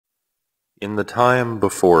In the time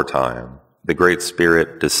before time, the Great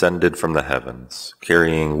Spirit descended from the heavens,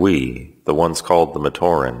 carrying we, the ones called the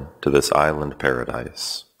Matoran, to this island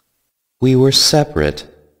paradise. We were separate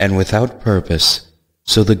and without purpose,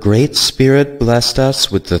 so the Great Spirit blessed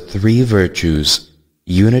us with the three virtues: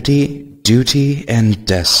 unity, duty, and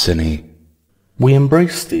destiny. We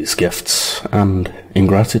embraced these gifts, and, in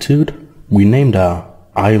gratitude, we named our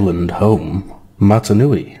island home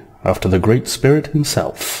Matanui, after the Great Spirit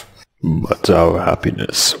himself. But our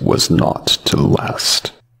happiness was not to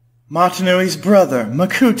last. Matanui's brother,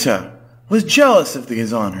 Makuta, was jealous of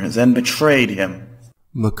these honors and betrayed him.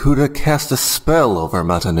 Makuta cast a spell over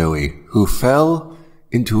Matanui, who fell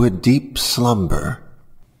into a deep slumber.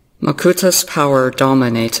 Makuta's power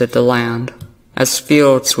dominated the land. As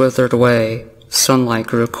fields withered away, sunlight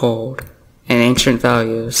grew cold, and ancient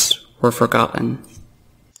values were forgotten.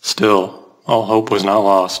 Still, all hope was not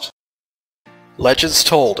lost. Legends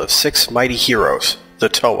told of 6 mighty heroes, the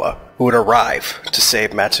Toa, who would arrive to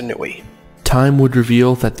save Matanui. Time would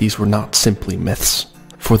reveal that these were not simply myths,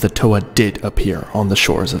 for the Toa did appear on the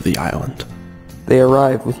shores of the island. They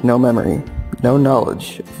arrived with no memory, no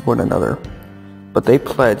knowledge of one another, but they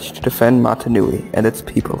pledged to defend Matanui and its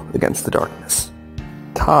people against the darkness.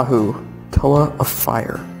 Tahu, Toa of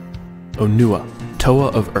fire. Onua, Toa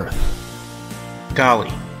of earth.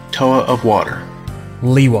 Gali, Toa of water.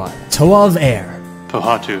 Liwa, Toa of air.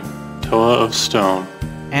 Pohatu, Toa of stone.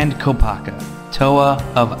 And Kopaka, Toa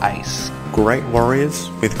of ice. Great warriors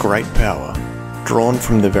with great power, drawn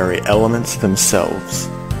from the very elements themselves.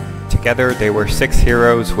 Together they were 6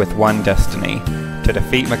 heroes with one destiny, to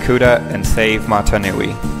defeat Makuta and save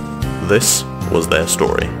Matanui. This was their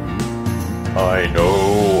story. I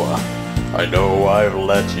know I've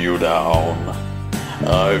let you down.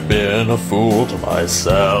 I've been a fool to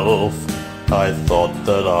myself. I thought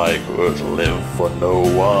that I could live for no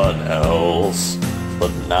one else.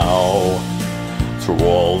 But now, through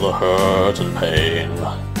all the hurt and pain,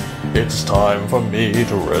 it's time for me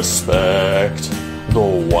to respect the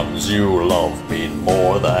ones you love mean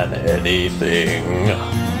more than anything.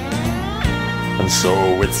 And so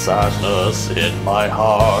with sadness in my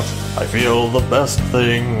heart, I feel the best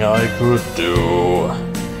thing I could do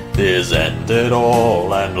is end it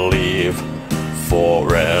all and leave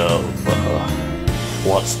forever.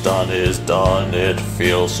 What's done is done, it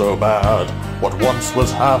feels so bad. What once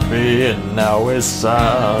was happy and now is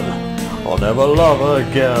sad. I'll never love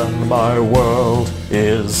again, my world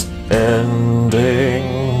is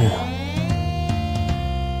ending.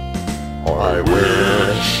 I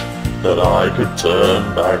wish that I could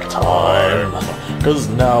turn back time, 'cause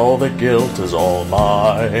now the guilt is all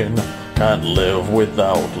mine. Can't live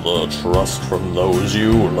without the trust from those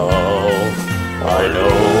you love. I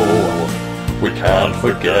know we can't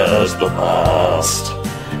forget the past.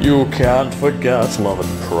 You can't forget love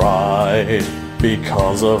and pride.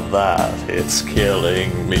 Because of that, it's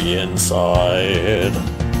killing me inside.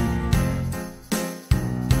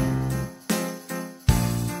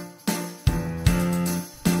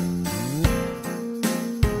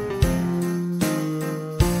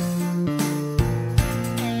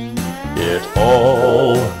 It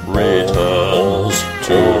all returns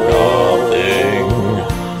to nothing.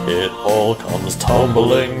 It all comes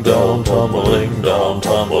tumbling down, tumbling down,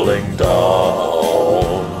 tumbling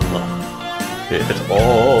down. It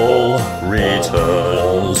all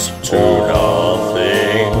returns to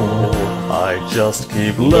nothing. I just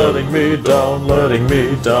keep letting me down, letting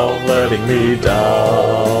me down, letting me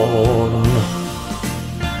down.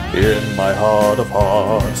 In my heart of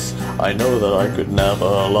hearts, I know that I could never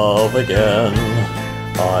love again.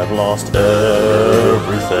 I've lost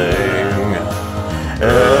everything,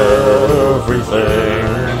 everything.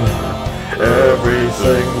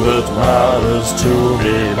 Everything that matters to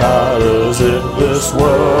me matters in this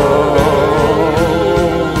world.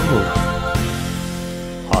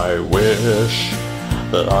 I wish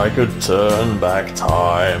that I could turn back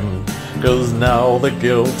time, 'cause now the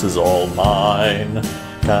guilt is all mine.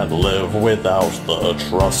 Can't live without the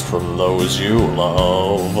trust from those you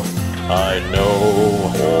love. I know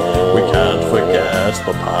we can't forget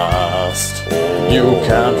the past. You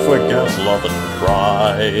can't forget love and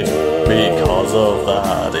pride. Because of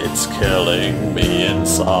that, it's killing me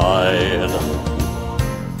inside.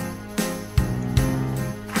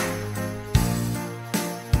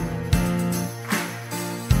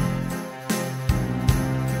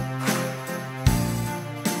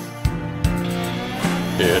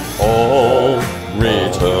 It all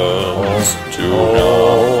returns to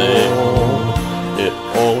nothing. It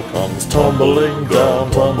all comes tumbling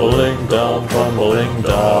down, tumbling down, tumbling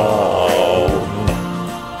down.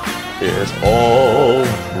 It all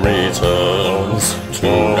returns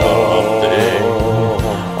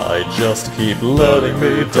just keep letting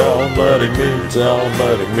me down, letting me down,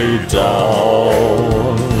 letting me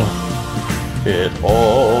down. It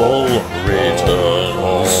all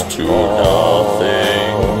returns to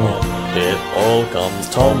nothing. It all comes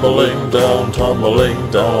tumbling down,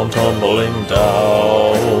 tumbling down, tumbling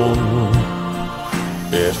down.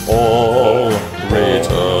 It all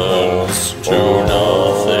returns to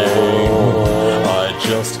nothing. I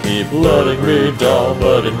just keep letting me down,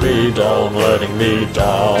 letting me down, letting me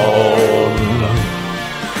down.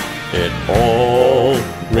 It all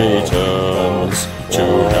returns to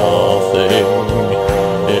nothing.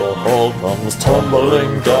 It all comes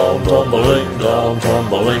tumbling down, tumbling down,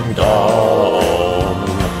 tumbling down.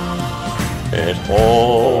 It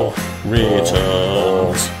all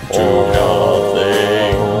returns to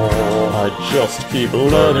nothing. I just keep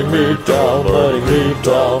letting me down, letting me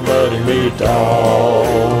down, letting me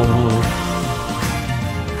down.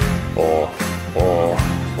 Oh, oh,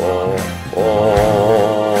 oh, oh.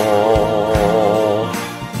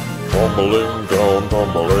 Tumbling down,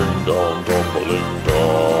 tumbling down, tumbling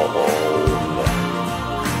down.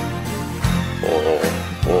 Oh,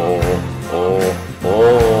 oh, oh,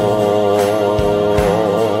 oh.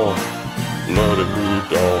 Letting me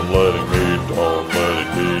down, letting me down,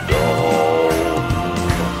 letting me down.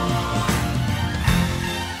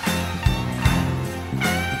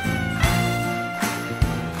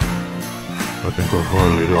 I think we're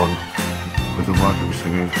finally done with the wacky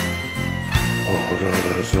singing. Oh,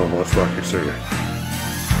 there's no more wacky singing.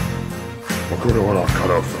 We're going to want to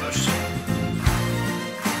cut out for this.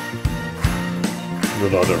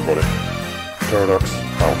 Good night, everybody. Paradox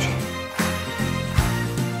out.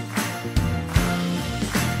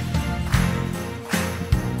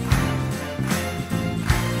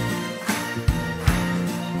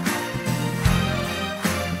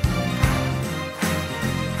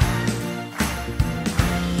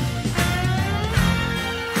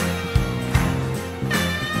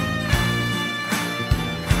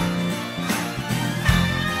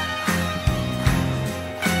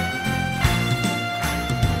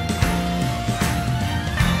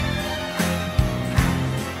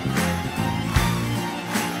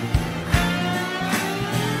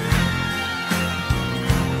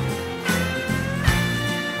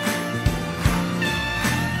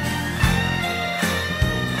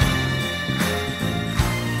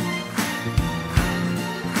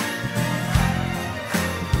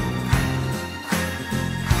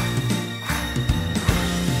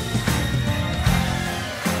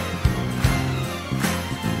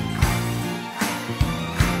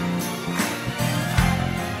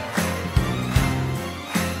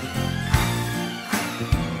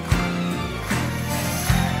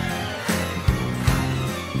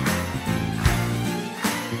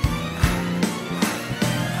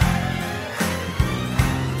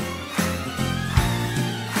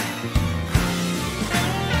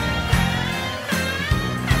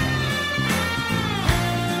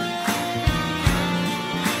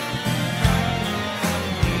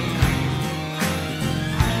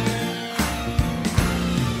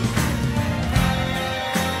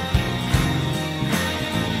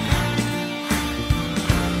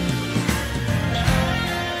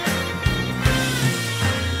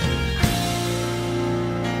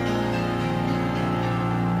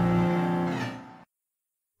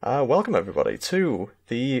 Welcome everybody to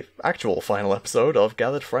the actual final episode of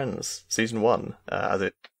Gathered Friends, Season 1, as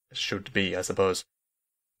it should be, I suppose.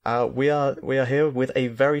 We are here with a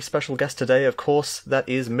very special guest today, of course. That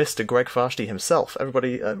is Mr. Greg Farshtey himself.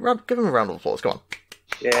 Everybody, give him a round of applause, come on.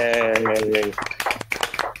 Yay.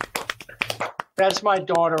 That's my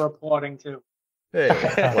daughter applauding too. Hey,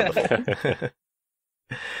 wonderful.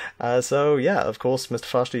 So yeah, of course, Mr.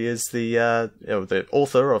 Farshtey is the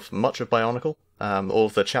author of much of Bionicle, all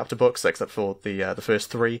of the chapter books except for the first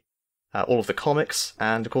 3, all of the comics,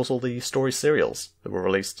 and of course all the story serials that were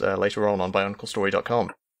released later on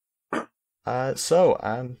BionicleStory.com. So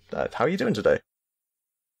how are you doing today?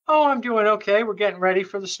 Oh, I'm doing okay. We're getting ready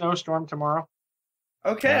for the snowstorm tomorrow.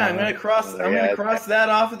 Okay, I'm gonna cross that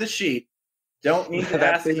off of the sheet. Don't need to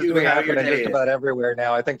ask you how your day just is. about everywhere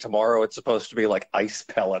now. I think tomorrow it's supposed to be like ice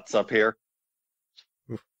pellets up here.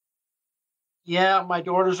 Yeah, my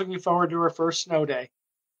daughter's looking forward to her first snow day.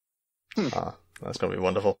 That's gonna be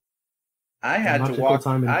wonderful. I had to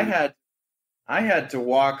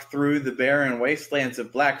walk through the barren wastelands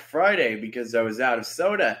of Black Friday because I was out of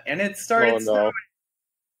soda, and it started snowing.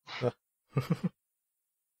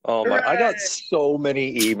 Oh my! I got so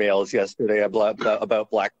many emails yesterday about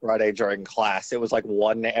Black Friday during class. It was like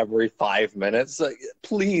one every 5 minutes. Like,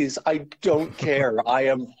 please, I don't care. I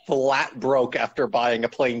am flat broke after buying a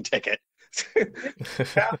plane ticket.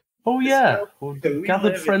 Oh yeah, we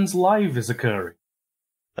Gathered live Friends Live is occurring.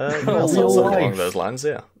 Yeah, Real something life. along those lines,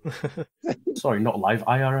 yeah. Sorry, not live,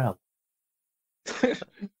 IRL.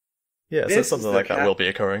 Yeah, so This something is like the that will be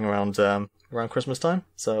occurring around Christmas time,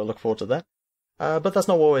 so look forward to that. But that's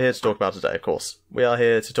not what we're here to talk about today, of course. We are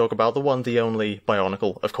here to talk about the one, the only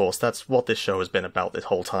Bionicle, of course. That's what this show has been about this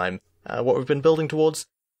whole time. What we've been building towards,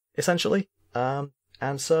 essentially. And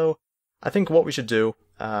so, I think what we should do,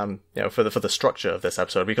 for the structure of this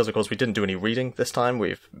episode, because of course we didn't do any reading this time,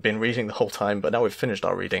 we've been reading the whole time, but now we've finished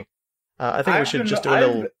our reading. I think we should just do a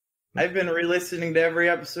little... I've been re-listening to every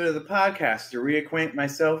episode of the podcast to reacquaint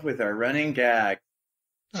myself with our running gag.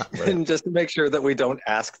 And just to make sure that we don't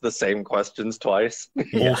ask the same questions twice.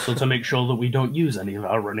 Also to make sure that we don't use any of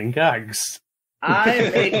our running gags.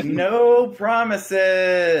 I make no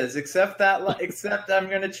promises, except I'm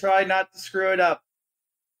going to try not to screw it up.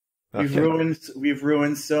 Okay. We've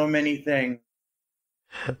ruined so many things.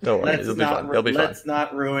 Don't worry, it'll be fun. It'll be fun. Let's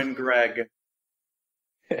not ruin Greg.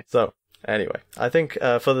 So, anyway, I think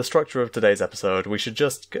for the structure of today's episode, we should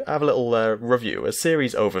just have a little review, a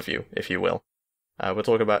series overview, if you will. We'll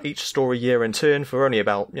talk about each story year in turn for only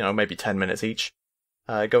about, maybe 10 minutes each.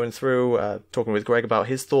 Going through, talking with Greg about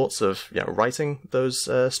his thoughts of, writing those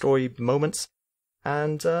story moments.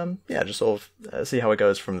 And, just sort of see how it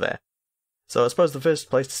goes from there. So I suppose the first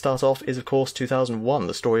place to start off is, of course, 2001,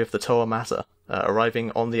 the story of the Toa Mata,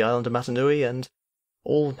 arriving on the island of Matanui and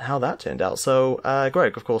all how that turned out. So,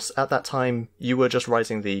 Greg, of course, at that time, you were just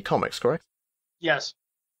writing the comics, correct? Yes.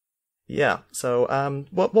 Yeah. So,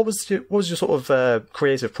 what was your sort of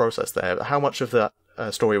creative process there? How much of that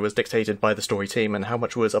story was dictated by the story team, and how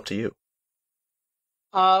much was up to you?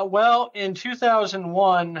 Well, in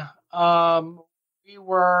 2001, we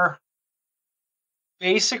were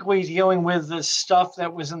basically dealing with the stuff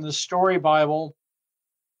that was in the story Bible,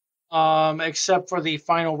 except for the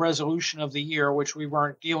final resolution of the year, which we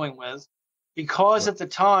weren't dealing with, because at the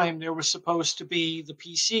time there was supposed to be the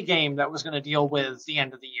PC game that was going to deal with the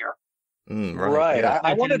end of the year. Right. Yeah.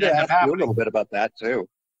 I wanted to ask you a little bit about that too.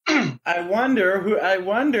 I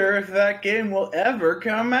wonder if that game will ever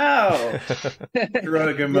come out.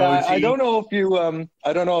 Drug emoji. Yeah, I don't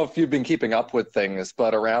know if you've been keeping up with things,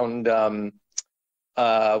 but around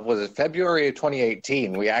was it February of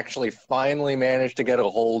 2018, we actually finally managed to get a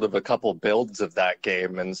hold of a couple builds of that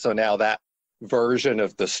game, and so now that version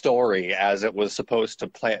of the story as it was supposed to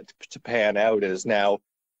pan out is now,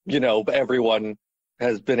 everyone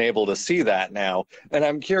has been able to see that now. And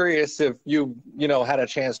I'm curious if you had a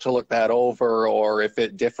chance to look that over, or if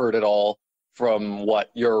it differed at all from what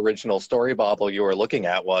your original story Bible you were looking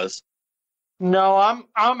at was. No,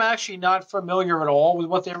 I'm actually not familiar at all with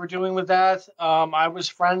what they were doing with that. I was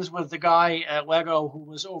friends with the guy at Lego who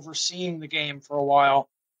was overseeing the game for a while,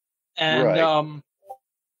 and Right.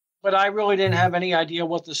 But I really didn't have any idea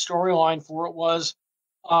what the storyline for it was.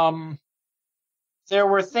 There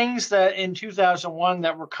were things that in 2001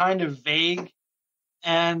 that were kind of vague,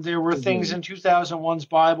 and there were things in 2001's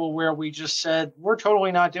Bible where we just said, we're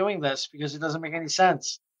totally not doing this because it doesn't make any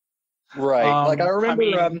sense. Right. Like I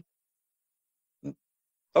remember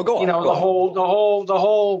oh, go on. The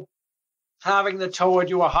whole having the Toa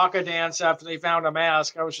do a haka dance after they found a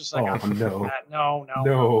mask. I was just like,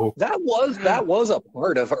 no. That was a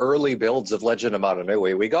part of early builds of Legend of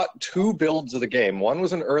Matanui. We got two builds of the game. One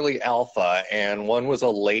was an early alpha, and one was a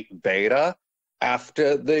late beta.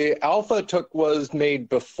 After the alpha was made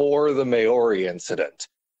before the Maori incident,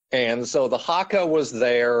 and so the haka was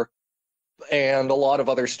there, and a lot of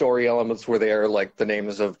other story elements were there, like the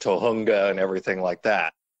names of Tohunga and everything like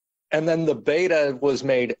that. And then the beta was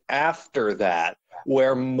made after that,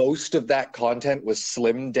 where most of that content was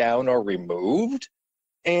slimmed down or removed.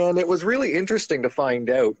 And it was really interesting to find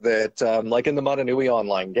out that, like in the Matanui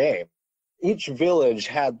online game, each village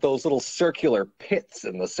had those little circular pits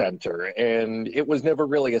in the center, and it was never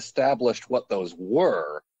really established what those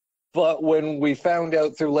were. But when we found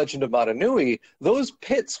out through Legend of Matanui, those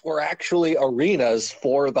pits were actually arenas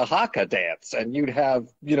for the haka dance. And you'd have,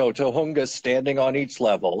 Tohunga standing on each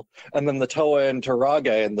level, and then the Toa and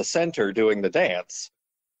Turaga in the center doing the dance.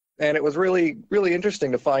 And it was really, really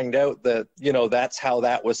interesting to find out that, that's how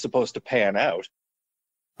that was supposed to pan out.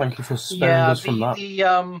 Thank you for sparing us from that.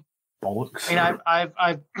 Bollocks. I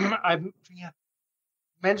mean, I've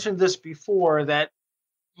mentioned this before, that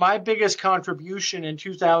my biggest contribution in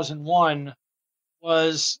 2001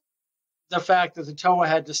 was the fact that the Toa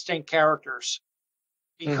had distinct characters,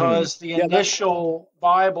 because the initial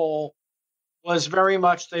Bible was very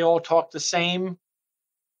much they all talked the same.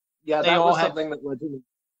 Yeah, they that all was had something that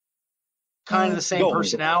kind of the same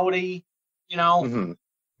personality, Mm-hmm.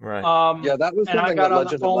 Right. Yeah, that was and I something got that on the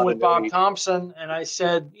Legend phone of with Bob Matanui- Thompson, and I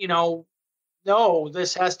said, no,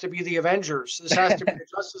 this has to be the Avengers. This has to be the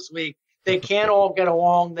Justice League. They can't all get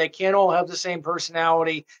along. They can't all have the same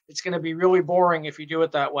personality. It's going to be really boring if you do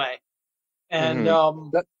it that way. And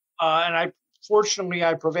and I fortunately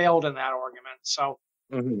I prevailed in that argument. So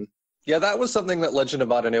yeah, that was something that Legend of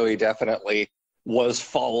Matanui definitely was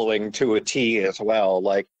following to a T as well.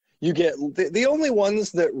 Like you get the only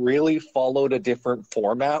ones that really followed a different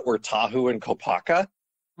format were Tahu and Kopaka.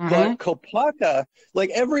 But Kopaka,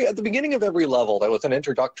 at the beginning of every level, there was an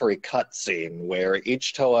introductory cutscene where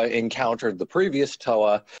each Toa encountered the previous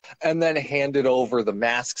Toa and then handed over the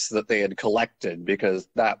masks that they had collected, because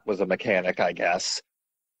that was a mechanic, I guess.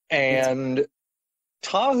 And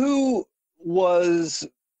Tahu was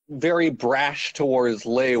very brash towards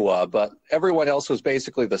Lewa, but everyone else was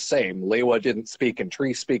basically the same. Lewa didn't speak in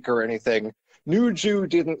Tree Speak or anything. Nuju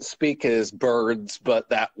didn't speak as birds, but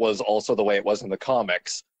that was also the way it was in the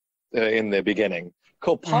comics in the beginning.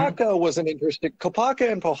 Kopaka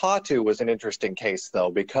and Pohatu was an interesting case, though,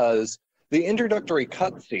 because the introductory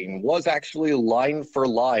cutscene was actually line for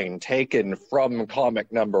line taken from comic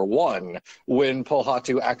number 1 when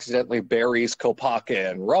Pohatu accidentally buries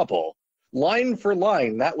Kopaka in rubble. Line for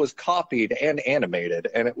line, that was copied and animated,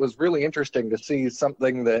 and it was really interesting to see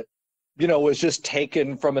something that was just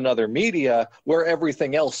taken from another media where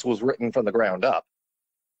everything else was written from the ground up.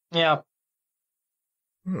 Yeah.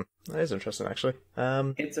 That is interesting, actually.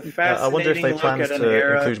 It's a fascinating I wonder if they look plan at an to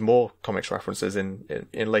era. include more comics references in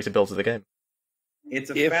later builds of the game.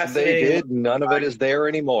 It's a If they fascinating. did, none of it is there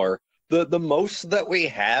anymore. The most that we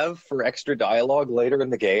have for extra dialogue later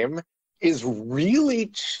in the game is really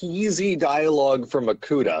cheesy dialogue from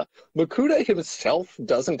Makuta. Makuta himself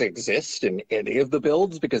doesn't exist in any of the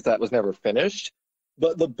builds because that was never finished,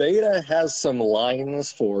 but the beta has some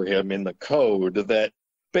lines for him in the code that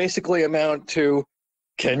basically amount to,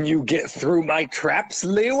 "Can you get through my traps,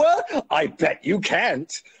 Lewa? I bet you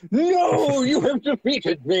can't. No, you have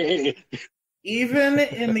defeated me." Even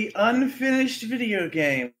in the unfinished video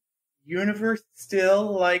game, Universe still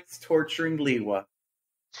likes torturing Lewa.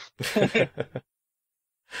 I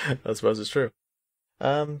suppose it's true.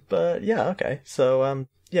 But yeah, okay. So,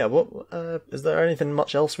 what is there anything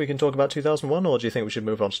much else we can talk about 2001, or do you think we should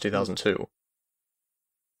move on to 2002?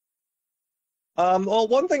 Well,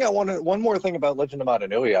 one more thing about Legend of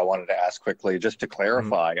Matanui I wanted to ask quickly, just to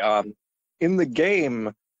clarify. In the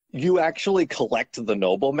game, you actually collect the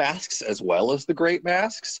noble masks as well as the great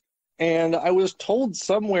masks. And I was told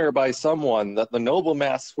somewhere by someone that the noble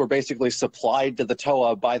masks were basically supplied to the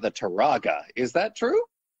Toa by the Turaga. Is that true?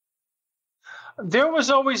 There was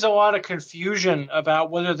always a lot of confusion about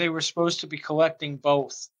whether they were supposed to be collecting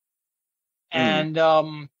both. And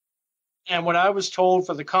what I was told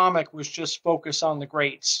for the comic was just focus on the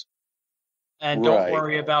greats. And don't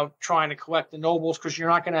worry about trying to collect the nobles, because you're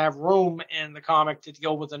not going to have room in the comic to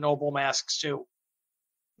deal with the noble masks too.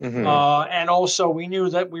 And also, we knew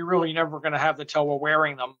that we really never were going to have the Toa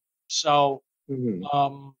wearing them. So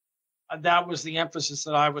that was the emphasis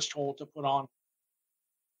that I was told to put on.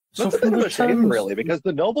 So that's a bit of a shame, really, because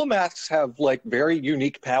the noble masks have very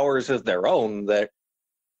unique powers of their own that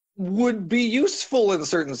would be useful in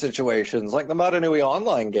certain situations. Like the Matanui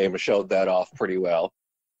online game showed that off pretty well.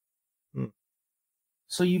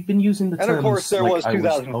 So you've been using the terms... And of course, there was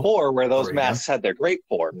 2004 where those Sorry, masks had their great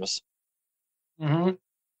forms. Levi,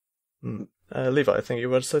 I think you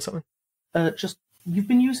wanted to say something? You've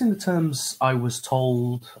been using the terms "I was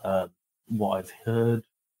told," what I've heard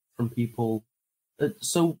from people.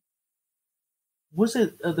 So, was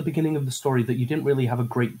it at the beginning of the story that you didn't really have a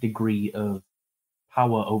great degree of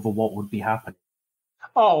power over what would be happening?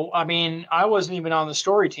 Oh, I mean, I wasn't even on the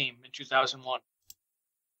story team in 2001.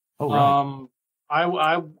 Oh,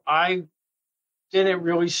 right. I didn't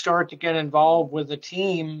really start to get involved with the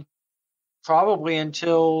team probably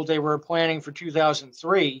until they were planning for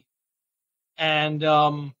 2003. And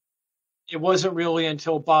it wasn't really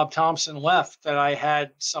until Bob Thompson left that I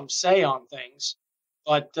had some say on things.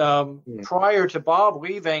 But prior to Bob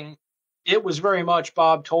leaving, it was very much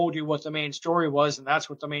Bob told you what the main story was, and that's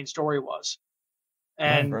what the main story was.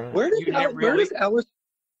 And where does Alice?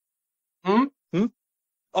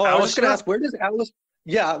 Oh, I was just going to ask, where does Alice?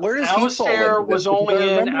 Yeah, where does Alistair he fall into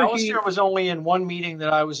this? Alistair was only in one meeting that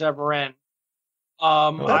I was ever in.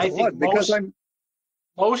 I think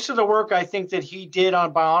most of the work I think that he did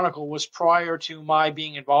on Bionicle was prior to my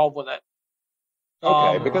being involved with it.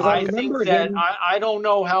 Okay, because I think remember that him. I don't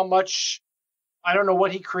know how much. I don't know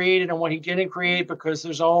what he created and what he didn't create, because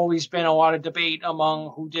there's always been a lot of debate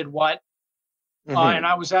among who did what. And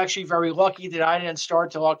I was actually very lucky that I didn't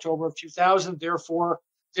start till October of 2000. Therefore,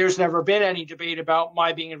 there's never been any debate about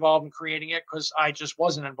my being involved in creating it because I just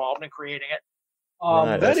wasn't involved in creating it.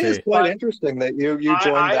 That is quite interesting that you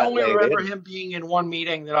joined I that only late. remember him being in one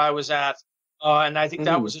meeting that I was at, and I think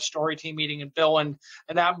that was a story team meeting in Bill, and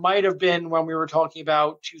that might have been when we were talking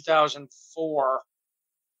about 2004.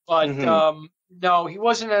 But no, he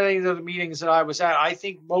wasn't at any of the meetings that I was at. I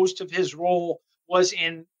think most of his role was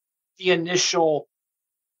in the initial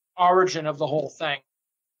origin of the whole thing.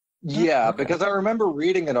 Yeah, because I remember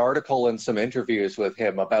reading an article and some interviews with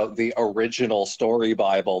him about the original story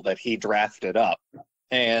Bible that he drafted up,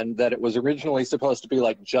 and that it was originally supposed to be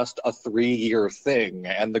like just a 3-year thing,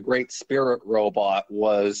 and the Great Spirit Robot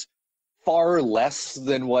was far less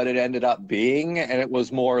than what it ended up being, and it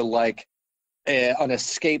was more like an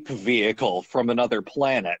escape vehicle from another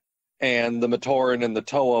planet, and the Matoran and the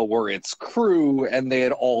Toa were its crew, and they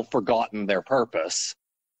had all forgotten their purpose.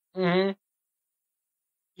 Mm-hmm.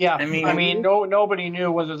 Yeah, I mean, nobody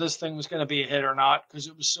knew whether this thing was going to be a hit or not because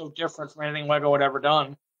it was so different from anything Lego had ever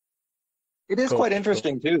done. It is quite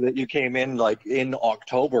interesting, too, that you came in like in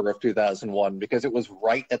October of 2001 because it was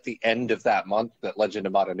right at the end of that month that Legend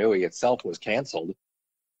of Matanui itself was canceled.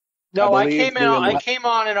 No, I came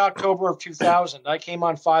on in October of 2000. I came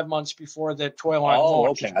on 5 months before the toy line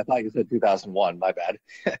launched. Okay. I thought you said 2001. My bad.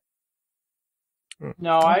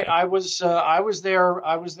 No, I was there.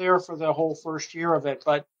 I was there for the whole first year of it,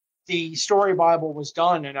 but the story Bible was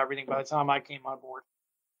done and everything by the time I came on board.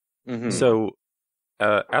 Mm-hmm. So,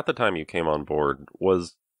 at the time you came on board,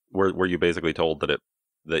 were you basically told that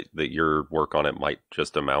your work on it might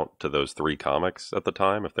just amount to those 3 comics at the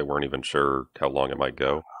time, if they weren't even sure how long it might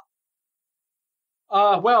go?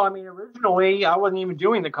 Well, I mean, originally I wasn't even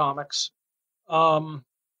doing the comics.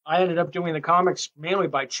 I ended up doing the comics mainly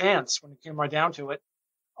by chance when it came right down to it.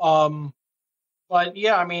 But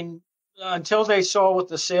yeah, I mean, until they saw what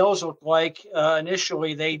the sales looked like,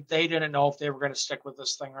 initially they didn't know if they were going to stick with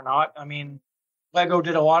this thing or not. I mean, Lego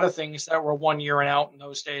did a lot of things that were 1 year and out in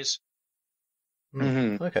those days.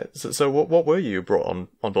 Mm-hmm. Okay, so what were you brought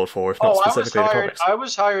on board for, if not specifically the comics? I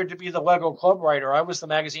was hired to be the Lego club writer. I was the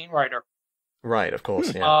magazine writer. Right, of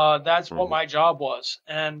course, yeah. That's what my job was.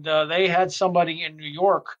 And they had somebody in New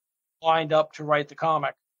York lined up to write the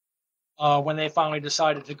comic when they finally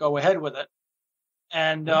decided to go ahead with it.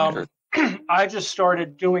 And I just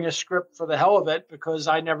started doing a script for the hell of it because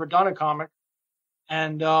I'd never done a comic.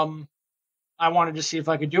 And I wanted to see if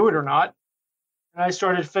I could do it or not. And I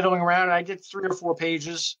started fiddling around, and I did 3 or 4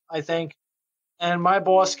 pages, I think. And my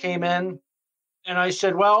boss came in, and I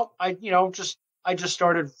said, well, I just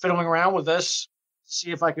started fiddling around with this to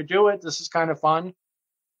see if I could do it. This is kind of fun.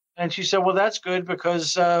 And she said, well, that's good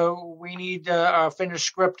because we need a finished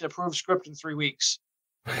script, approved script in 3 weeks.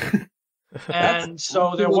 And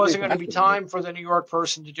so there wasn't going to be time for the New York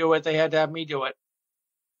person to do it. They had to have me do it.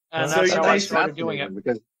 And that's how I started doing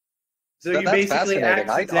it. So you basically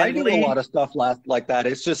I do a lot of stuff like that.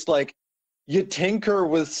 It's just like you tinker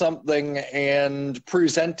with something and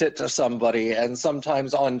present it to somebody, and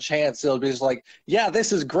sometimes on chance it'll be just like, yeah,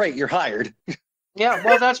 this is great, you're hired. Yeah,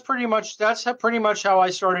 well, that's pretty much how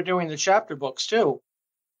I started doing the chapter books too.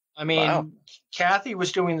 I mean, Kathy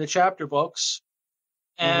was doing the chapter books,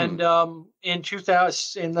 and in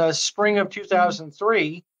the spring of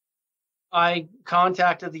 2003, I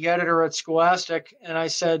contacted the editor at Scholastic, and I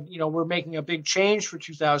said, we're making a big change for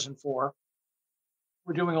 2004.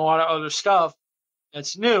 We're doing a lot of other stuff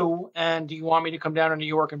that's new, and do you want me to come down to New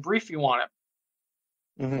York and brief you on it?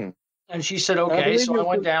 Mm-hmm. And she said, okay. So I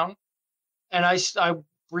went down, and I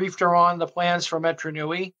briefed her on the plans for Metro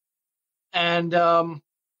Nui. And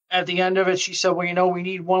at the end of it, she said, well, we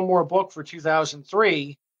need one more book for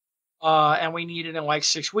 2003, and we need it in like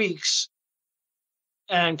 6 weeks.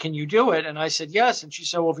 And can you do it? And I said, yes. And she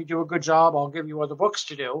said, well, if you do a good job, I'll give you other books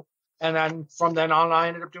to do. And then from then on, I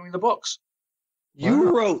ended up doing the books.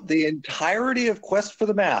 You wrote the entirety of Quest for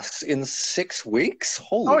the Masks in 6 weeks?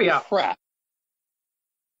 Holy crap.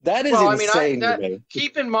 That is insane to me.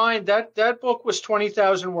 Keep in mind that book was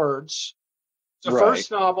 20,000 words. The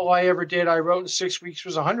first novel I ever did, I wrote in 6 weeks,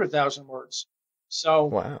 was 100,000 words. So,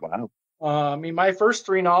 wow. My first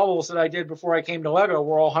 3 novels that I did before I came to Lego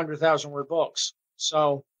were all 100,000 word books.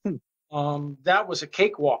 So, that was a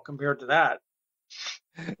cakewalk compared to that.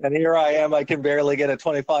 And here I am, I can barely get a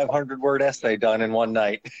 2,500 word essay done in one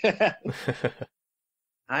night.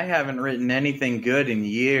 I haven't written anything good in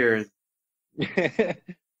years. Well,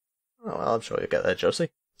 I'm sure you'll get there, Josie.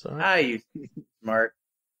 You smart.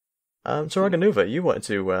 TuragaNuva, you wanted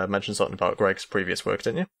to mention something about Greg's previous work,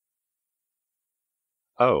 didn't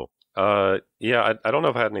you? Yeah, I don't know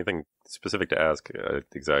if I had anything specific to ask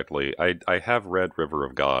exactly. I have read River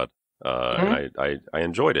of God, and I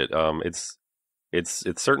enjoyed it. It's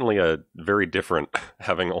certainly a very different,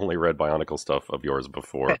 having only read Bionicle stuff of yours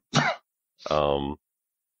before. I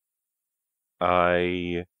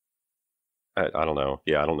don't know.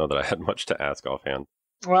 Yeah, I don't know that I had much to ask offhand.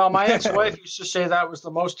 Well, my ex-wife used to say that was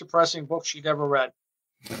the most depressing book she'd ever read.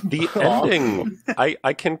 The ending,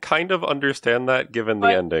 I can kind of understand that, given the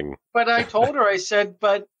ending. But I told her, I said,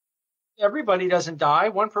 but everybody doesn't die.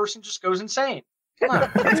 One person just goes insane. Come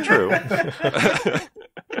on. That's true.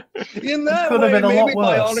 In that way, maybe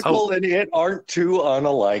Bionicle and it aren't too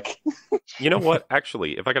unalike. You know what?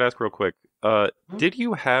 Actually, if I could ask real quick, did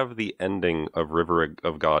you have the ending of River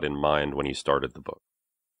of God in mind when you started the book?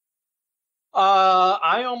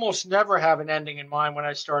 I almost never have an ending in mind when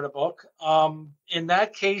I start a book. In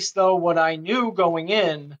that case, though, what I knew going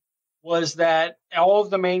in was that all of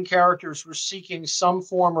the main characters were seeking some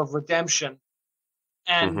form of redemption,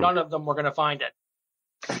 and none of them were going to find it.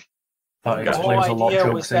 That explains a lot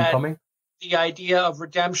of jokes incoming. The idea of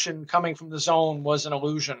redemption coming from the zone was an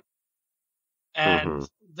illusion. And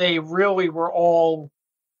they really were all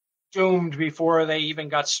doomed before they even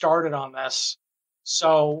got started on this.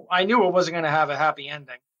 So I knew it wasn't going to have a happy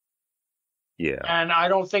ending. Yeah. And I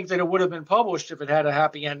don't think that it would have been published if it had a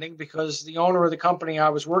happy ending, because the owner of the company I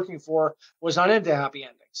was working for was not into happy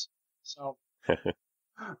endings. So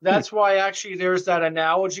that's why actually there's that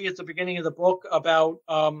analogy at the beginning of the book about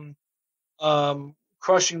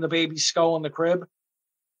crushing the baby's skull in the crib.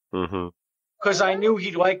 Because I knew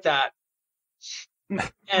he'd like that.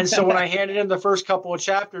 And so when I handed him the first couple of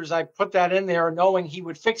chapters, I put that in there knowing he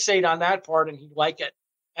would fixate on that part and he'd like it.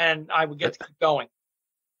 And I would get to keep going.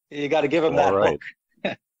 You got to give him that book.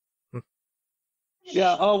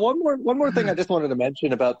 Yeah, one more thing I just wanted to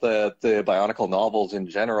mention about the Bionicle novels in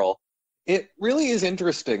general. It really is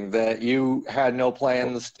interesting that you had no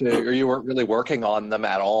plans to, or you weren't really working on them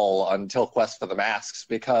at all until Quest for the Masks,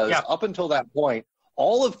 because up until that point,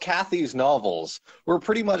 all of Kathy's novels were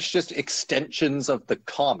pretty much just extensions of the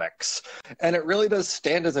comics. And it really does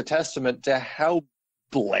stand as a testament to how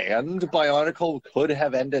bland Bionicle could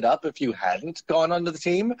have ended up if you hadn't gone onto the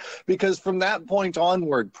team, because from that point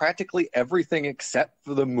onward, practically everything except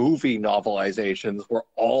for the movie novelizations were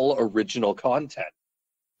all original content.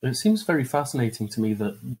 It seems very fascinating to me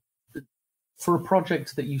that for a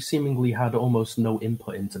project that you seemingly had almost no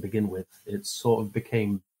input in to begin with, it sort of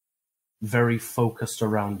became very focused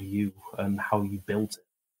around you and how you built it.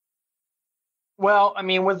 Well, I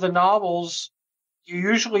mean, with the novels, you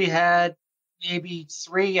usually had maybe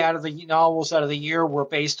 3 out of the novels out of the year were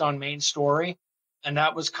based on main story, and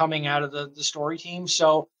that was coming out of the story team.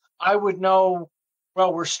 So I would know,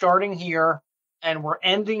 well, we're starting here and we're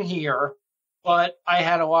ending here, but I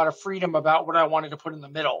had a lot of freedom about what I wanted to put in the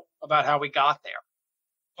middle, about how we got there.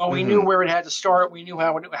 But we knew where it had to start. We knew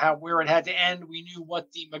where it had to end. We knew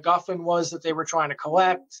what the MacGuffin was that they were trying to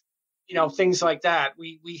collect, things like that.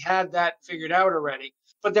 We had that figured out already.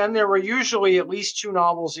 But then there were usually at least 2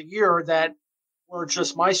 novels a year that were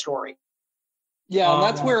just my story. Yeah, and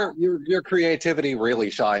that's where your creativity really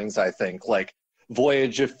shines, I think. Like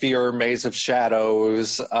Voyage of Fear, Maze of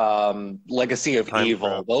Shadows, Legacy of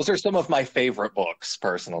Evil. Those are some of my favorite books,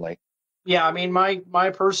 personally. Yeah, I mean, my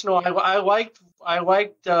personal, I liked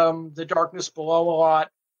The Darkness Below a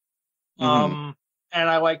lot, and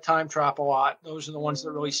I like Time Trap a lot. Those are the ones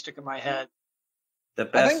that really stick in my head.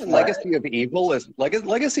 I think Legacy of Evil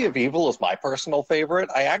is my personal favorite.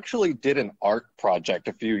 I actually did an art project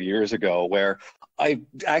a few years ago where I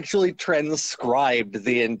actually transcribed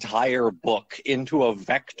the entire book into a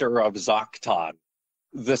vector of Zocton.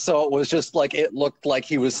 So it was just like, it looked like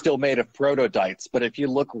he was still made of prototypes, but if you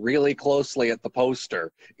look really closely at the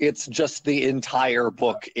poster, it's just the entire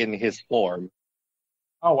book in his form.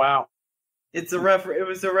 Oh, wow. It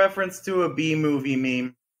was a reference to a B-movie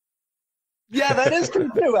meme. Yeah, that is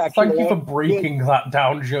true too, actually. Thank you for breaking that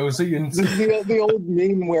down, Josie. The old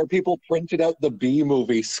meme where people printed out the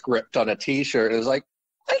B-movie script on a T-shirt. It was like,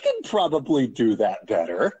 I can probably do that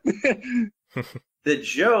better. The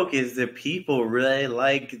joke is that people really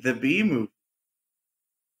like the B-movie.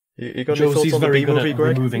 You got any thoughts on the B-movie,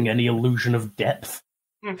 Greg? Removing any illusion of depth.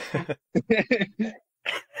 You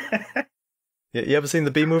ever seen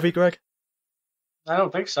the B-movie, Greg? I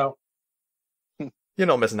don't think so. You're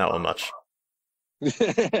not missing out on much. It's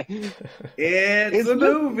a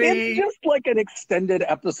movie. It's just like an extended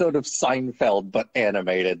episode of Seinfeld, but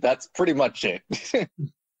animated. That's pretty much it.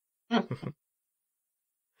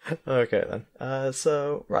 Okay then.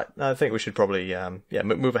 Right, I think we should probably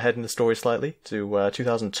move ahead in the story slightly to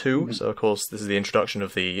 2002. So of course this is the introduction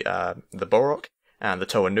of the Borok and the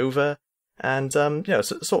TuragaNuva, and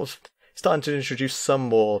sort of starting to introduce some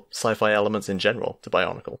more sci-fi elements in general to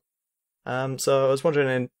Bionicle. So I was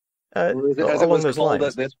wondering, as it along was those called lines.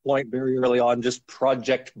 at this point very early on, just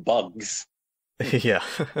Project Bugs. Yeah.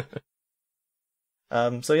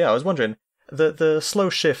 So yeah, I was wondering, the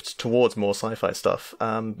slow shift towards more sci-fi stuff,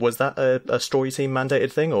 was that a story team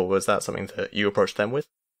mandated thing, or was that something that you approached them with?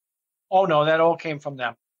 Oh no, that all came from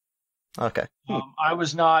them. Okay. I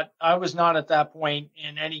was not at that point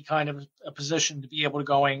in any kind of a position to be able to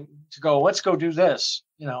go, let's go do this.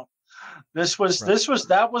 That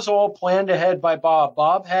was all planned ahead by Bob.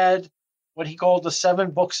 Bob had what he called the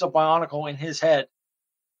 7 books of Bionicle in his head.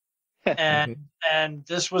 And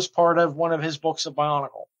this was part of one of his books of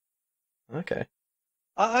Bionicle. Okay.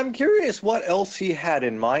 I'm curious what else he had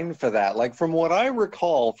in mind for that. Like, from what I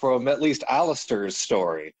recall from at least Alistair's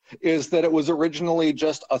story, is that it was originally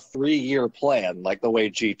just a 3-year plan, like the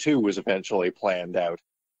way G2 was eventually planned out.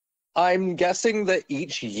 I'm guessing that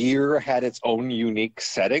each year had its own unique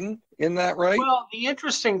setting in that, right? Well, the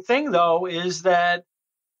interesting thing, though, is that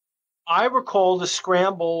I recall the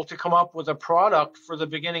scramble to come up with a product for the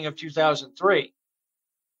beginning of 2003.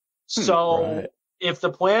 So... Right. If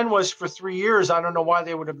the plan was for 3 years, I don't know why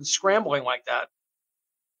they would have been scrambling like that.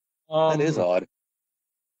 That is odd.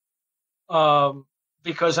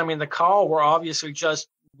 Because, I mean, the call were obviously just,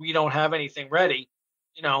 we don't have anything ready,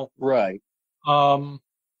 Right.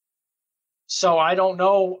 So I don't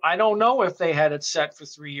know if they had it set for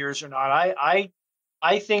 3 years or not. I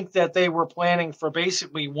think that they were planning for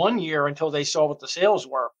basically 1 year until they saw what the sales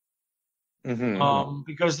were. Mm-hmm.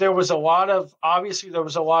 Because there was a lot of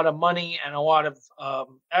money and a lot of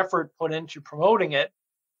effort put into promoting it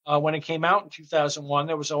when it came out in 2001.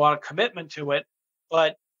 There was a lot of commitment to it,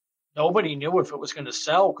 but nobody knew if it was going to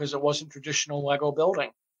sell because it wasn't traditional Lego building.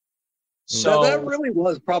 So that really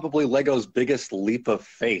was probably Lego's biggest leap of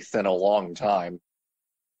faith in a long time.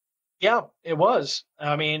 Yeah, it was.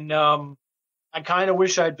 I mean, I kind of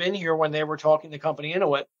wish I'd been here when they were talking the company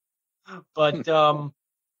into it, but.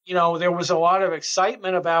 There was a lot of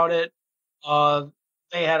excitement about it.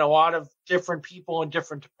 They had a lot of different people in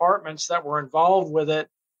different departments that were involved with it.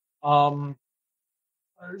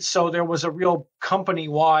 So there was a real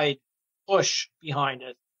company-wide push behind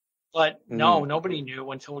it. But no, nobody knew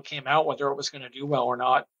until it came out whether it was going to do well or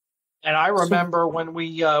not. And I remember when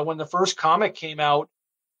the first comic came out,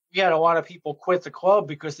 we had a lot of people quit the club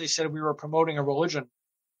because they said we were promoting a religion.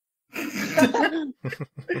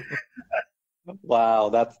 Wow,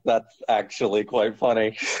 that's actually quite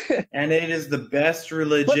funny. And it is the best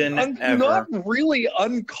religion ever. Not really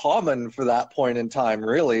uncommon for that point in time,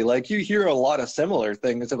 really. Like, you hear a lot of similar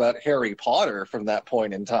things about Harry Potter from that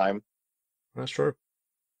point in time. That's true.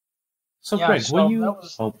 So, yeah, Greg, so were you...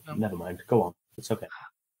 never mind. Go on. It's okay.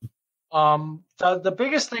 The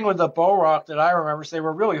biggest thing with the Bo-Rock that I remember is they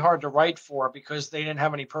were really hard to write for because they didn't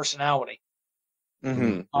have any personality.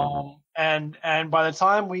 Mm-hmm. And by the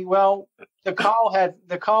time the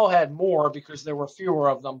call had more because there were fewer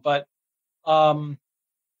of them, but coming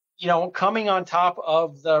on top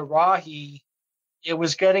of the Rahi, it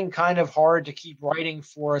was getting kind of hard to keep writing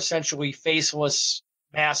for essentially faceless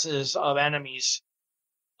masses of enemies.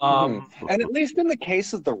 And at least in the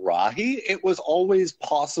case of the Rahi, it was always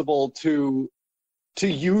possible to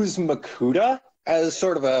use Makuta as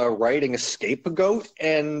sort of a writing scapegoat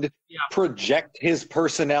and project his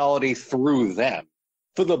personality through them.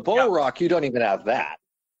 For the Bo-Rock, you don't even have that.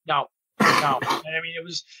 No. I mean,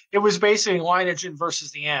 it was basically Lineagen versus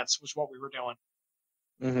the Ants was what we were doing.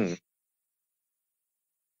 Mm-hmm.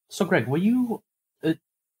 So, Greg, were you...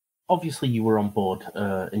 obviously, you were on board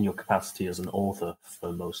in your capacity as an author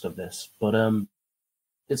for most of this, but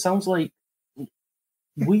it sounds like...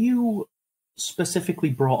 Were you specifically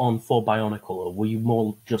brought on for Bionicle, or were you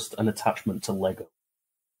more just an attachment to Lego?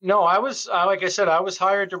 No, I was, like I said, I was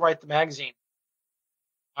hired to write the magazine.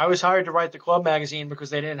 I was hired to write the club magazine because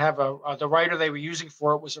they didn't have the writer they were using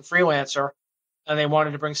for it was a freelancer, and they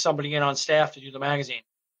wanted to bring somebody in on staff to do the magazine.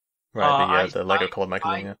 Right, the Lego club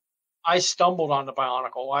magazine, I stumbled on the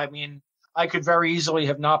Bionicle. I mean, I could very easily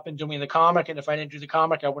have not been doing the comic, and if I didn't do the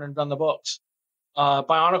comic, I wouldn't have done the books.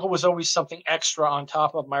 Bionicle was always something extra on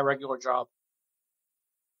top of my regular job.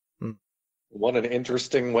 What an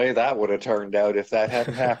interesting way that would have turned out if that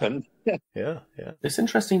hadn't happened. Yeah. It's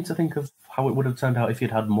interesting to think of how it would have turned out if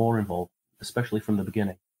you'd had more involved, especially from the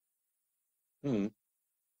beginning.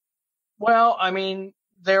 Well, I mean,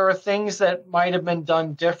 there are things that might have been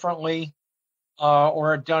done differently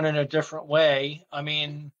or done in a different way. I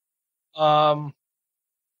mean, I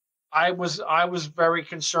was very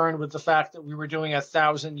concerned with the fact that we were doing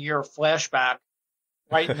 1,000-year flashback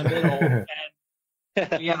right in the middle,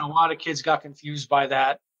 and a lot of kids got confused by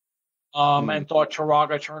that. and thought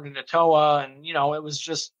Turaga turned into Toa, and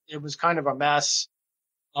it was kind of a mess.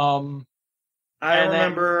 I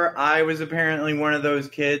remember I was apparently one of those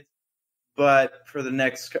kids, but for the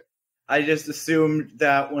next, I just assumed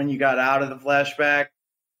that when you got out of the flashback,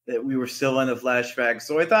 that we were still in the flashback.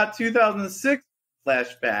 So I thought 2006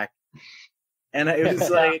 flashback, and it was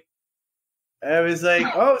like,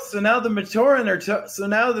 oh, so now the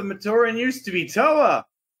Matoran used to be Toa.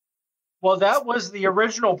 Well, that was the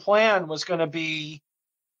original plan. Was going to be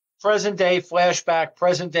present day flashback,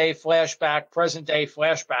 present day flashback, present day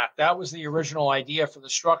flashback. That was the original idea for the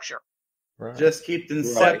structure. Right. Just keep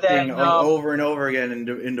incepting over and over again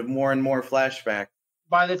into more and more flashback.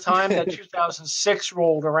 By the time that 2006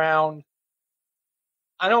 rolled around,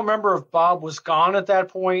 I don't remember if Bob was gone at that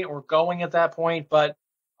point or going at that point, but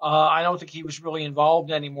I don't think he was really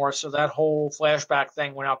involved anymore. So that whole flashback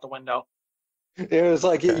thing went out the window. It was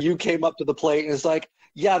like you came up to the plate and it's like,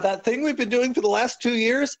 yeah, that thing we've been doing for the last 2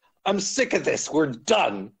 years, I'm sick of this. We're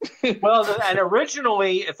done. Well, and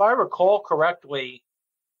originally, if I recall correctly,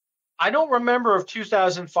 I don't remember if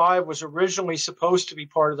 2005 was originally supposed to be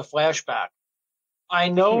part of the flashback. I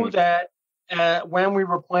know that when we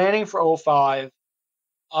were planning for 05,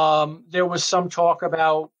 there was some talk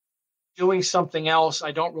about doing something else.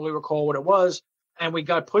 I don't really recall what it was. And we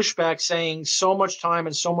got pushback saying so much time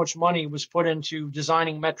and so much money was put into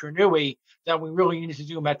designing Metro Nui that we really needed to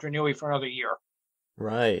do Metro Nui for another year.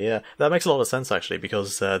 Right, yeah. That makes a lot of sense, actually,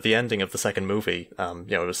 because the ending of the second movie,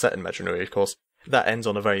 it was set in Metro Nui, of course. That ends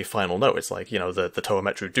on a very final note. It's like, the Toa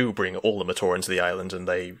Metro do bring all the Matorans to the island and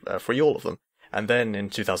they free all of them. And then in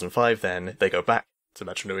 2005, then they go back to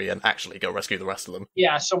Metro Nui and actually go rescue the rest of them.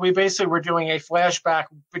 Yeah, so we basically were doing a flashback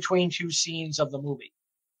between two scenes of the movie.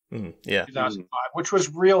 Yeah. 2005, which was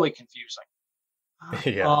really confusing.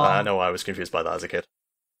 Yeah, I know I was confused by that as a kid.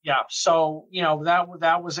 Yeah, so,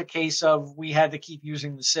 that was a case of we had to keep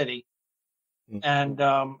using the city.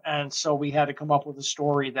 And so we had to come up with a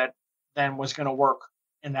story that then was going to work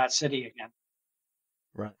in that city again.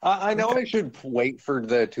 Right. I know I should wait for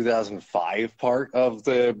the 2005 part of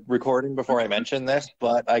the recording before I mention this,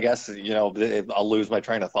 but I guess, I'll lose my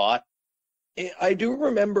train of thought. I do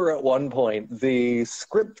remember at one point the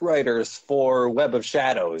script writers for Web of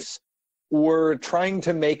Shadows were trying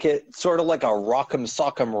to make it sort of like a Rock'em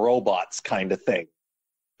Sock'em Robots kind of thing.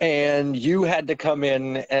 And you had to come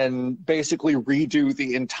in and basically redo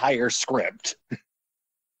the entire script.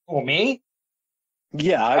 Oh, me?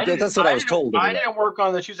 Yeah, that's what I was told. I didn't work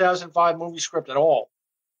on the 2005 movie script at all.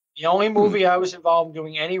 The only movie I was involved in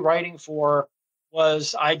doing any writing for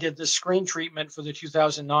was I did the screen treatment for the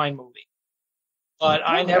 2009 movie. But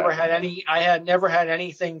I had never had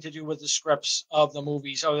anything to do with the scripts of the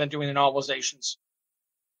movies other than doing the novelizations.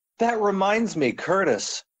 That reminds me,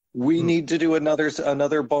 Curtis, we need to do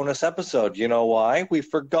another bonus episode. You know why? We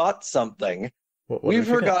forgot something. We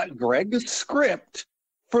forgot Greg's script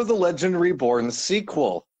for the Legend Reborn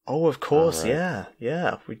sequel. Oh, of course, right.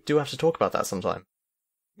 Yeah. We do have to talk about that sometime.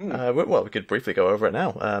 We could briefly go over it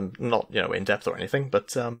now. Not, in depth or anything,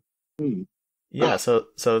 but yeah. So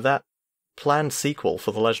that planned sequel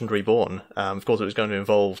for the Legend Reborn, of course, it was going to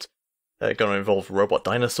involve robot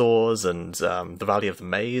dinosaurs and the Valley of the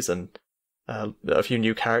Maze and a few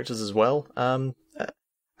new characters as well.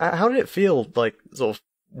 How did it feel like, sort of,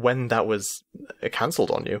 when that was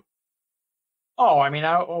cancelled on you? Oh,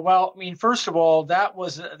 first of all, that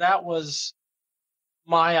was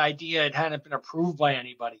my idea. It hadn't been approved by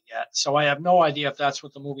anybody yet, so I have no idea if that's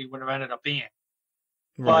what the movie would have ended up being.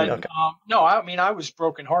 Right, but okay. I was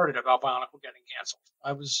brokenhearted about Bionicle getting canceled.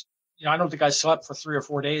 I was, I don't think I slept for 3 or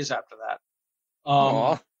 4 days after that.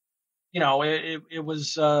 It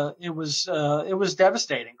was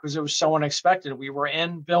devastating because it was so unexpected. We were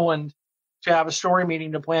in Billund to have a story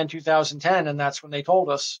meeting to plan 2010, and that's when they told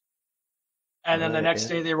us. And then the next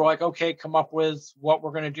day they were like, okay, come up with what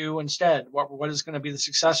we're going to do instead. What is going to be the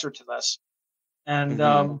successor to this? And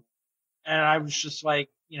I was just like,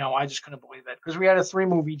 I just couldn't believe it because we had a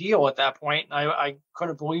 3-movie deal at that point. And I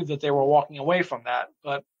couldn't believe that they were walking away from that.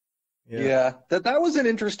 But yeah, that was an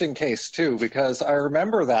interesting case too, because I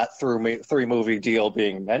remember that 3-movie deal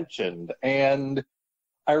being mentioned. And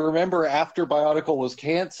I remember after Bionicle was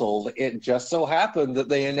canceled, it just so happened that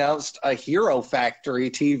they announced a Hero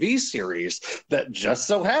Factory TV series that just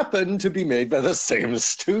so happened to be made by the same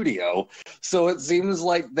studio. So it seems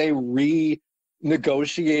like they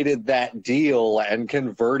renegotiated that deal and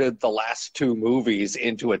converted the last 2 movies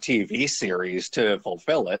into a TV series to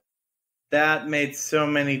fulfill it. That made so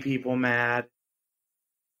many people mad.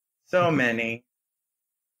 So many.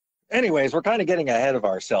 Anyways, we're kind of getting ahead of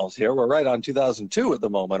ourselves here. We're right on 2002 at the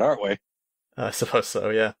moment, aren't we? I suppose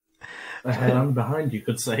so, yeah. Ahead and behind, you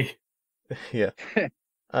could say. Yeah.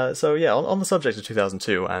 So yeah, on the subject of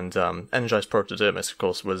 2002, and energized protodermis, of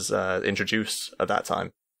course, was introduced at that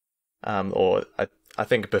time, or I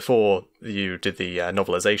think before you did the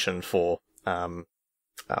novelization for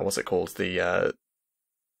what's it called, the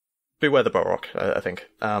Beware the Balrog, I think.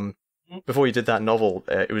 Before you did that novel,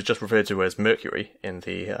 it was just referred to as Mercury in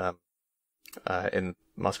the in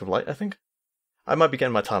Mask of Light, I think. I might be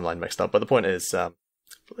getting my timeline mixed up, but the point is,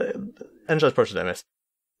 energized protodermis.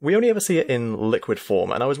 We only ever see it in liquid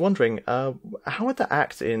form, and I was wondering, how would that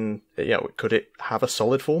act in, could it have a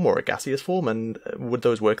solid form or a gaseous form, and would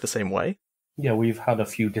those work the same way? Yeah, we've had a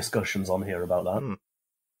few discussions on here about that.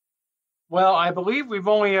 Well, I believe we've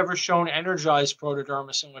only ever shown energized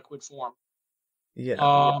protodermis in liquid form.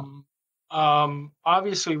 Yeah.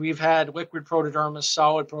 Obviously, we've had liquid protodermis,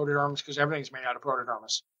 solid protodermis, because everything's made out of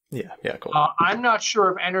protodermis. Yeah, cool. I'm not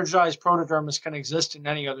sure if energized protodermis can exist in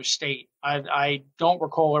any other state. I don't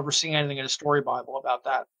recall ever seeing anything in a story Bible about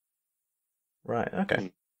that. Right,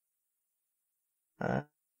 okay. All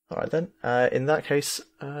right then. In that case,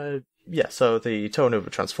 so the TuragaNuva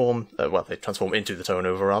transform, they transform into the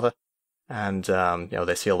TuragaNuva rather, and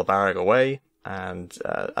they seal the barrage away, and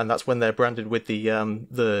that's when they're branded with the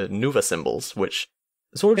Nuva symbols, which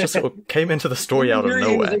sort of came into the story out of nowhere.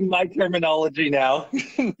 You're using my terminology now.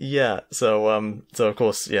 Yeah, so of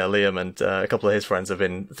course, Liam and a couple of his friends have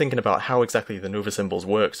been thinking about how exactly the Nuva symbols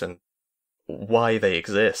works and why they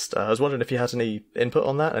exist. I was wondering if you had any input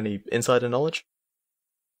on that, any insider knowledge?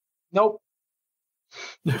 Nope.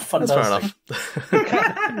 That's fair enough.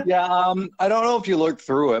 Yeah, I don't know if you looked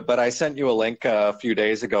through it, but I sent you a link a few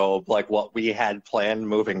days ago, like what we had planned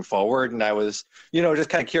moving forward, and I was, just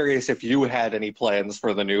kind of curious if you had any plans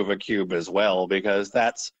for the Nuva Cube as well, because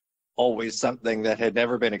that's always something that had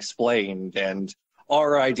never been explained, and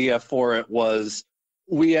our idea for it was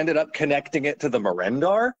we ended up connecting it to the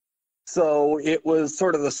Merendar, so it was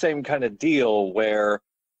sort of the same kind of deal where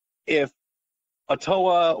if a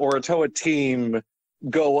Toa or a Toa team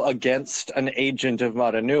go against an agent of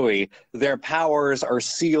Matanui, their powers are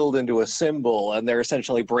sealed into a symbol and they're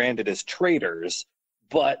essentially branded as traitors.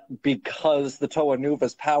 But because the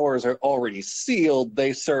TuragaNuva's powers are already sealed,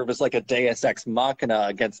 they serve as like a deus ex machina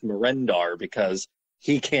against Merendar because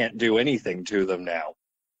he can't do anything to them now.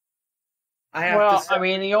 I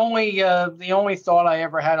mean, the only thought I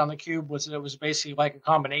ever had on the cube was that it was basically like a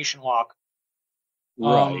combination lock.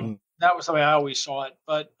 Right. That was the way I always saw it.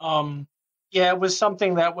 But it was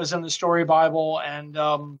something that was in the story Bible, and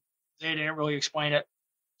they didn't really explain it,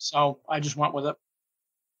 so I just went with it.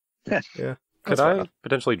 Yeah. Could I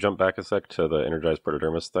potentially jump back a sec to the energized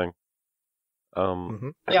protodermis thing?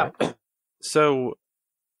 Yeah. So,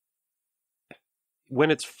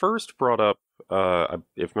 when it's first brought up,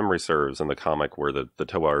 if memory serves, in the comic where the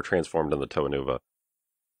Toa are transformed in the TuragaNuva,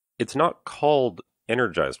 it's not called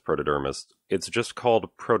energized protodermis, it's just called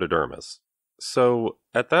protodermis. So,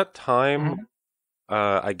 at that time,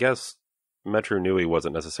 I guess Metro Nui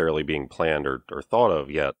wasn't necessarily being planned or thought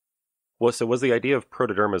of yet. Was the idea of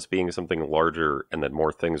protodermis being something larger and that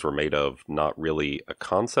more things were made of not really a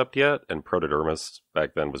concept yet? And protodermis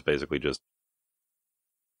back then was basically just...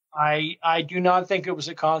 I do not think it was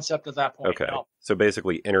a concept at that point. Okay, no. So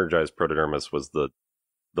basically energized protodermis was the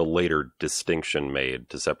later distinction made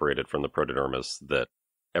to separate it from the protodermis that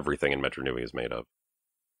everything in Metro Nui is made of.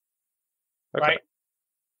 Okay. Right.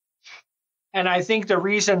 And I think the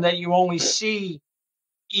reason that you only see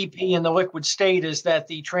EP in the liquid state is that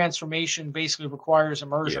the transformation basically requires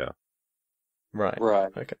immersion. Yeah. Right.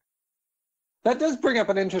 Okay. That does bring up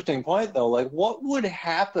an interesting point, though. Like, what would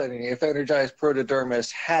happen if energized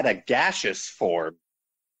protodermis had a gaseous form?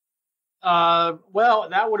 Well,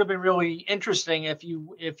 that would have been really interesting if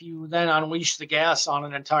you then unleashed the gas on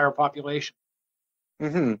an entire population.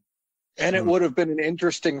 Mm-hmm. And it would have been an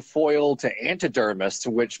interesting foil to antidermis,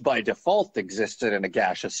 which by default existed in a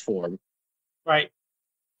gaseous form. Right.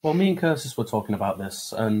 Well, me and Curtis were talking about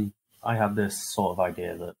this, and I had this sort of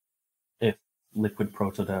idea that if liquid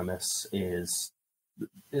protodermis is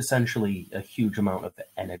essentially a huge amount of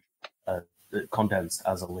energy condensed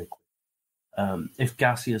as a liquid, if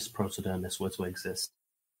gaseous protodermis were to exist,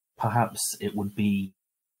 perhaps it would be,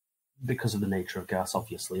 because of the nature of gas,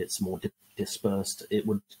 obviously, it's more dispersed. It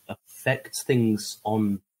would affect things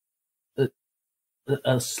on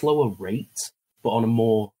a slower rate, but on a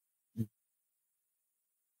more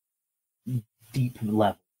deep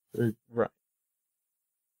level. Right.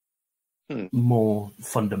 More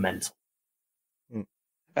fundamental.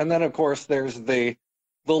 And then, of course, there's the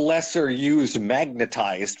lesser used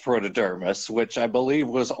magnetized protodermis, which I believe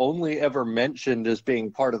was only ever mentioned as being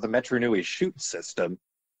part of the Metro Nui shoot system.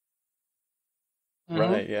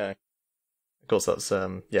 Right, yeah. Of course, that's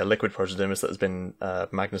liquid protodermis that has been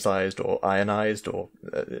magnetized or ionized, or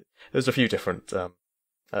there's a few different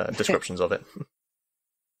descriptions of it.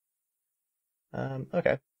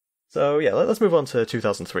 Okay, so yeah, let's move on to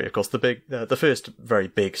 2003. Of course, the first very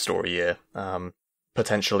big story year,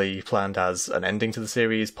 potentially planned as an ending to the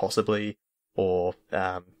series, possibly, or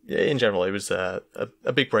in general, it was a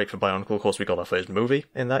big break for Bionicle. Of course, we got our first movie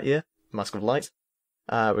in that year, Mask of Light.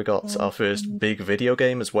 We got our first big video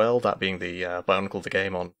game as well, that being the Bionicle the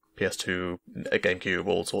game on PS2, GameCube,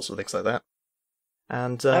 all sorts of things like that.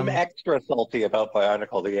 And I'm extra salty about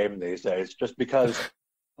Bionicle the game these days, just because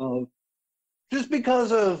of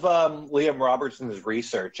Liam Robertson's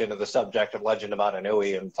research into the subject of Legend of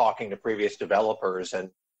Mananui and talking to previous developers. And,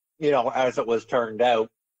 as it was turned out,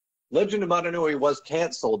 Legend of Mananui was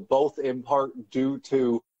canceled, both in part due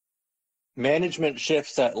to management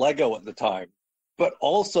shifts at LEGO at the time, but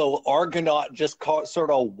also Argonaut just sort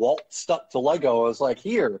of waltzed up to LEGO and was like,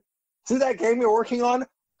 here, see that game you're working on?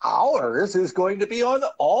 Ours is going to be on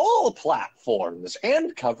all platforms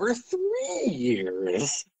and cover 3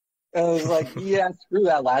 years. And I was like, yeah, screw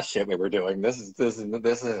that last shit we were doing. This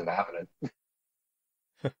isn't happening.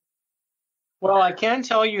 Well, I can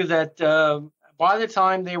tell you that by the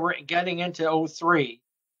time they were getting into 03,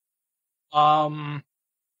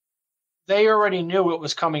 they already knew it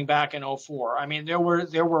was coming back in 04. I mean, there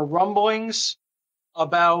were rumblings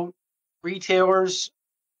about retailers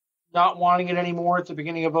not wanting it anymore at the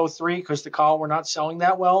beginning of 03 because the CAL were not selling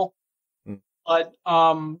that well. But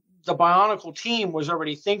the Bionicle team was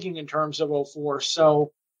already thinking in terms of 04.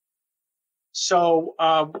 So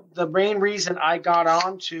the main reason I got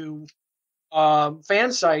onto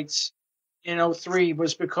fan sites in 03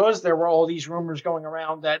 was because there were all these rumors going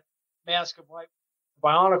around that Mask of Light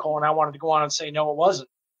Bionicle, and I wanted to go on and say no, it wasn't.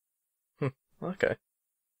 Okay,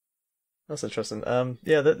 that's interesting.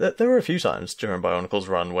 There were a few times during Bionicle's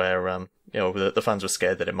run where the fans were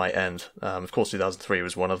scared that it might end. Of course, 2003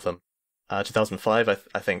 was one of them. 2005,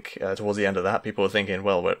 I think, towards the end of that, people were thinking,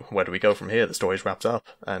 well, where do we go from here? The story's wrapped up,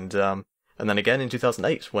 and then again in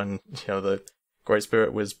 2008, when the Great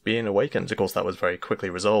Spirit was being awakened. Of course, that was very quickly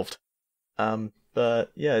resolved.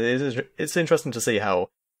 But yeah, it's interesting to see how,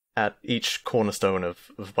 at each cornerstone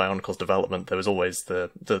of Bionicle's development, there was always the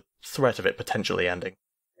threat of it potentially ending.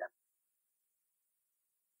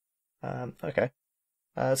 Yeah. Okay.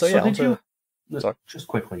 Just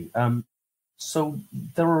quickly. So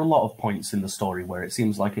there were a lot of points in the story where it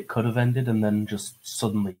seems like it could have ended and then just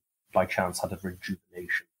suddenly, by chance, had a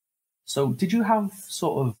rejuvenation. So did you have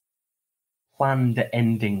sort of planned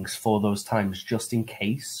endings for those times just in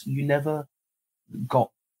case you never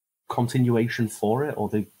got continuation for it, or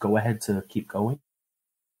they go ahead to keep going?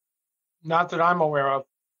 Not that I'm aware of.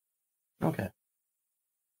 Okay.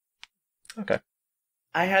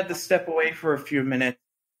 I had to step away for a few minutes.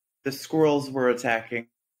 The squirrels were attacking.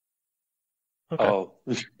 Okay. Oh.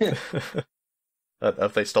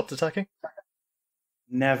 Have they stopped attacking?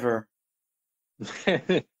 Never.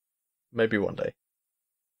 Maybe one day.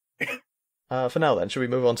 For now, then, should we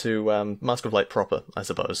move on to Mask of Light proper? I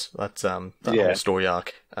suppose that whole story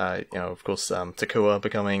arc. Of course, Takua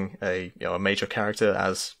becoming a major character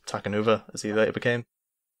as TuragaNuva, as he later became.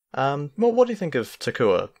 What do you think of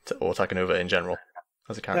Takua or TuragaNuva in general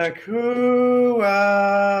as a character?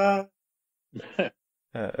 Takua.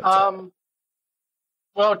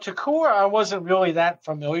 Well, Takua, I wasn't really that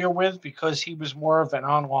familiar with because he was more of an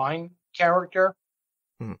online character.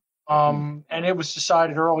 And it was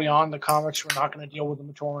decided early on the comics were not going to deal with the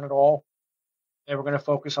Matoran at all. They were going to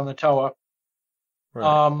focus on the Toa.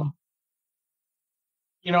 Right.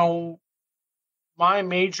 My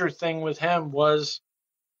major thing with him was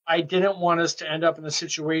I didn't want us to end up in a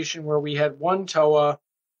situation where we had one Toa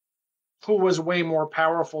who was way more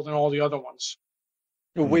powerful than all the other ones.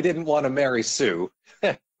 We didn't want to marry Sue.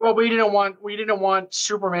 Well, we didn't want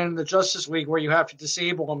Superman in the Justice League where you have to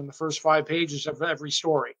disable him in the first 5 pages of every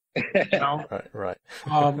story. Right.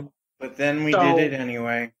 But then we did it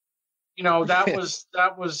anyway.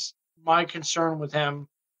 That was my concern with him.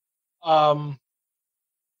 But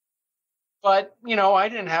I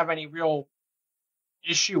didn't have any real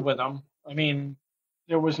issue with him. I mean,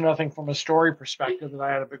 there was nothing from a story perspective that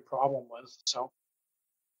I had a big problem with. So.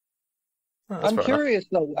 I'm curious,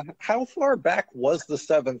 though, how far back was the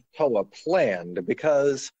 7th Toa planned?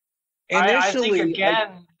 Because initially... I think,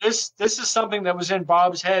 again, this is something that was in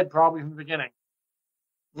Bob's head probably from the beginning.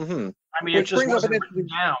 Mm-hmm. I mean, it just wasn't written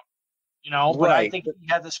down, but I think he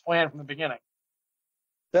had this plan from the beginning.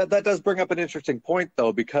 That does bring up an interesting point,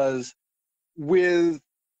 though, because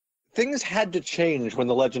things had to change when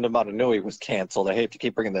The Legend of Mananui was canceled. I hate to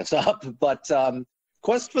keep bringing this up, but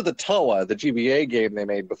Quest for the Toa, the GBA game they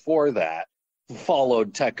made before that,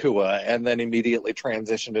 followed Takua and then immediately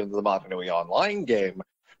transitioned into the Matanui Online game,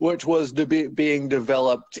 which was being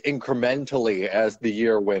developed incrementally as the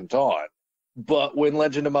year went on. But when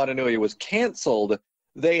Legend of Matanui was canceled,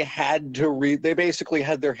 they had to they basically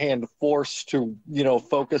had their hand forced to,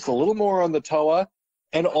 focus a little more on the Toa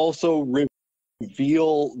and also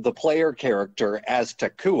reveal the player character as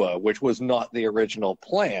Takua, which was not the original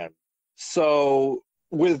plan. So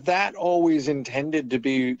with that always intended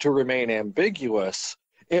to remain ambiguous,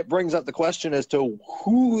 it brings up the question as to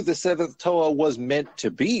who the seventh Toa was meant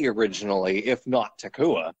to be originally, if not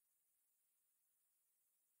Takua.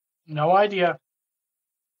 No idea.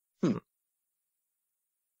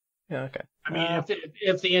 Yeah, okay. I mean,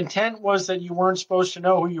 if the intent was that you weren't supposed to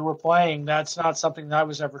know who you were playing, that's not something that I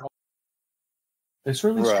was ever told. It's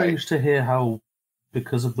really strange to hear how,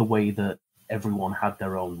 because of the way that everyone had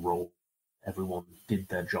their own role, everyone did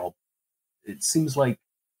their job, it seems like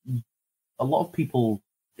a lot of people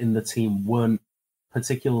in the team weren't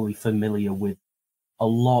particularly familiar with a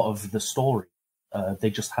lot of the story. They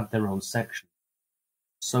just had their own section.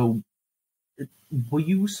 So, were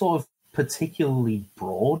you sort of particularly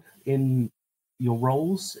broad in your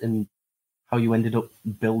roles and how you ended up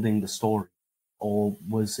building the story? Or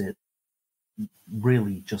was it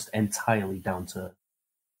really just entirely down to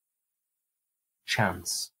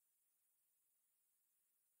chance?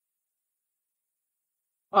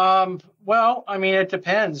 Well, I mean, it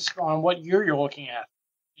depends on what year you're looking at.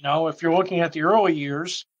 If you're looking at the early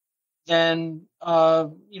years, then,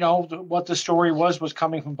 what the story was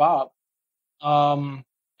coming from Bob. And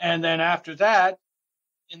then after that,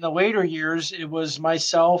 in the later years, it was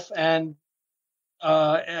myself and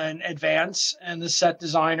Advance and the set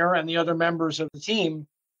designer and the other members of the team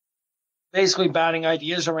basically batting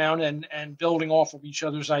ideas around and building off of each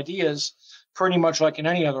other's ideas, pretty much like in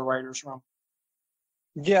any other writer's room.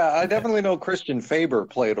 Yeah, I definitely know Christian Faber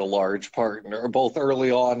played a large part, both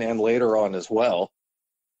early on and later on as well.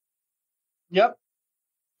 Yep.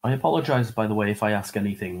 I apologize, by the way, if I ask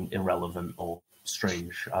anything irrelevant or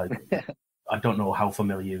strange. I don't know how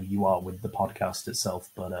familiar you are with the podcast itself,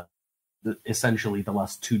 but essentially the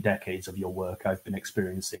last 2 decades of your work I've been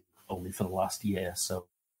experiencing only for the last year, so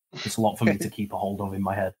it's a lot for me to keep a hold of in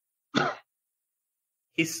my head.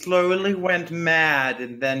 He slowly went mad,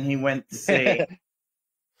 and then he went sane.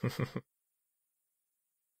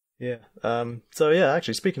 Yeah. So yeah,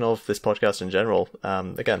 actually, speaking of this podcast in general,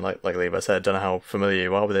 again, like Levi said, don't know how familiar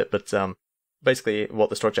you are with it, but basically what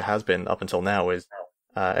the structure has been up until now is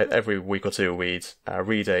every week or two we'd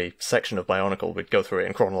read a section of Bionicle, we'd go through it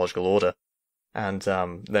in chronological order, and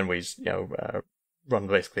then we'd run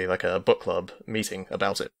basically like a book club meeting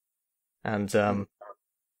about it. And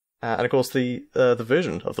of course the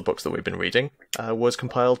version of the books that we've been reading was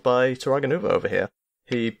compiled by TuragaNuva over here.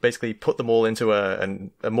 He basically put them all into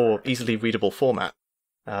a more easily readable format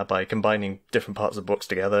by combining different parts of books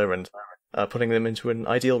together and putting them into an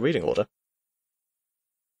ideal reading order.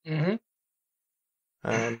 Mm-hmm.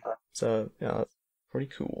 So, yeah, that's pretty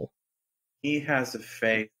cool. He has a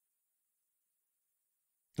face.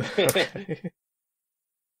 Okay.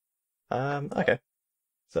 Okay.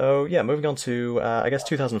 So, yeah, moving on to, I guess,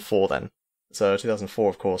 2004 then. So 2004,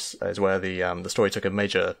 of course, is where the story took a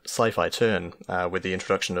major sci-fi turn with the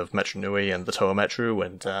introduction of Metru Nui and the Toa Metru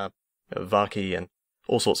and Vaki and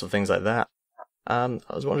all sorts of things like that. I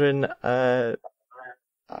was wondering, I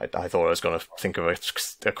thought I was going to think of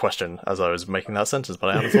a question as I was making that sentence, but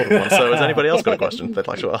I haven't thought of one. So has anybody else got a question they'd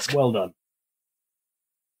like to ask? Well done.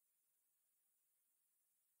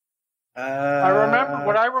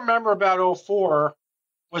 What I remember about 04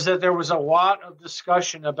 was that there was a lot of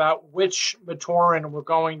discussion about which Matoran were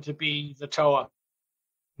going to be the Toa.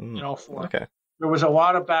 Okay. There was a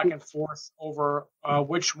lot of back and forth over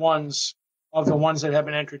which ones of the ones that had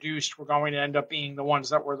been introduced were going to end up being the ones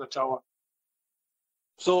that were the Toa.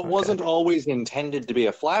 So it wasn't always intended to be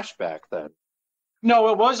a flashback then? No,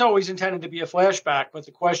 it was always intended to be a flashback, but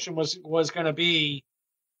the question was going to be,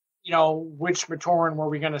 which Matoran were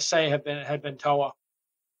we going to say had been Toa?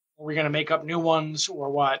 Were we going to make up new ones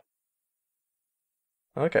or what?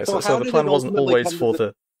 Okay, so the plan wasn't always for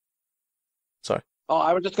the... Sorry. Oh,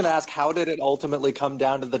 I was just going to ask, how did it ultimately come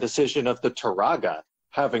down to the decision of the Turaga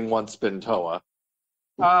having once been Toa?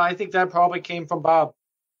 I think that probably came from Bob.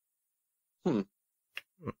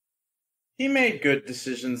 He made good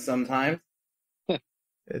decisions sometimes.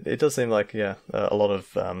 It does seem like, yeah, a lot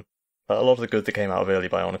of the good that came out of early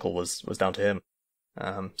Bionicle was down to him.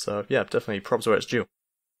 So yeah, definitely props where it's due.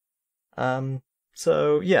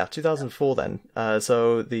 So yeah, 2004 then.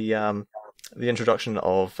 So the introduction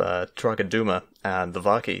of TuragaNuva and the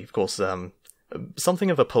Vaki. Of course,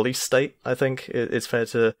 something of a police state, I think it's fair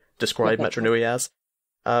to describe Metro Nui as.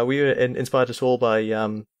 We were inspired us all by,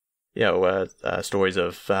 stories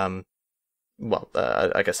of, I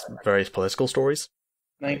guess various political stories.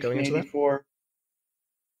 1984.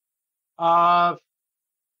 I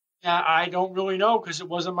don't really know because it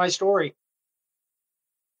wasn't my story.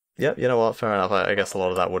 Yeah, you know what? Fair enough. I guess a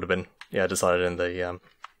lot of that would have been decided in the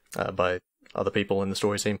by other people in the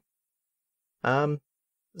story team. I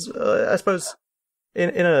suppose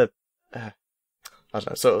in a I don't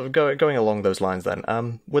know. So going along those lines,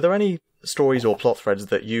 then, were there any stories or plot threads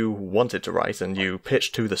that you wanted to write and you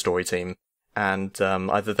pitched to the story team, and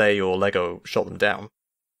either they or Lego shot them down?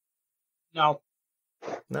 No.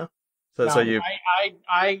 No. So you,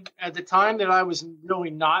 I at the time that I was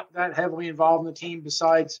really not that heavily involved in the team,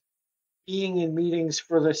 besides being in meetings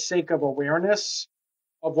for the sake of awareness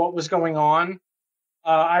of what was going on,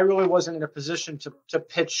 I really wasn't in a position to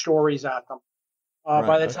pitch stories at them.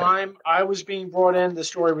 By the time I was being brought in, the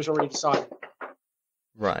story was already decided.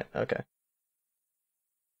 Right. Okay.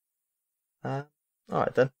 All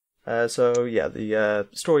right then. So yeah, the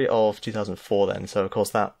story of 2004 then. So of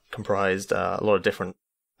course that comprised a lot of different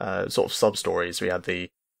sort of sub-stories. We had the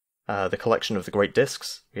collection of the Great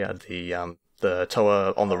Discs. We had the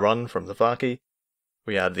Toa on the run from the Vaki.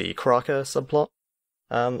 We had the Kraka subplot.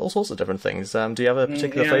 All sorts of different things. Do you have a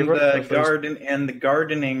particular favorite? The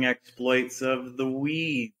gardening exploits of the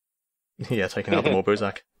weed. Yeah, taking out the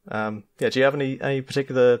Morbuzak. Do you have any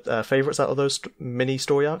particular favorites out of those mini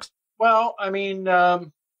story arcs? Well, I mean, I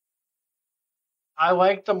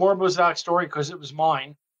liked the Morbuzak story because it was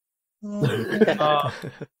mine. A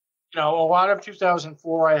lot of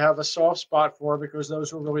 2004 I have a soft spot for because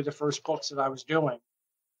those were really the first books that I was doing.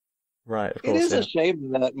 Right, of course. It is a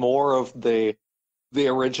shame that more of the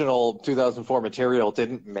original 2004 material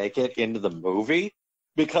didn't make it into the movie,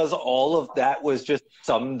 because all of that was just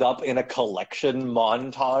summed up in a collection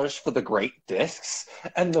montage for the Great Discs,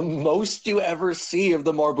 and the most you ever see of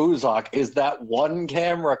the Morbuzak is that one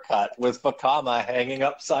camera cut with Fakama hanging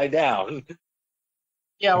upside down.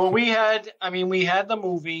 Yeah, well, we had the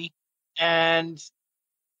movie, and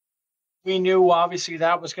we knew obviously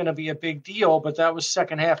that was going to be a big deal, but that was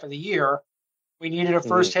second half of the year. We needed a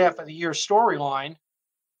first half of the year storyline,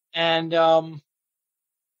 and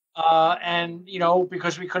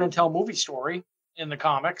because we couldn't tell movie story in the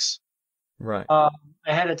comics, right,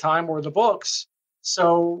 ahead of time or the books,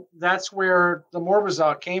 so that's where the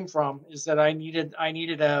Morbuzak came from. Is that I needed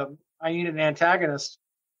an antagonist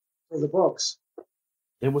for the books.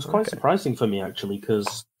 It was quite surprising for me, actually,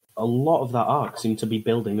 because a lot of that arc seemed to be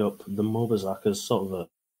building up the Morbuzak as sort of a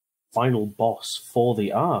final boss for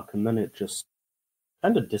the arc, and then it just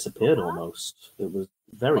kind of disappeared almost. It was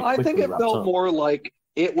very quickly I think it wrapped felt up. more like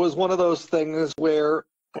it was one of those things where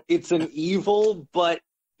it's an evil, but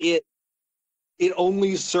it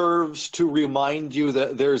only serves to remind you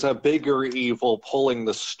that there's a bigger evil pulling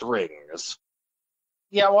the strings.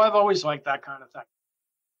 Yeah, well, I've always liked that kind of thing.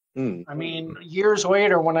 I mean, years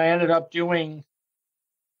later, when I ended up doing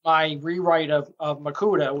my rewrite of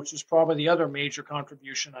Makuta, which is probably the other major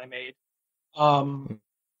contribution I made,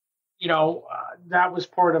 that was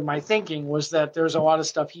part of my thinking, was that there's a lot of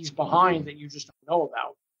stuff he's behind that you just don't know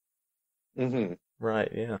about. Mm-hmm.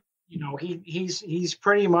 Right, yeah. He's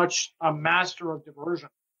pretty much a master of diversion.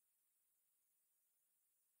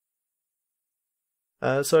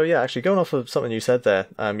 So yeah, actually going off of something you said there,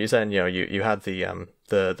 you said you had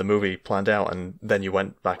the movie planned out, and then you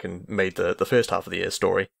went back and made the first half of the year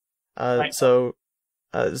story. Right. So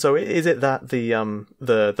is it that the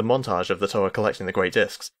montage of the Toa collecting the Great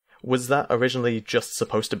Discs, was that originally just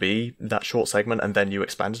supposed to be that short segment, and then you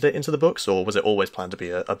expanded it into the books, or was it always planned to be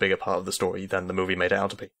a bigger part of the story than the movie made it out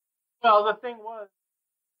to be? Well, the thing was,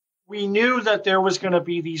 we knew that there was going to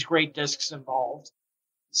be these Great Discs involved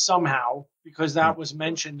somehow, because that was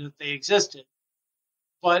mentioned that they existed.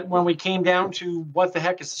 But when we came down to what the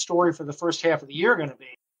heck is the story for the first half of the year going to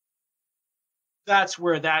be, that's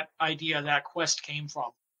where that idea, that quest came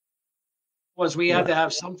from. Was we had to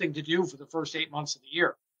have something to do for the first 8 months of the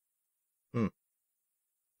year.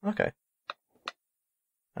 Okay.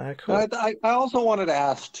 Cool. I also wanted to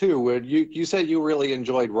ask too. You said you really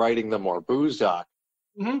enjoyed writing the Morbuzak.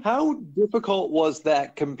 Mm-hmm. How difficult was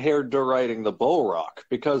that compared to writing the Bulrock?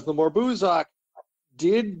 Because the Morbuzak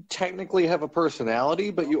did technically have a personality,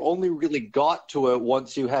 but you only really got to it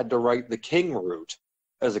once you had to write the King route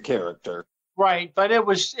as a character. Right, but it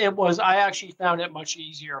was. I actually found it much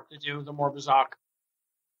easier to do the Morbuzak.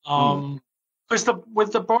 Because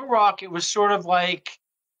with the Bulrock, it was sort of like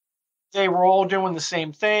they were all doing the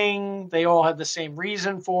same thing. They all had the same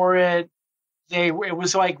reason for it. It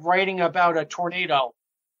was like writing about a tornado.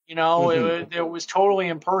 You know, it was totally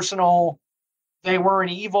impersonal. They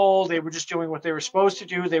weren't evil. They were just doing what they were supposed to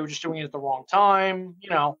do. They were just doing it at the wrong time. You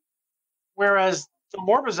know, whereas the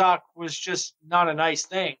Morbazak was just not a nice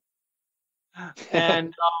thing.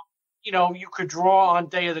 And you know, you could draw on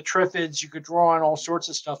Day of the Triffids. You could draw on all sorts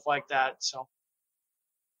of stuff like that. So.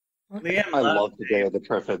 I love the Day of the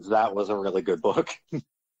Triffids. That was a really good book.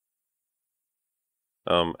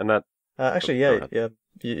 And that actually, yeah.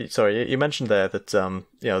 You mentioned there that you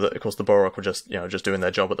know, that of course the Borok were just doing their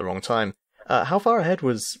job at the wrong time. How far ahead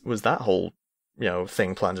was that whole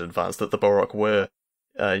thing planned in advance, that the Borok were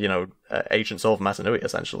agents of Matanui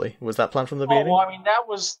essentially? Was that planned from the beginning? Well, I mean, that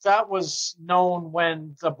was known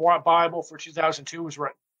when the Bible for 2002 was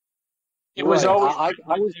written. It was always they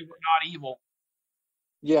were not evil.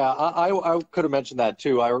 Yeah, I could have mentioned that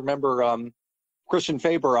too. I remember Christian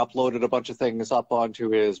Faber uploaded a bunch of things up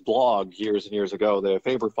onto his blog years and years ago, the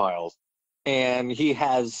Faber Files, and he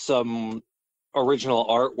has some original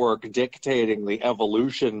artwork dictating the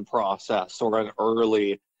evolution process, or an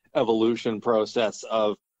early evolution process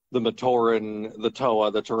of the Matoran, the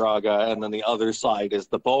Toa, the Turaga, and then the other side is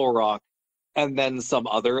the Bohrok, and then some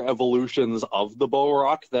other evolutions of the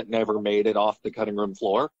Bohrok that never made it off the cutting room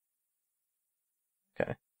floor.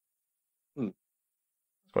 Okay. That's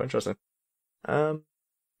quite interesting.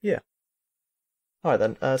 Yeah. All right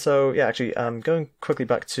then. So yeah, actually, going quickly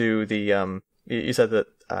back to the you said that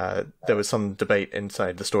there was some debate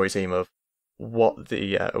inside the story team of what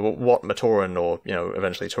what Matoran, or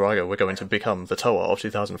eventually Turaga, were going to become the Toa of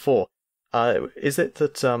 2004. Is it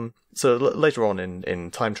that so later on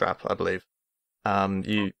in Time Trap, I believe,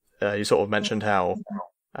 you sort of mentioned how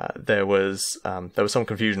there was some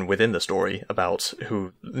confusion within the story about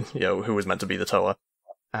who was meant to be the Toa,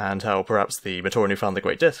 and how perhaps the Matoran who found the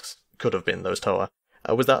Great Discs could have been those Toa.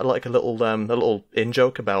 Was that like a little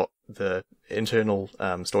in-joke about the internal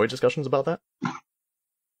story discussions about that?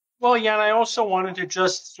 Well, yeah, and I also wanted to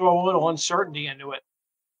just throw a little uncertainty into it,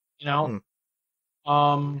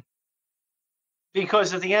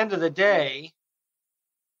 because at the end of the day,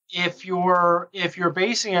 if you're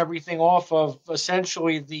basing everything off of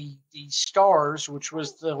essentially the stars, which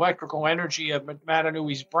was the electrical energy of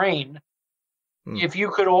Matanui's brain, if you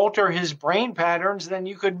could alter his brain patterns, then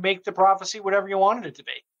you could make the prophecy whatever you wanted it to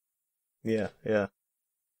be. Yeah.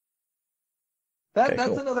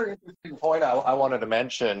 That's another interesting point I wanted to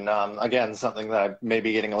mention. Again, something that I may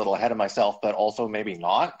be getting a little ahead of myself, but also maybe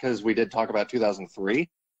not, because we did talk about 2003.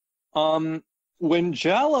 When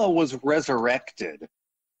Jala was resurrected,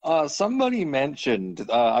 somebody mentioned,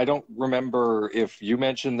 I don't remember if you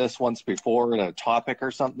mentioned this once before in a topic or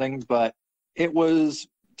something, but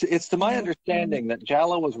it's to my understanding that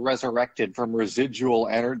Jala was resurrected from residual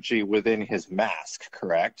energy within his mask,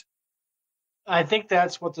 correct? I think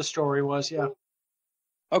that's what the story was, yeah.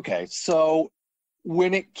 Okay, so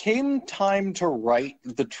when it came time to write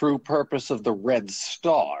the true purpose of the Red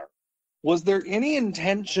Star, was there any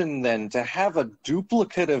intention then to have a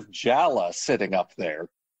duplicate of Jala sitting up there?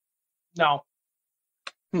 No.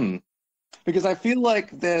 Because I feel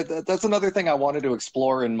like that's another thing I wanted to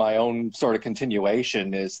explore in my own sort of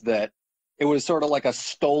continuation, is that it was sort of like a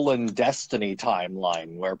stolen destiny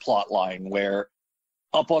timeline, plotline, where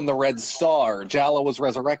up on the Red Star, Jala was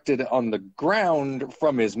resurrected on the ground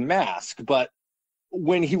from his mask, but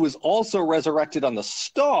when he was also resurrected on the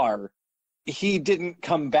star, he didn't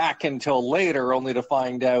come back until later, only to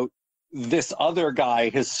find out this other guy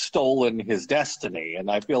has stolen his destiny,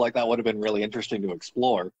 and I feel like that would have been really interesting to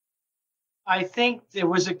explore. I think there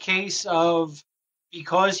was a case of,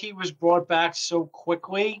 because he was brought back so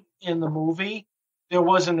quickly in the movie, it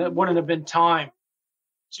wouldn't have been time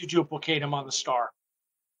to duplicate him on the star.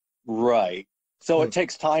 Right. So it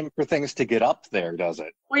takes time for things to get up there, does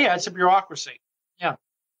it? Well, yeah, it's a bureaucracy. Yeah.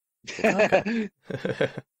 Okay.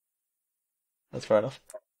 That's fair enough.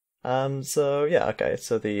 So yeah, okay.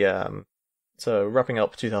 So so wrapping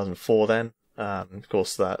up 2004 then. Of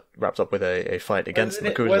course, that wrapped up with a fight against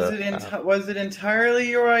Makuta. Was it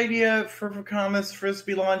entirely your idea for Kama's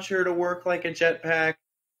frisbee launcher to work like a jetpack?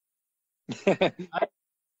 I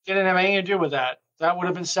didn't have anything to do with that. That would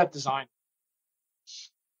have been set design.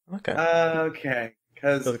 Okay. Okay.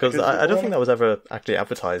 Because I don't think that was ever actually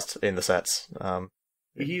advertised in the sets.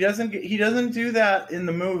 He doesn't do that in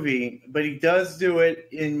the movie, but he does do it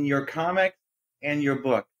in your comic and your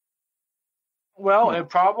book. Well, it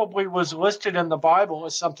probably was listed in the Bible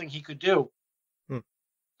as something he could do,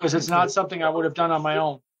 because it's not something I would have done on my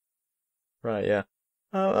own. Right, yeah.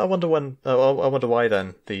 I wonder when. I wonder why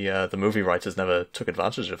then the movie writers never took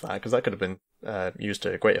advantage of that, because that could have been used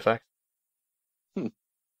to great effect.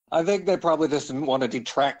 I think they probably just didn't want to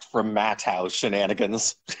detract from Mattow's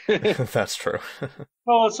shenanigans. That's true.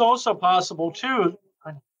 Well, it's also possible too.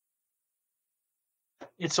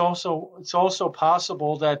 It's also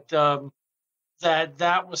possible that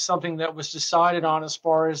that was something that was decided on as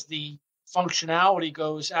far as the functionality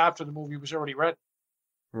goes after the movie was already written.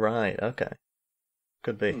 Right. Okay.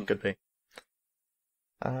 Could be. Could be.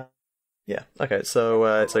 Yeah. Okay.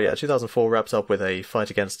 So yeah, 2004 wraps up with a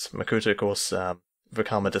fight against Makuta. Of course,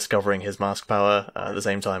 Vakama discovering his mask power at the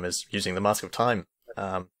same time as using the Mask of Time.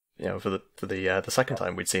 For the second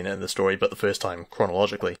time we'd seen it in the story, but the first time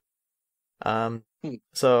chronologically.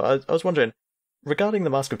 So I was wondering, regarding the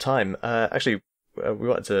Mask of Time, actually, we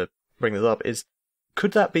wanted to bring this up,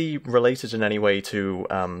 could that be related in any way to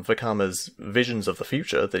Vakama's visions of the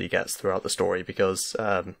future that he gets throughout the story? Because,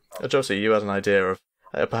 Josie, you had an idea of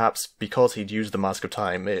perhaps because he'd used the Mask of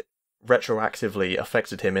Time, it retroactively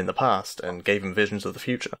affected him in the past and gave him visions of the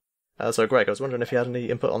future. So, Greg, I was wondering if you had any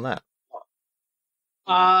input on that.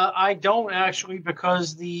 I don't actually,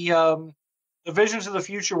 because the visions of the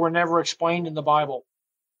future were never explained in the Bible.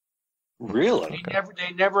 Really?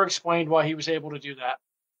 They never explained why he was able to do that.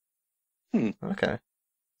 Okay.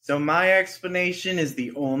 So my explanation is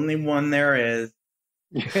the only one there is.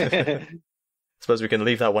 Suppose we can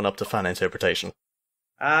leave that one up to fan interpretation.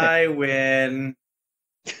 I win.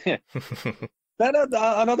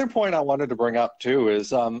 Another point I wanted to bring up too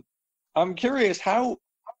is I'm curious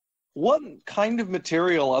what kind of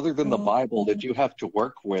material other than the Bible did you have to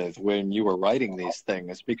work with when you were writing these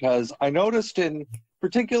things? Because I noticed in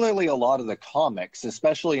particularly a lot of the comics,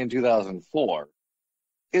 especially in 2004,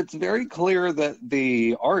 it's very clear that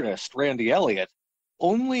the artist, Randy Elliott,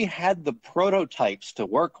 only had the prototypes to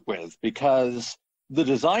work with because the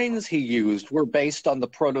designs he used were based on the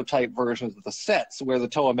prototype versions of the sets where the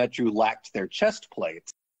Toamechu lacked their chest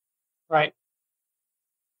plates. Right.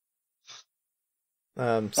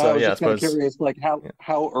 I was just kind of curious, like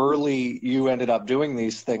how early you ended up doing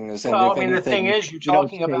these things. And well, I mean, the thing is, you're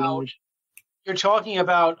talking about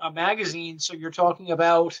a magazine, so you're talking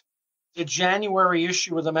about the January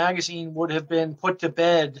issue of the magazine would have been put to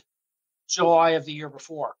bed July of the year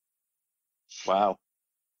before. Wow.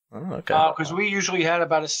 Oh, okay. Because we usually had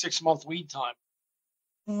about a 6-month lead time.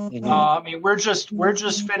 I mean, we're just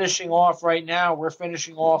finishing off right now. We're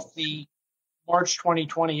finishing off the March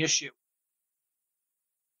 2020 issue.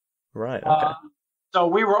 Right. Okay. So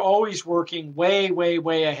we were always working way, way,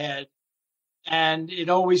 way ahead, and it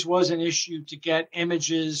always was an issue to get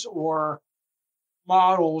images or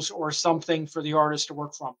models or something for the artist to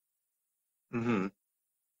work from. Mm-hmm.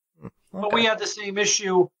 Okay. But we had the same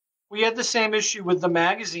issue. We had the same issue with the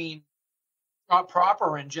magazine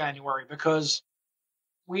proper in January because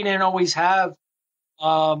we didn't always have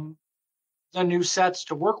the new sets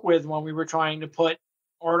to work with when we were trying to put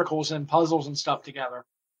articles and puzzles and stuff together.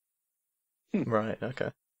 Right.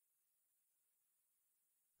 Okay.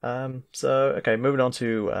 Okay, moving on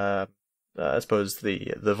to I suppose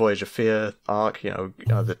the Voyage of Fear arc.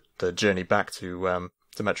 The journey back to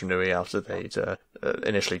Metro Nui after they'd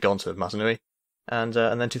initially gone to Matanui, and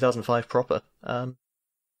then 2005 proper.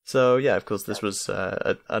 So yeah, of course, this was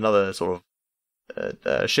another sort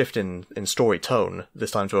of shift in story tone.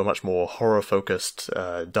 This time to a much more horror focused,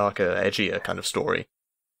 darker, edgier kind of story.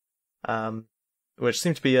 Which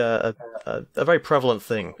seemed to be a very prevalent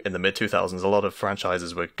thing in the mid-2000s. A lot of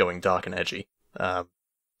franchises were going dark and edgy.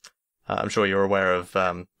 I'm sure you're aware of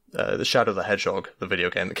the Shadow the Hedgehog, the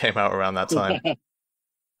video game that came out around that time.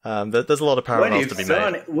 There's a lot of parallels to be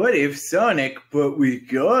made. What if Sonic, but with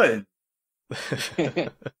guns?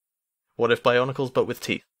 What if Bionicles, but with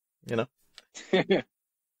teeth? So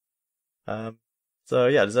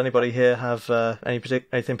yeah, does anybody here have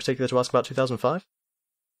anything particular to ask about 2005?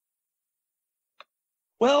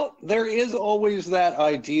 Well, there is always that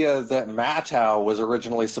idea that Mattow was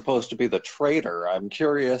originally supposed to be the traitor. I'm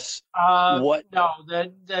curious what... No,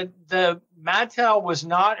 the Mattow was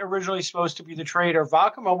not originally supposed to be the traitor.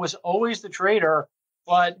 Vakama was always the traitor,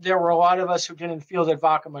 but there were a lot of us who didn't feel that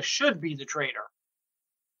Vakama should be the traitor.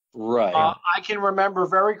 Right. I can remember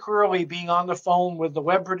very clearly being on the phone with the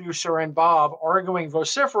web producer and Bob arguing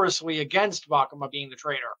vociferously against Vakama being the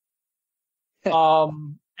traitor.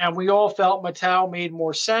 And we all felt Mattow made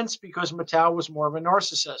more sense because Mattow was more of a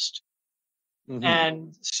narcissist. Mm-hmm.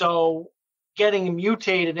 And so getting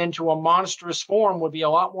mutated into a monstrous form would be a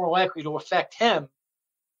lot more likely to affect him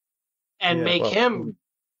and make him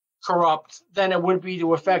corrupt than it would be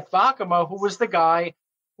to affect Vakama, who was the guy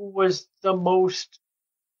who was the most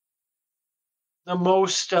the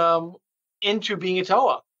most into being a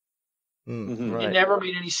Toa. Right. It never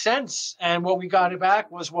made any sense. And what we got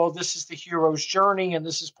back was, well, this is the hero's journey, and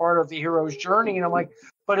this is part of the hero's journey. And I'm like,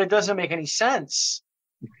 but it doesn't make any sense.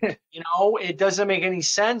 It doesn't make any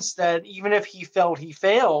sense that even if he felt he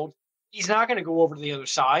failed, he's not going to go over to the other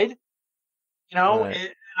side.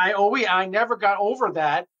 Right. I never got over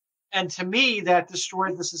that. And to me, that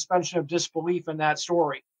destroyed the suspension of disbelief in that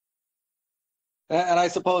story. And I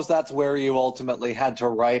suppose that's where you ultimately had to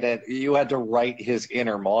write it. You had to write his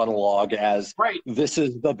inner monologue as, this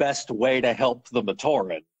is the best way to help the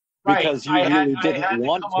Matoran. Because you really didn't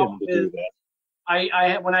want him to do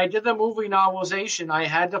that. When I did the movie novelization, I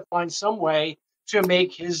had to find some way to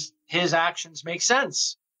make his actions make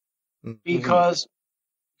sense. Because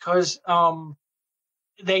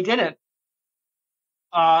they didn't.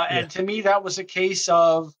 And to me, that was a case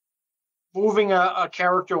of moving a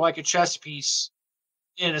character like a chess piece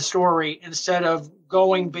in a story instead of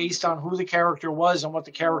going based on who the character was and what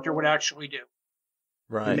the character would actually do.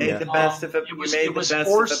 Right. You made the best of it. You made the best of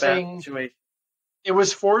the bad situation. It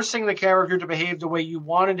was forcing the character to behave the way you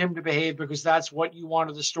wanted him to behave because that's what you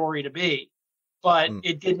wanted the story to be. But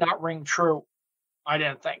it did not ring true, I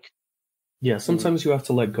didn't think. Yeah, sometimes you have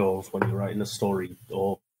to let go of when you're writing a story,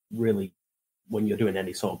 or really when you're doing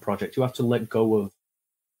any sort of project. You have to let go of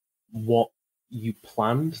what you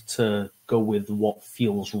planned to go with what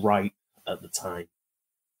feels right at the time.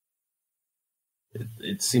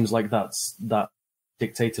 It seems like that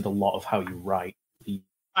dictated a lot of how you write.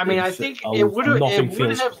 I think it would have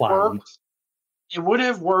worked. It would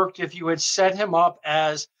have worked if you had set him up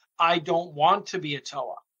as, I don't want to be a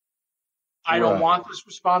Toa. I don't want this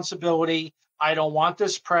responsibility. I don't want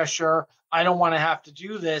this pressure. I don't want to have to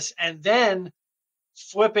do this. And then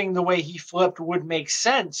flipping the way he flipped would make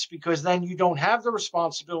sense, because then you don't have the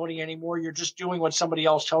responsibility anymore. You're just doing what somebody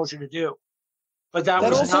else tells you to do. But that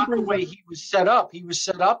was not the way he was set up. He was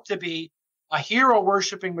set up to be a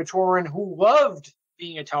hero-worshipping Matoran who loved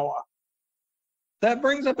being a Toa. That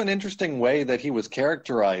brings up an interesting way that he was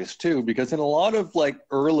characterized, too, because in a lot of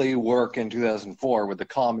early work in 2004 with the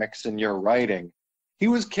comics and your writing, he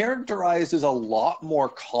was characterized as a lot more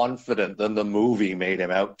confident than the movie made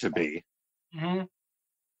him out to be. Mm-hmm.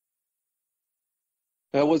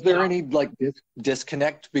 Was there any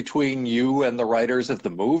disconnect between you and the writers of the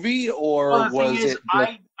movie, or was it?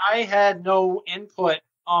 I had no input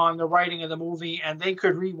on the writing of the movie, and they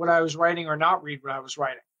could read what I was writing or not read what I was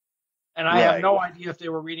writing, and I have no idea if they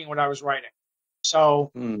were reading what I was writing.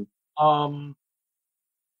 So,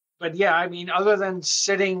 but yeah, I mean, other than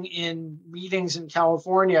sitting in meetings in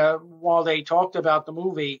California while they talked about the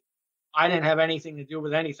movie, I didn't have anything to do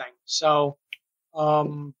with anything. So,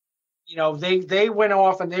 they went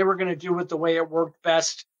off and they were going to do it the way it worked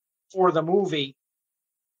best for the movie.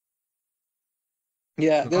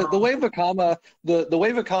 Yeah, the way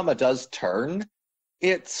Vakama does turn,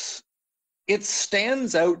 it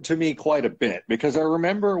stands out to me quite a bit, because I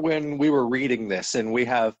remember when we were reading this, and we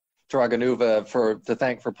have TuragaNuva to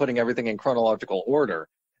thank for putting everything in chronological order,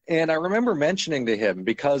 and I remember mentioning to him,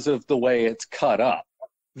 because of the way it's cut up,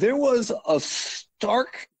 there was a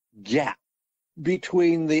stark gap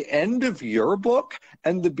between the end of your book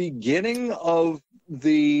and the beginning of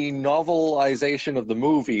the novelization of the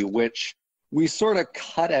movie, which we sort of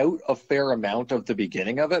cut out a fair amount of the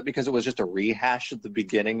beginning of it because it was just a rehash of the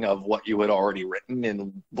beginning of what you had already written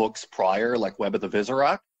in books prior, like Web of the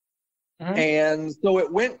Visorak. Mm-hmm. And so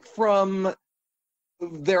it went from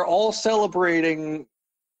they're all celebrating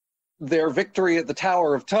their victory at the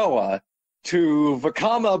Tower of Toa to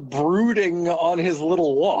Vakama brooding on his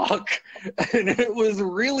little walk. And it was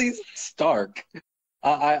really stark.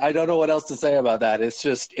 I don't know what else to say about that. It's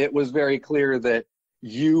just, it was very clear that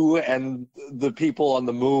you and the people on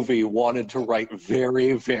the movie wanted to write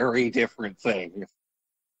very, very different things.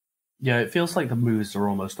 Yeah, it feels like the movies are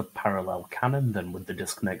almost a parallel canon then, with the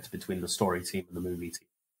disconnect between the story team and the movie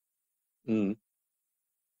team.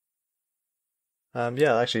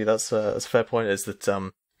 Yeah, actually, that's a fair point. Is that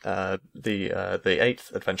the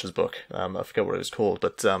 8th Adventures book? I forget what it was called,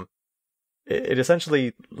 but it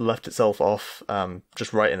essentially left itself off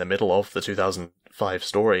just right in the middle of the 2005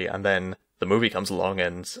 story, and then the movie comes along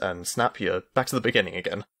and snap you back to the beginning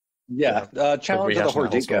again. Yeah, Challenge of the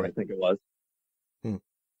Hordika, I think it was.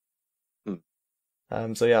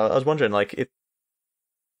 So yeah, I was wondering,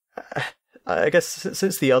 I guess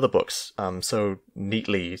since the other books so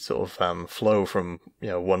neatly sort of flow from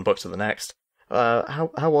one book to the next, how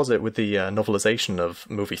was it with the novelization of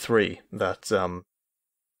movie 3? That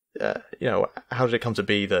how did it come to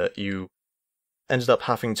be that you ended up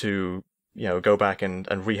having to go back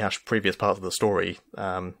and rehash previous parts of the story,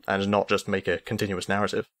 and not just make a continuous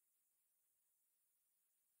narrative?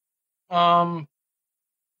 Well,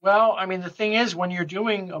 I mean, the thing is, when you're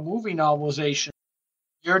doing a movie novelization,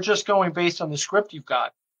 you're just going based on the script you've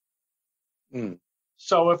got.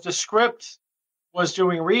 So if the script was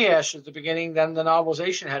doing rehash at the beginning, then the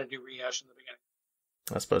novelization had to do rehash in the beginning.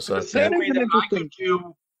 I suppose so. The same way that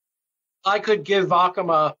I could give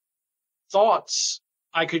Akama thoughts.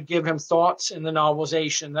 I could give him thoughts in the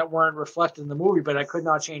novelization that weren't reflected in the movie, but I could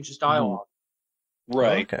not change his dialogue.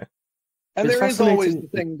 Right. Okay. And It's there is always fascinating-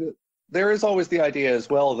 the thing that there is always the idea as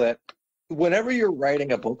well that whenever you're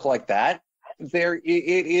writing a book like that, it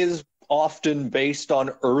is often based on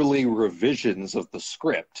early revisions of the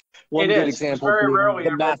script. One good example Very being rarely the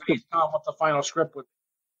ever Mask of based on what the final script would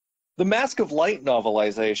be. The Mask of Light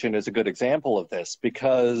novelization is a good example of this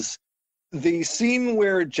because the scene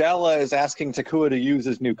where Jala is asking Takua to use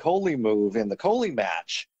his new Koli move in the Koli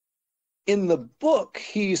match, in the book,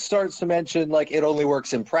 he starts to mention, like, it only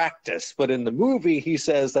works in practice. But in the movie, he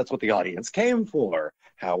says that's what the audience came for.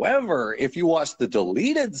 However, if you watch the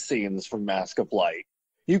deleted scenes from Mask of Light,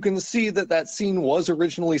 you can see that that scene was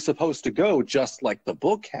originally supposed to go just like the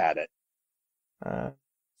book had it.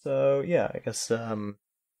 So, yeah, I guess,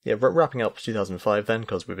 wrapping up 2005 then,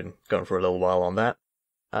 because we've been going for a little while on that.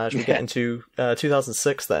 Should we get into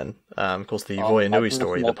 2006 then? Of course, the Voyanui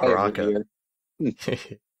story, the Paraka.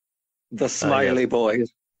 The smiley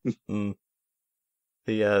boys. The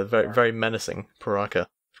very, very menacing Paraka,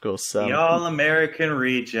 of course. The All-American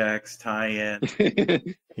Rejects tie-in.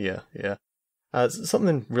 Yeah.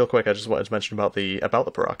 Something real quick I just wanted to mention about the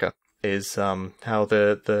Paraka is how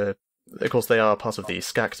of course they are part of the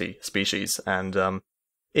Skakti species, and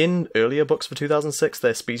in earlier books for 2006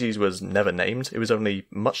 their species was never named. It was only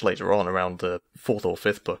much later on, around the 4th or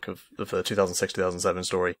 5th book of the 2006-2007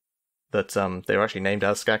 story, that they were actually named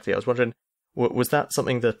as Skakti. I was wondering, was that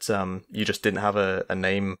something that you just didn't have a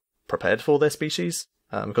name prepared for their species?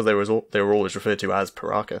 Because they were always referred to as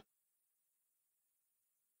Paraka.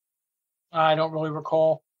 I don't really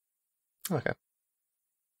recall. Okay.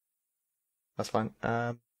 That's fine.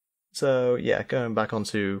 So, yeah, going back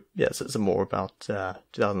onto, some more about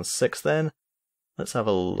 2006 then. Let's have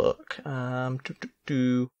a look. I'm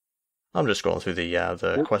just scrolling through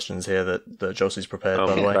the questions here that Josie's prepared,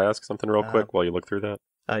 by the way. Can I ask something real quick while you look through that?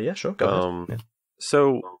 Yeah, sure, go ahead. Yeah.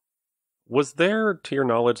 So, was there, to your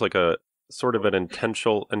knowledge, like a sort of an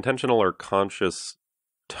intentional or conscious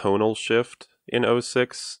tonal shift in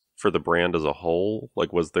 06 for the brand as a whole?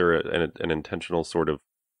 Like, was there an intentional sort of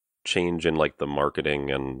change in, like, the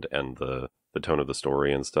marketing and the tone of the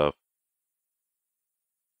story and stuff?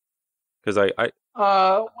 Because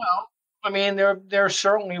well, I mean, there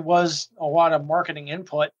certainly was a lot of marketing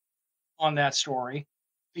input on that story,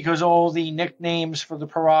 because all the nicknames for the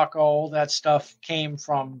Paraka, all that stuff came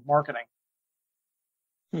from marketing.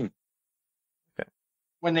 Okay.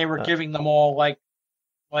 When they were giving them all like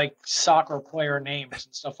soccer player names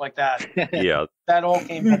and stuff like that. Yeah. That all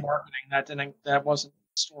came from marketing. That wasn't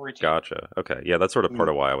storytelling. Gotcha. Okay. Yeah, that's sort of part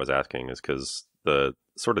of why I was asking, is because the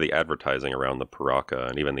sort of the advertising around the Paraka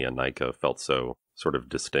and even the Anika felt so sort of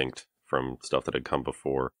distinct from stuff that had come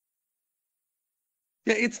before.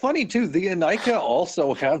 Yeah, it's funny too. The Anika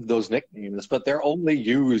also have those nicknames, but they're only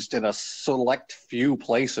used in a select few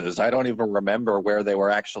places. I don't even remember where they were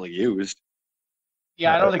actually used.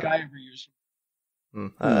 Yeah, I don't think I ever used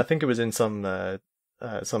them. I think it was in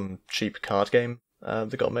some cheap card game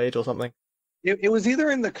that got made or something. It was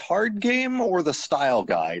either in the card game or the style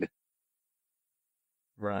guide.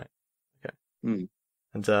 Right. Okay.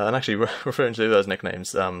 And actually, referring to those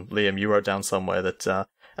nicknames, Liam, you wrote down somewhere that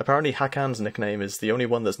apparently Hakan's nickname is the only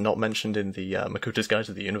one that's not mentioned in the Makuta's Guide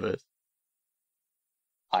to the Universe.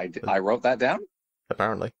 I wrote that down?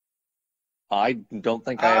 Apparently. I don't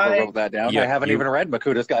think I ever wrote that down. I haven't even read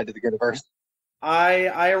Makuta's Guide to the Universe.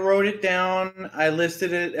 I wrote it down. I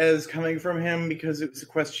listed it as coming from him because it was a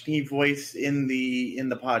question he voiced in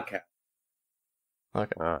the podcast.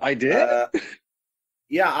 Okay. I did?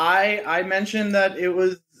 Yeah, I mentioned that it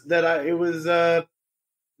was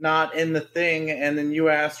not in the thing, and then you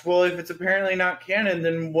asked, well, if it's apparently not canon,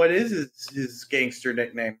 then what is his gangster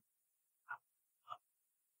nickname?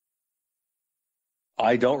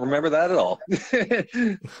 I don't remember that at all.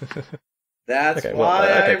 That's why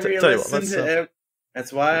I re-listened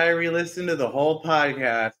That's why I re-listened to the whole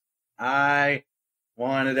podcast. I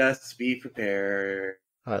wanted us to be prepared.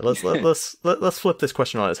 All right, let's flip this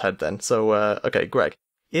question on its head then. So, okay, Greg,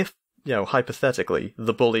 if hypothetically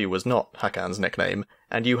the bully was not Hakan's nickname,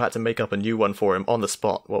 and you had to make up a new one for him on the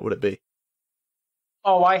spot, what would it be?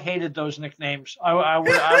 Oh, I hated those nicknames. I was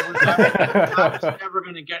never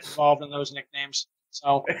going to get involved in those nicknames.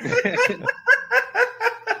 So,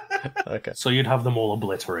 okay. So you'd have them all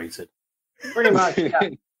obliterated. Pretty much, yeah.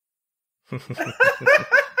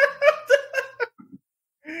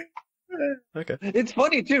 Okay. It's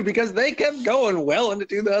funny too because they kept going well into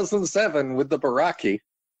 2007 with the Baraki.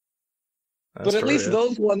 But at least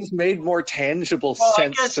those ones made more tangible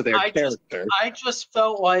sense to their character. I just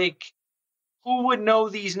felt like, who would know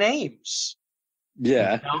these names?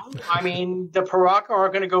 Yeah. You know? I mean, the Paraka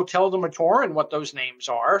aren't going to go tell the Matoran what those names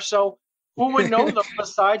are, so who would know them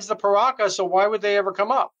besides the Paraka, so why would they ever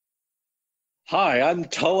come up? Hi, I'm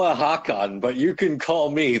Toa Hakan, but you can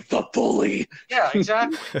call me the Bully. Yeah,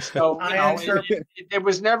 exactly. So, there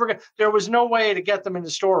was no way to get them in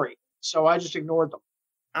the story, so I just ignored them.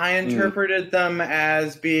 I interpreted them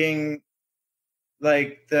as being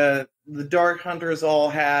like the Dark Hunters all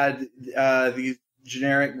had these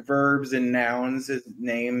generic verbs and nouns as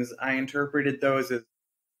names. I interpreted those as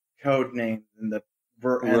code names, and the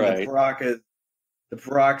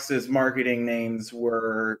Parax's marketing names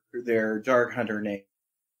were their Dark Hunter names.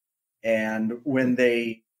 And when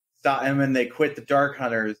they stopped and when they quit the Dark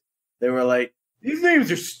Hunters, they were like, "These names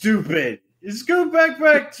are stupid. Just go back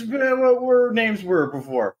to what names were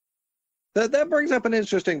before." That brings up an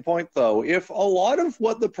interesting point, though. If a lot of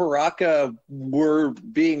what the Paraka were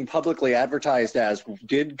being publicly advertised as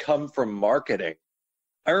did come from marketing,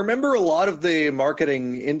 I remember a lot of the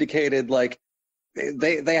marketing indicated, like,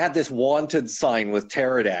 they had this wanted sign with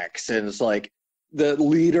pterodax, and it's like the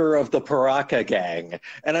leader of the Paraka gang.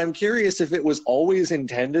 And I'm curious if it was always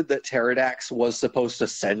intended that pterodax was supposed to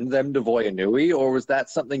send them to Voyanui, or was that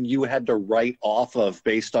something you had to write off of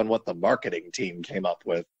based on what the marketing team came up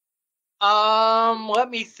with? Let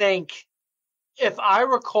me think. If I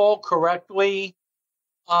recall correctly,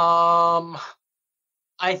 I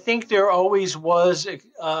think there always was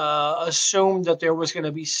assumed that there was going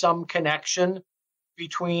to be some connection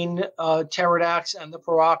between pterodax and the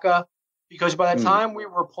Paraka, because by the time we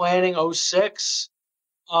were planning 06,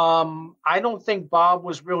 I don't think Bob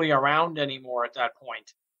was really around anymore at that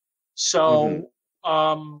point. So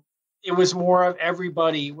it was more of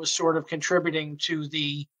everybody was sort of contributing to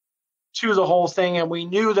the whole thing, and we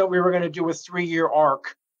knew that we were going to do a 3-year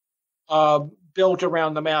arc built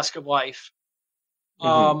around the Mask of Life.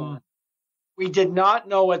 We did not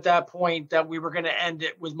know at that point that we were going to end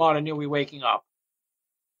it with Motunui waking up.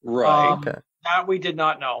 Right. That we did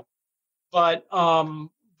not know. But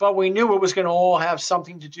we knew it was going to all have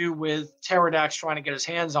something to do with pterodax trying to get his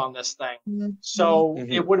hands on this thing. So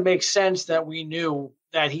it would make sense that we knew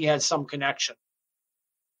that he had some connection.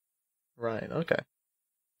 Right, okay.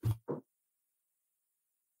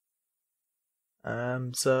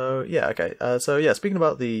 Speaking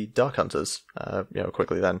about the Dark Hunters,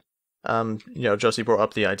 quickly then. Josie brought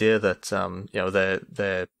up the idea that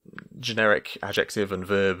their generic adjective and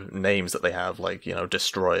verb names that they have, like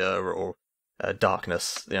destroyer or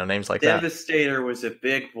darkness, names like that. Devastator was a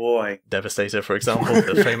big boy. Devastator, for example,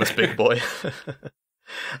 the famous big boy.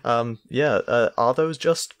 Are those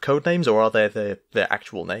just code names, or are they their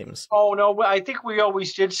actual names? Oh no, I think we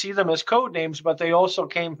always did see them as code names, but they also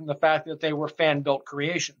came from the fact that they were fan-built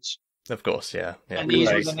creations. Of course, yeah. And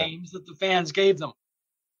these were the names that the fans gave them.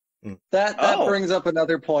 That brings up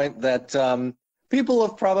another point that people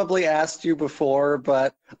have probably asked you before,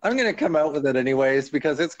 but I'm going to come out with it anyways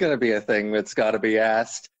because it's going to be a thing that's got to be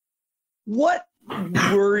asked. What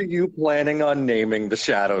were you planning on naming the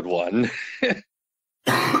Shadowed One?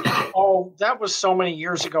 Oh, that was so many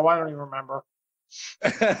years ago, I don't even remember.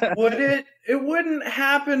 It wouldn't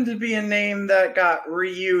happen to be a name that got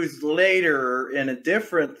reused later in a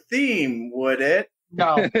different theme, would it?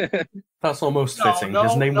 No. That's almost fitting.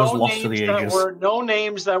 His name was lost to the ages. No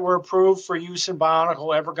names that were approved for use in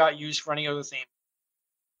Bionicle ever got used for any other theme.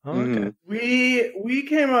 Oh, okay. We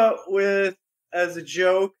came up with, as a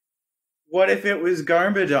joke, what if it was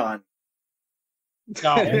Garmadon?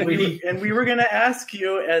 No, and we were going to ask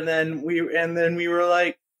you, and then we were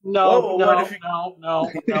like, no. There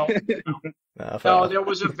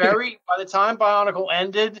was by the time Bionicle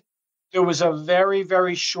ended, there was a very,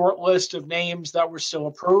 very short list of names that were still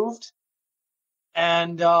approved,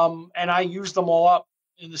 and I used them all up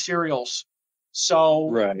in the serials. So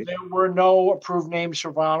there were no approved names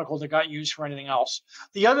for Bionicle that got used for anything else.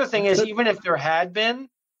 The other thing is, even if there had been,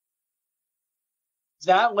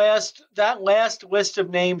 that last list of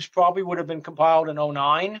names probably would have been compiled in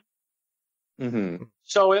 09. Mm-hmm.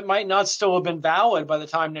 So it might not still have been valid by the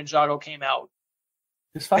time Ninjago came out.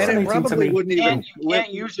 It's And fascinating it probably to me. wouldn't even. You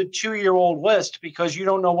can't use a 2-year-old list because you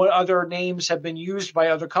don't know what other names have been used by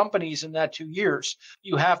other companies in that 2 years.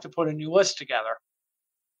 You have to put a new list together.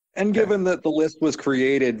 And given that the list was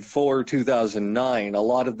created for 2009, a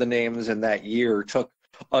lot of the names in that year took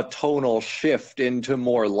a tonal shift into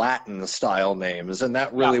more Latin style names, and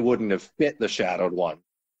that really wouldn't have fit the Shadowed one.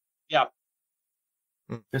 Yeah.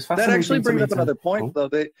 That actually brings up another point, though.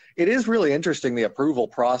 That it is really interesting, the approval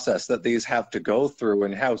process that these have to go through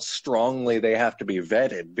and how strongly they have to be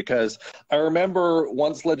vetted. Because I remember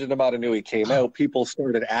once Legend of Matanui came out, people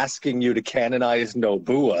started asking you to canonize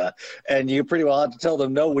Nobua, and you pretty well had to tell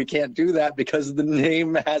them, no, we can't do that because the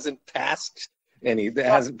name hasn't passed any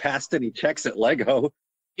checks at Lego.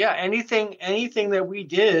 Yeah, anything that we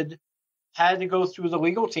did had to go through the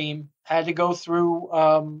legal team, had to go through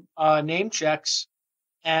name checks.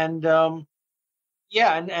 And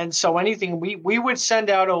and so anything we would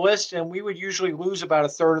send out a list, and we would usually lose about a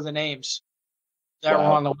third of the names that were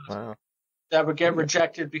on the list that would get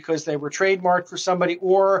rejected because they were trademarked for somebody,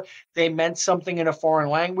 or they meant something in a foreign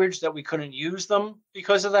language that we couldn't use them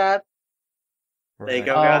because of that. They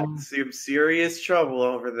got some serious trouble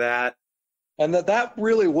over that. And that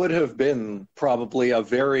really would have been probably a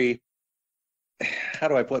very, how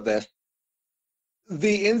do I put this?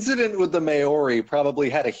 The incident with the Maori probably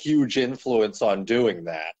had a huge influence on doing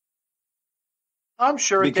that. I'm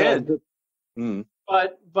sure it did.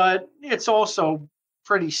 But it's also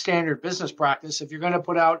pretty standard business practice. If you're going to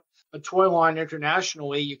put out a toy line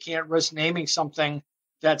internationally, you can't risk naming something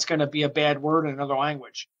that's going to be a bad word in another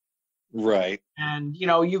language. Right. And,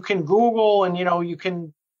 you can Google and, you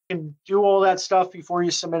can do all that stuff before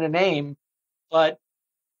you submit a name, but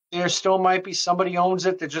there still might be somebody owns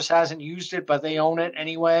it that just hasn't used it, but they own it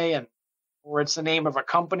anyway, or it's the name of a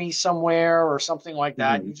company somewhere or something like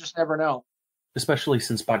that. You just never know. Especially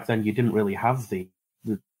since back then you didn't really have the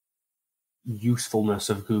usefulness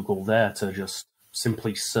of Google there to just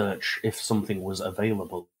simply search if something was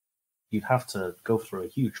available. You'd have to go through a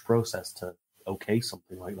huge process to okay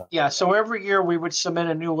something like that. Yeah, so every year we would submit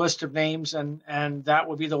a new list of names, and that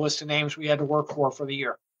would be the list of names we had to work for the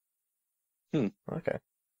year. Okay.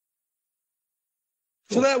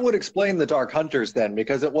 So that would explain the Dark Hunters then,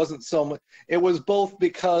 because it wasn't so much. It was both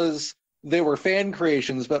because they were fan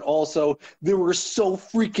creations, but also there were so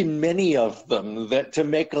freaking many of them that to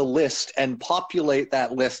make a list and populate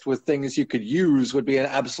that list with things you could use would be an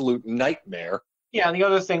absolute nightmare. Yeah, and the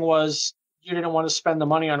other thing was you didn't want to spend the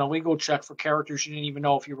money on a legal check for characters you didn't even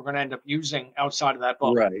know if you were going to end up using outside of that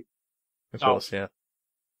book. Right. Of course, yeah.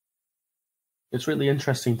 It's really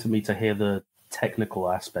interesting to me to hear the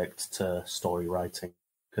technical aspect to story writing,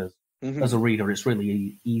 because as a reader, it's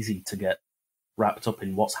really easy to get wrapped up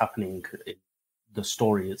in what's happening in the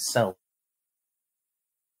story itself.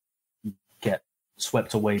 You get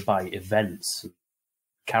swept away by events and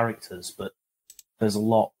characters, but there's a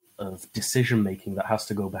lot of decision-making that has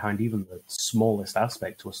to go behind even the smallest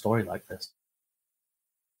aspect to a story like this.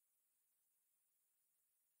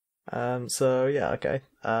 So, yeah, okay.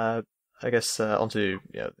 I guess onto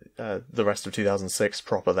the rest of 2006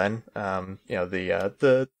 proper then.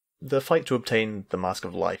 The fight to obtain the Mask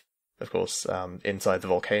of Life, of course, inside the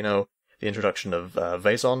volcano, the introduction of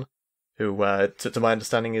Vezon, who, to my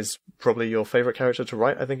understanding, is probably your favorite character to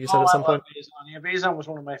write, I think you said at some point. Vezon. Yeah, Vezon was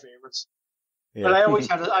one of my favorites. Yeah. But I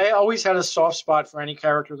always had a soft spot for any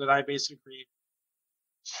character that I basically created.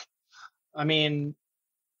 I mean,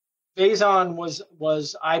 Vezon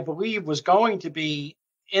was I believe was going to be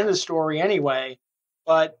in the story anyway,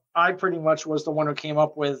 but I pretty much was the one who came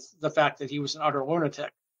up with the fact that he was an utter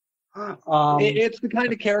lunatic. It's the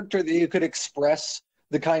kind of character that you could express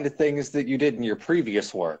the kind of things that you did in your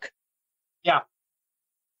previous work. Yeah.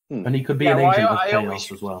 And he could be an agent of I chaos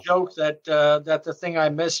always as well. joke that that the thing I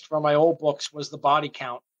missed from my old books was the body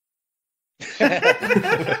count. Well,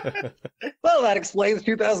 that explains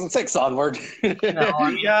 2006 onward.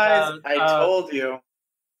 Guys, I told you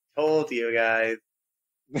guys.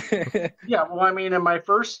 Yeah, well, I mean, in my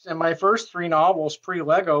first 3 novels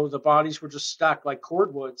pre-Lego, the bodies were just stacked like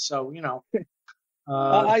cordwood. So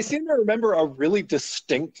I seem to remember a really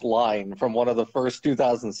distinct line from one of the first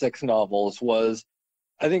 2006 novels was,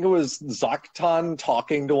 I think it was Zaktan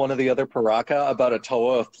talking to one of the other Paraka about a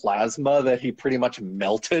Toa of plasma that he pretty much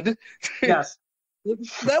melted. Yes.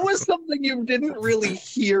 That was something you didn't really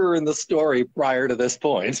hear in the story prior to this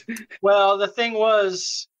point. Well, the thing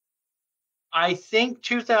was, I think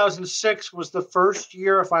 2006 was the first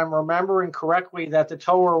year, if I'm remembering correctly, that the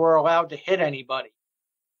Toa were allowed to hit anybody.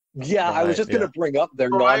 Yeah, I was just going to bring up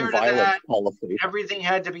their non-violence policy. Everything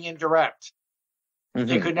had to be indirect.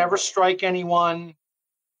 They could never strike anyone.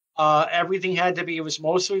 Everything had to be, it was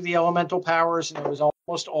mostly the elemental powers, and it was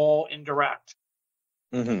almost all indirect.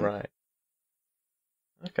 Mm-hmm. Right.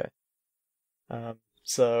 Okay.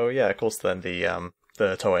 So yeah, of course, then the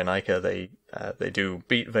Toei and Ica, they do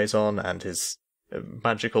beat Vaison and his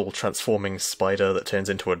magical transforming spider that turns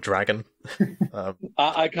into a dragon.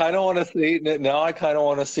 I kind of want to see now. I kind of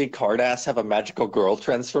want to see Cardass have a magical girl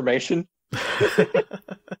transformation.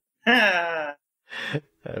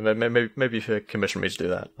 Maybe if you commission me to do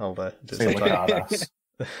that, I'll do something like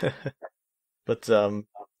that. But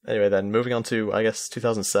anyway, then moving on to, I guess,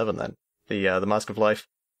 2007. Then the Mask of Life,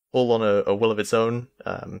 all on a will of its own,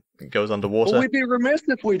 goes underwater. Well, we'd be remiss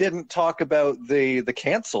if we didn't talk about the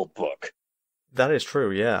cancelled book. That is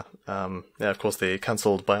true, yeah. Yeah, of course, the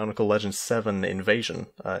cancelled Bionicle Legends 7 Invasion,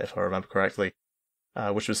 if I remember correctly,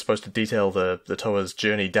 which was supposed to detail the Toa's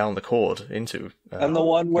journey down the cord into... and the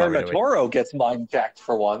one where Matoro gets mind-jacked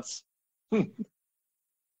for once.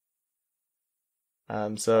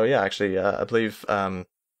 So, yeah, actually, I believe...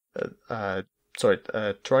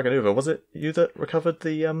 TuragaNuva, was it you that recovered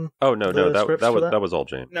the Oh, no, that was all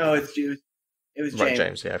James. No, it was James. Right,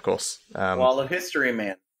 James, yeah, of course. Wall of History,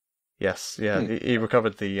 man. Yes, yeah, he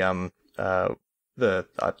recovered the I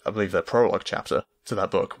believe the prologue chapter to that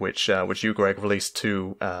book, which you, Greg, released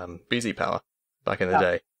to BZ Power back in the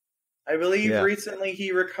day. I believe recently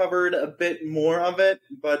he recovered a bit more of it,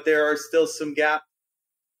 but there are still some gaps.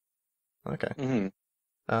 Okay. Mm-hmm.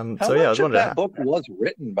 So much I was of wondering, that book was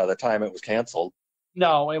written by the time it was canceled?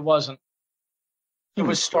 No, it wasn't. It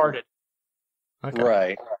was started. Okay.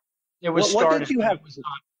 Right. It was What started. did you have?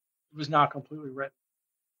 It was not completely written.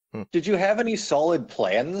 Did you have any solid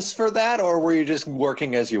plans for that, or were you just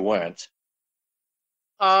working as you went?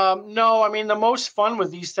 No, I mean, the most fun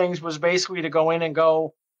with these things was basically to go in and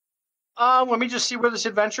go, let me just see where this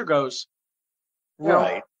adventure goes. Right.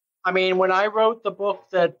 You know, I mean, when I wrote the book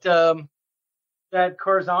that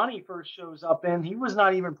Karzani first shows up in, he was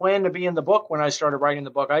not even planning to be in the book when I started writing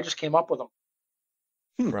the book. I just came up with him.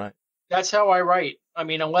 Right. That's how I write. I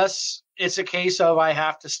mean, unless it's a case of I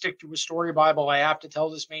have to stick to a story Bible, I have to tell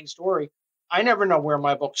this main story. I never know where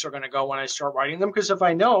my books are going to go when I start writing them, because if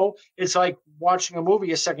I know, it's like watching a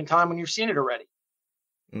movie a second time when you've seen it already.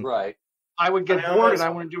 Right. I would get bored and I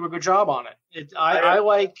want to do a good job on it. I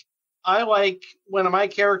like when my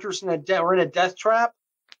characters are in a death trap.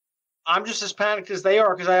 I'm just as panicked as they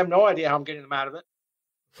are because I have no idea how I'm getting them out of it.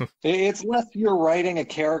 It's less you're writing a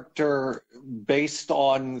character based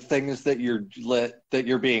on things that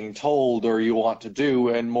you're being told or you want to do,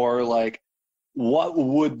 and more like, what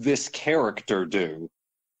would this character do?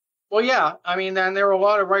 Well, yeah. I mean, and there are a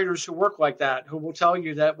lot of writers who work like that, who will tell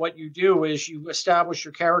you that what you do is you establish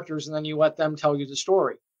your characters and then you let them tell you the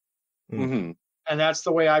story. Mm-hmm. And that's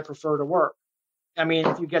the way I prefer to work. I mean,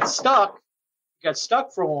 if you get stuck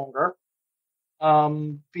for longer,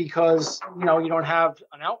 because, you don't have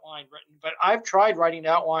an outline written. But I've tried writing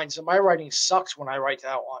outlines, and my writing sucks when I write the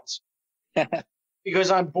outlines. Because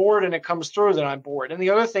I'm bored and it comes through that I'm bored. And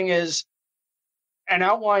the other thing is, an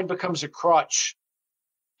outline becomes a crutch.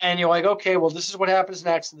 And you're like, okay, well, this is what happens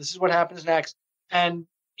next, and this is what happens next. And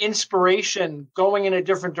inspiration, going in a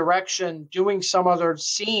different direction, doing some other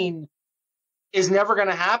scene is never going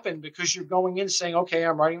to happen because you're going in saying, okay,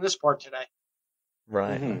 I'm writing this part today.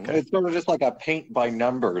 Right. Mm-hmm. Okay. It's sort of just like a paint by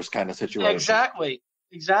numbers kind of situation. Exactly.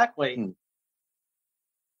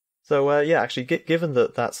 So actually, given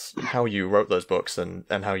that that's how you wrote those books and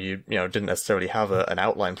how you didn't necessarily have an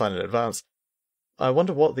outline plan in advance, I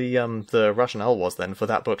wonder what the rationale was then for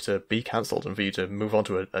that book to be cancelled and for you to move on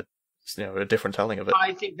to a different telling of it.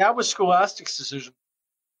 I think that was Scholastic's decision.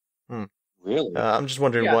 Really? I'm just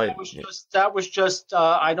wondering why. That was just.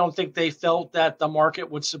 I don't think they felt that the market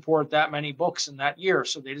would support that many books in that year,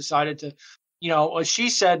 so they decided to. What she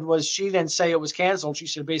said was she didn't say it was canceled. She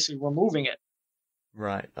said basically we're moving it.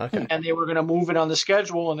 Right. Okay. And they were going to move it on the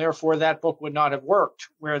schedule, and therefore that book would not have worked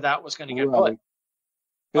where that was going to get put.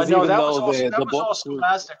 But no, that was all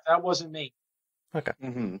Scholastic. That wasn't me. Okay.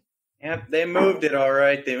 Mm-hmm. Yep, they moved it all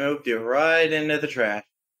right. They moved it right into the trash.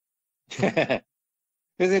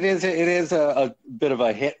 Because it is a bit of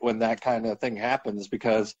a hit when that kind of thing happens,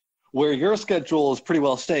 because where your schedule is pretty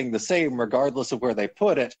well staying the same regardless of where they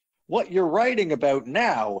put it, what you're writing about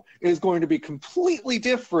now is going to be completely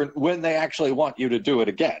different when they actually want you to do it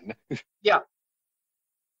again. Yeah.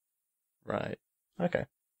 Right. Okay.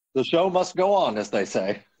 The show must go on, as they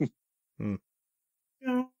say.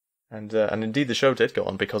 Yeah. And indeed, the show did go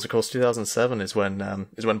on, because, of course, 2007 is when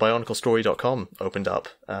BionicleStory.com opened up,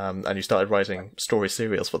 and you started writing story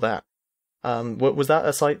serials for that. Was that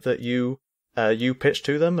a site that you You pitched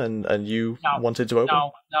to them and you wanted to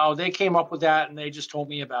open? No, they came up with that and they just told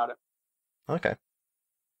me about it. Okay.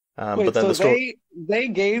 Wait, but then so they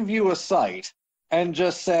gave you a site and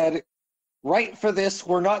just said, write for this,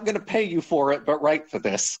 we're not going to pay you for it, but write for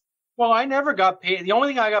this. Well, I never got paid. The only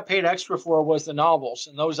thing I got paid extra for was the novels,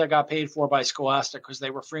 and those I got paid for by Scholastic because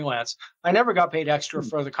they were freelance. I never got paid extra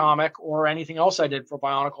for the comic or anything else I did for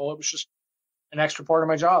Bionicle. It was just an extra part of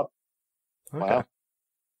my job. Okay.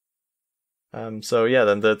 Wow. So yeah,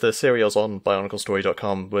 then the serials on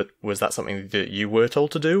BionicleStory.com, was that something that you were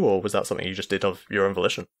told to do, or was that something you just did of your own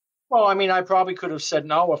volition? Well, I mean, I probably could have said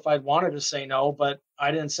no if I'd wanted to say no, but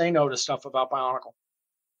I didn't say no to stuff about Bionicle.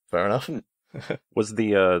 Fair enough. Was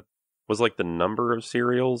like the number of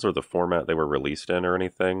serials or the format they were released in or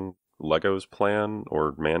anything Lego's plan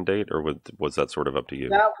or mandate, or was that sort of up to you?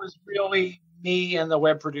 That was really me and the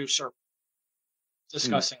web producer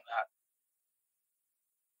discussing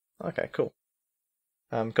that. Okay, cool.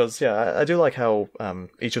 Because yeah, I do like how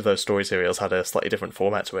each of those story serials had a slightly different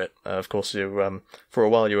format to it. Of course, you for a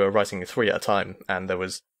while you were writing 3 at a time, and there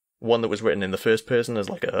was one that was written in the first person as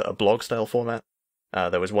like a blog style format.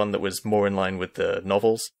 There was one that was more in line with the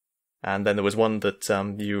novels, and then there was one that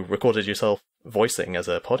you recorded yourself voicing as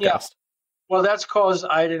a podcast. Yeah. Well, that's because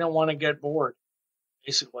I didn't want to get bored,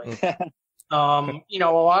 basically. You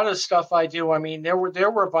know, a lot of stuff I do. I mean, there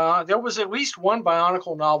was at least one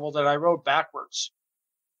Bionicle novel that I wrote backwards.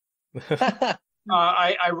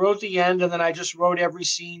 I wrote the end, and then I just wrote every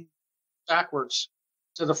scene backwards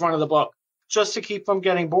to the front of the book, just to keep from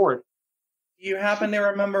getting bored. Do you happen to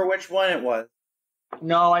remember which one it was?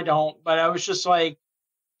 No, I don't. But I was just like,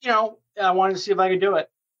 you know, I wanted to see if I could do it.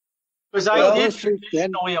 Because I did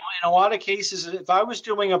traditionally, in a lot of cases, if I was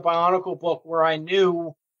doing a Bionicle book where I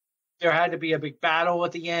knew there had to be a big battle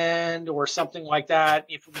at the end or something like that,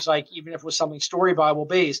 if it was like, even if it was something story Bible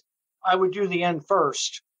based, I would do the end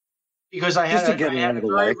first. Because I had a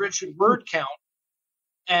very rigid word count.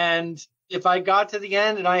 And if I got to the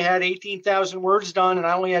end and I had 18,000 words done and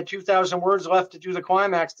I only had 2,000 words left to do the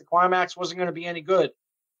climax wasn't going to be any good.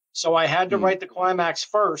 So I had to write the climax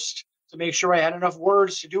first to make sure I had enough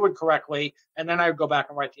words to do it correctly, and then I would go back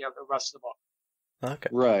and write the rest of the book. Okay.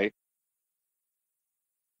 Right.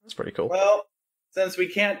 That's pretty cool. Well, since we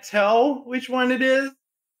can't tell which one it is,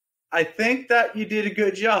 I think that you did a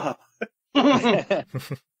good job.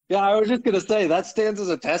 Yeah, I was just going to say, that stands as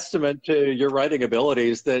a testament to your writing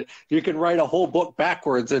abilities, that you can write a whole book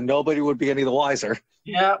backwards and nobody would be any the wiser.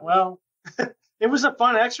 Yeah, well, it was a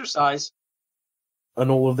fun exercise.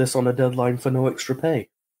 And all of this on a deadline for no extra pay.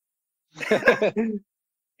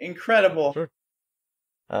 Incredible. Sure.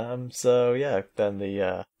 So yeah, then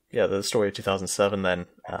the story of 2007. Then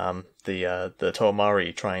the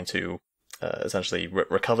Toomari trying to essentially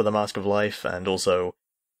recover the Mask of Life and also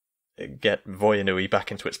get Voyanui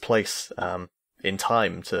back into its place in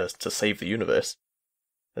time to save the universe.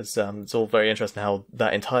 It's all very interesting how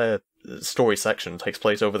that entire story section takes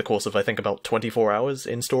place over the course of, I think, about 24 hours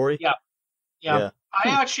in story. Yeah. I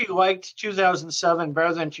actually liked 2007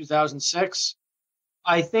 better than 2006.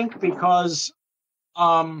 I think because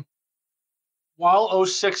while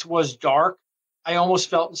 06 was dark, I almost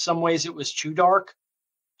felt in some ways it was too dark.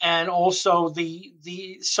 And also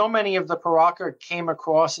the so many of the Baraka came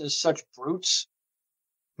across as such brutes.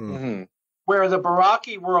 Mm-hmm. Where the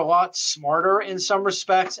Baraki were a lot smarter in some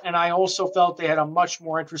respects, and I also felt they had a much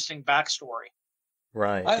more interesting backstory.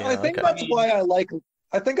 Right. I think that's why I like.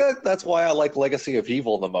 I think that's why I like Legacy of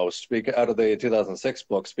Evil the most out of the 2006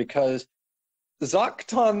 books, because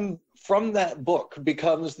Zaktan from that book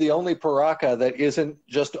becomes the only Baraka that isn't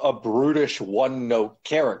just a brutish one-note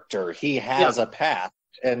character. He has a path,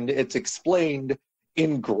 and it's explained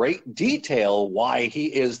in great detail why he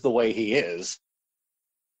is the way he is.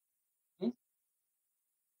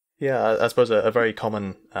 Yeah, I suppose a very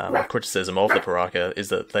common criticism of the Baraka is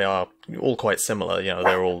that they are all quite similar. You know,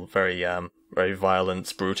 they're all very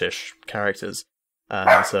violent, brutish characters.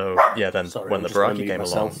 And so, then when the Baraki came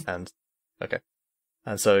along, when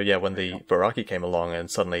the Baraki came along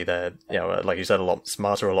and suddenly they're, like you said, a lot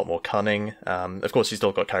smarter, a lot more cunning. Of course, you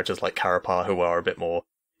still got characters like Karapar who are a bit more,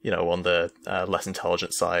 on the less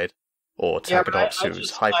intelligent side. Or Takadox,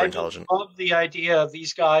 who's hyper-intelligent. I love the idea of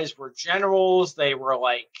these guys were generals. They were,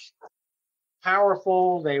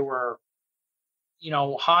 powerful. They were,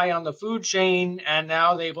 high on the food chain. And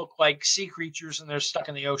now they look like sea creatures and they're stuck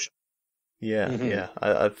in the ocean. Yeah, yeah.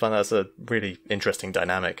 I find that's a really interesting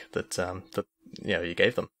dynamic that you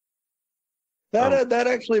gave them. That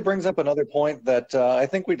actually brings up another point that I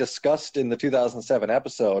think we discussed in the 2007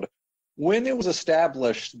 episode, when it was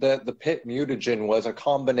established that the pit mutagen was a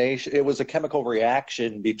combination, it was a chemical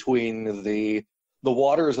reaction between the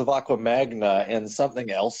waters of Aqua Magna and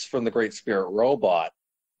something else from the Great Spirit robot,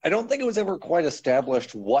 I don't think it was ever quite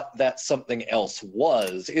established what that something else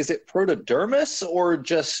was. Is it protodermis or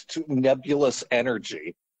just nebulous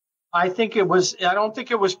energy? I don't think it was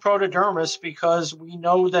protodermis, because we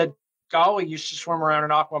know that Golly used to swim around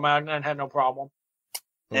in Aqua Magna and had no problem.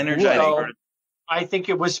 Energetic. So I think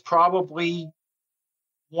it was probably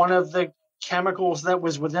one of the chemicals that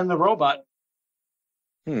was within the robot.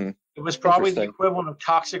 It was probably the equivalent of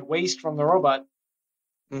toxic waste from the robot.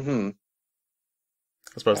 Mm-hmm.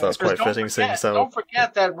 I suppose that's quite fitting. Don't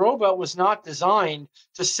forget that robot was not designed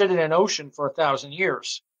to sit in an ocean for 1,000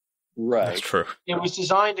 years. Right. That's true. It was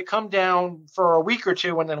designed to come down for a week or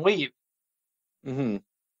two and then leave. Mm-hmm.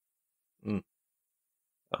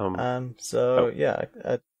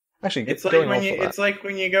 Actually, it's like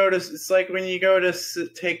when you go to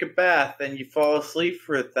take a bath and you fall asleep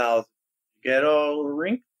for 1,000. You get all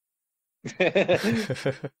wrinkled.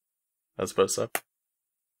 I suppose so.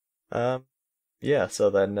 Yeah. So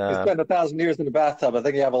then, you spend 1,000 years in the bathtub. I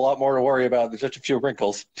think you have a lot more to worry about than just a few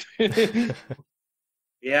wrinkles.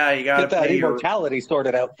 Yeah, you gotta get that pay immortality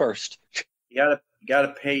sorted out first. You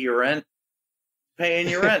gotta pay your rent. Paying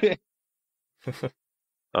your rent.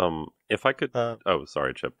 If I could, oh,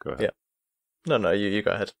 sorry, Chip, go ahead. Yeah. No, you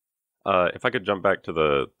go ahead. If I could jump back to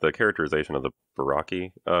the characterization of the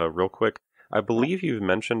Baraki real quick, I believe you've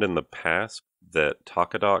mentioned in the past that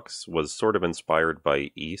Takadox was sort of inspired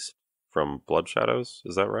by East from Blood Shadows.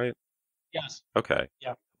 Is that right? Yes. Okay.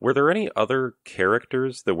 Yeah. Were there any other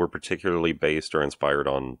characters that were particularly based or inspired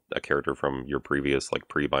on a character from your previous, like,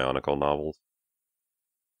 pre-Bionicle novels?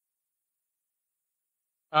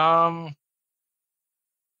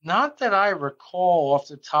 Not that I recall off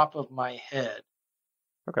the top of my head.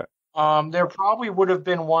 Okay. There probably would have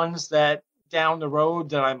been ones that down the road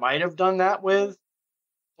that I might have done that with,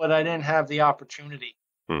 but I didn't have the opportunity.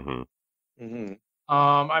 Mm-hmm. Mm-hmm.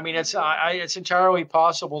 I mean, it's entirely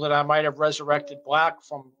possible that I might have resurrected Black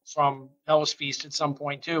from Hell's Feast at some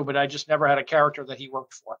point too, but I just never had a character that he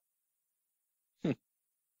worked for.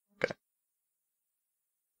 Okay.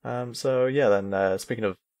 So yeah, then speaking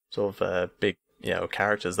of sort of big,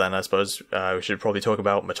 characters, then I suppose we should probably talk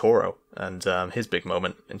about Matoro and his big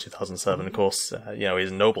moment in 2007. Of course,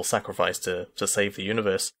 his noble sacrifice to save the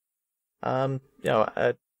universe. I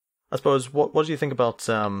suppose what do you think about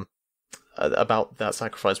that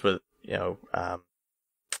sacrifice with and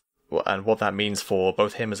what that means for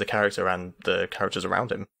both him as a character and the characters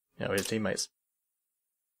around him, his teammates?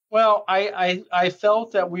 Well, I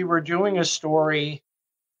felt that we were doing a story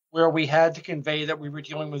where we had to convey that we were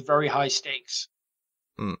dealing with very high stakes.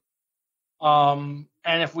 And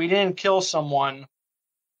if we didn't kill someone,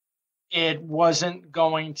 it wasn't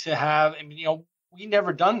going to have. I mean, we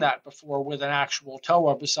never done that before with an actual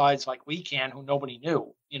Toa, besides like Lekan, who nobody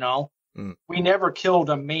knew. We never killed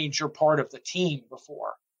a major part of the team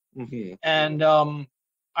before. Mm-hmm. And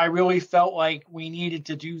I really felt like we needed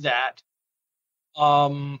to do that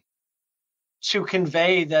to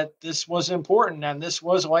convey that this was important and this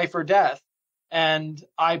was life or death. And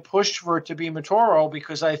I pushed for it to be Matoro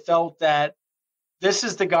because I felt that this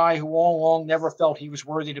is the guy who all along never felt he was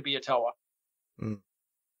worthy to be a Toa.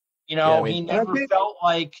 He never felt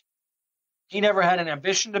like he never had an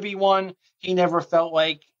ambition to be one. He never felt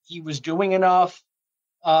like he was doing enough.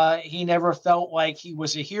 He never felt like he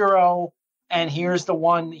was a hero. And he's the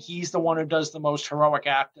one who does the most heroic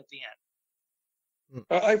act at the end.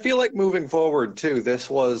 I feel like moving forward too, this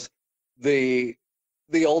was the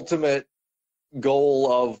ultimate goal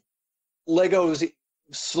of Lego's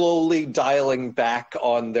slowly dialing back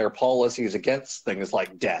on their policies against things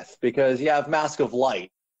like death, because you have Mask of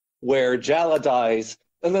Light, where Jala dies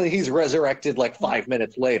and then he's resurrected like 5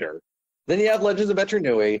 minutes later. Then you have Legends of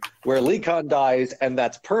Betranui, where Lekan dies and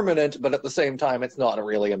that's permanent, but at the same time it's not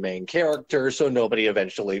really a main character, so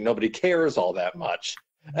nobody cares all that much.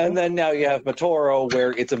 And then now you have Matoro,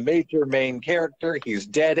 where it's a major main character, he's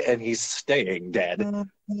dead and he's staying dead.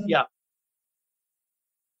 Yeah.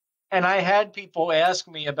 And I had people ask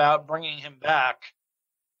me about bringing him back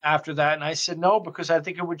after that, and I said no, because I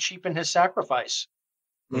think it would cheapen his sacrifice.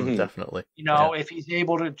 Mm-hmm. Definitely. If he's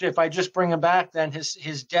able to, if I just bring him back, then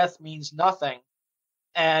his death means nothing.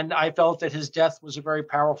 And I felt that his death was a very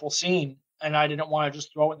powerful scene, and I didn't want to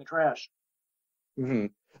just throw it in the trash. Mm-hmm.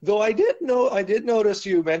 Though I did notice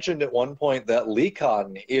you mentioned at one point that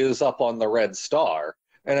Lekan is up on the Red Star,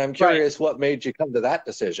 and I'm curious what made you come to that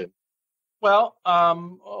decision. Well,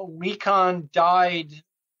 Lekan died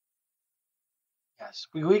Yes,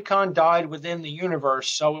 Wilikon died within the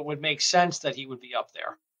universe, so it would make sense that he would be up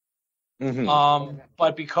there.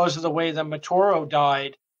 But because of the way that Matoro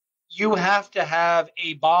died, you have to have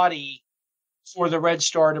a body for the Red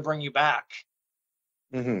Star to bring you back.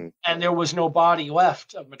 And there was no body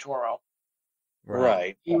left of Matoro.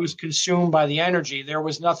 Right. He was consumed by the energy. There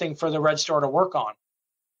was nothing for the Red Star to work on.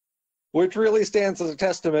 Which really stands as a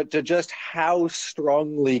testament to just how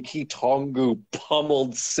strongly Kitongu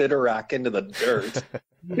pummeled Sidorak into the dirt.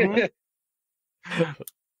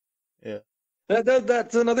 Yeah.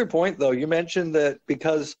 That's another point, though. You mentioned that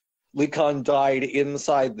because Likon died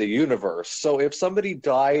inside the universe. So if somebody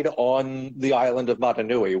died on the island of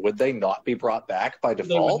Matanui, would they not be brought back by default?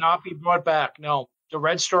 They would not be brought back, no. The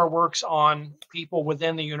Red Star works on people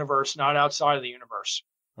within the universe, not outside of the universe.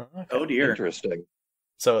 Okay. Oh, dear. Interesting.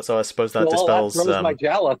 So I suppose that dispels... That throws my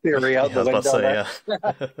Jala theory out the window.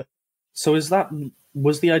 So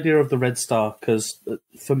was the idea of the Red Star, because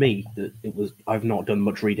for me, I've not done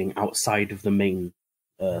much reading outside of the main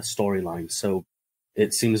storyline, so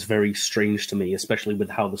it seems very strange to me, especially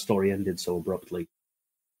with how the story ended so abruptly.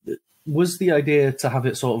 Was the idea to have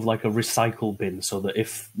it sort of like a recycle bin, so that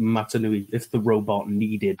if the robot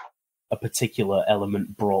needed a particular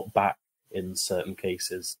element brought back in certain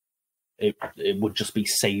cases, it would just be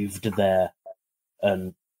saved there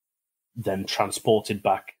and then transported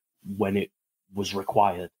back when it was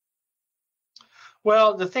required?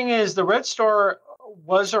 Well, the thing is, the Red Star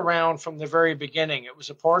was around from the very beginning. It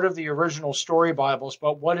was a part of the original story Bibles,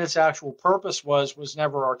 but what its actual purpose was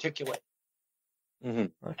never articulate.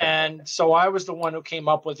 Okay. And so I was the one who came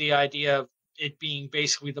up with the idea of it being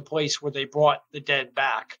basically the place where they brought the dead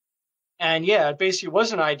back. And yeah, it basically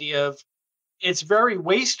was an idea of it's very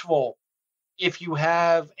wasteful if you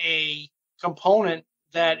have a component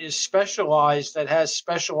that is specialized, that has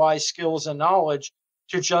specialized skills and knowledge,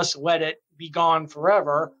 to just let it be gone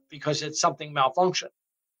forever because it's something malfunctioned.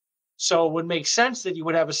 So it would make sense that you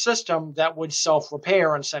would have a system that would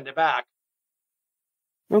self-repair and send it back.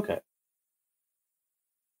 Okay.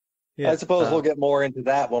 Yeah, I suppose we'll get more into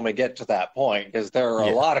that when we get to that point, because there are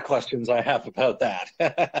a lot of questions I have about that.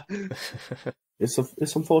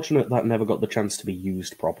 It's unfortunate that never got the chance to be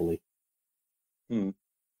used properly.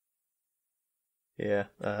 Yeah,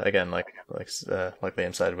 again, like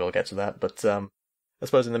Liam said, we'll get to that. But I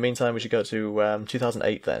suppose in the meantime, we should go to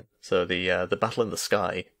 2008 then. So the battle in the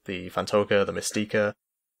sky, the Fantoka, the Mystica,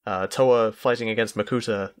 Toa fighting against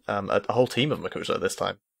Makuta, a whole team of Makuta this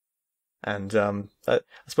time. And I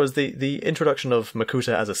suppose the introduction of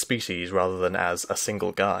Makuta as a species rather than as a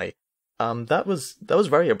single guy, that was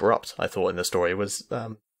very abrupt. I thought in the story was,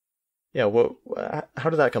 how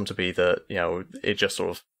did that come to be that it just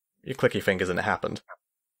sort of you click your fingers and it happened?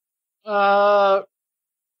 Well,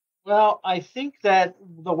 I think that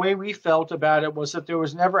the way we felt about it was that there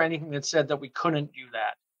was never anything that said that we couldn't do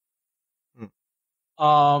that.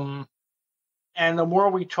 And the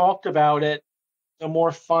more we talked about it, the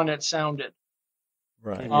more fun it sounded.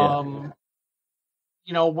 Right.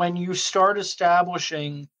 When you start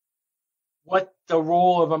establishing what the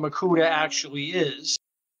role of a Makuta actually is,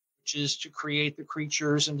 which is to create the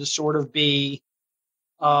creatures and to sort of be,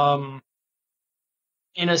 in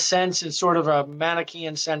a sense, it's sort of a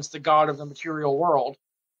Manichaean sense, the god of the material world.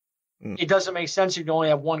 It doesn't make sense you can only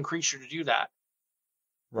have one creature to do that.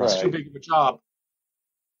 Right. It's too big of a job.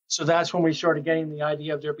 So that's when we started getting the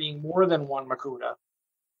idea of there being more than one Makuta.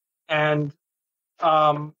 And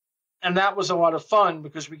that was a lot of fun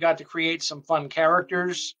because we got to create some fun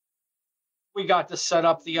characters. We got to set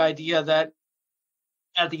up the idea that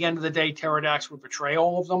at the end of the day, Pterodax would betray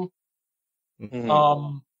all of them.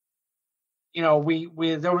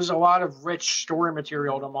 There was a lot of rich story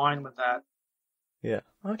material to mine with that. Yeah.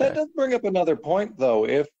 Okay. That does bring up another point, though.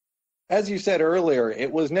 If, as you said earlier,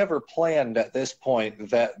 it was never planned at this point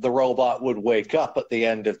that the robot would wake up at the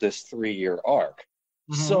end of this 3-year arc.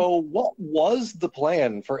 So what was the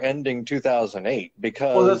plan for ending 2008?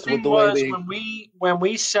 Because the thing was, when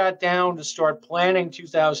we sat down to start planning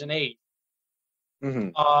 2008,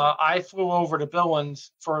 I flew over to Billund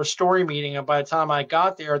for a story meeting, and by the time I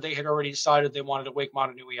got there, they had already decided they wanted to wake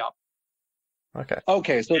Matanui up.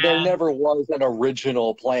 Okay, so there never was an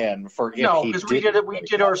original plan for because we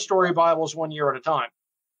did our story Bibles 1 year at a time.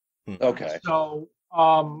 Okay. So,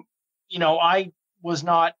 I was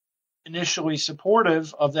not initially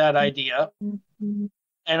supportive of that idea,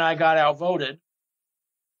 and I got outvoted.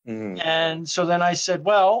 And so then I said,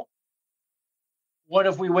 well, what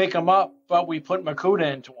if we wake him up, but we put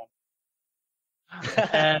Makuta into him?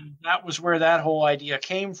 And that was where that whole idea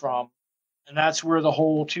came from. And that's where the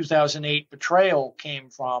whole 2008 betrayal came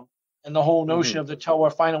from. and the whole notion of the Toa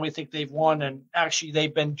finally think they've won, and actually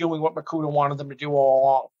they've been doing what Makuta wanted them to do all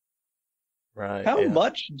along. Right.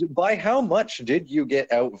 By how much did you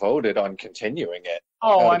get outvoted on continuing it?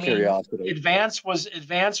 Oh, out I of mean, curiosity? Advance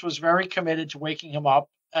was very committed to waking him up,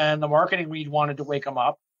 and the marketing lead wanted to wake him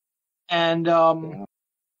up, and the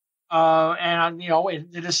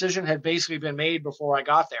decision had basically been made before I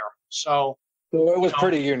got there. So it was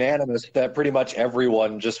pretty unanimous that pretty much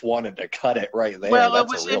everyone just wanted to cut it right there. Well,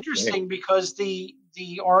 That's it was a real interesting thing. because the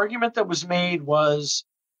argument that was made was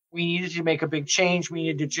we needed to make a big change. We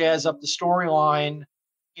needed to jazz up the storyline.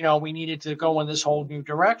 We needed to go in this whole new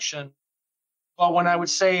direction. But when I would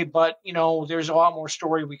say, there's a lot more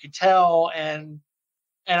story we could tell, and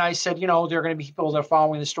I said, there are going to be people that are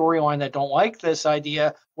following the storyline that don't like this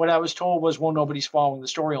idea. What I was told was, well, nobody's following the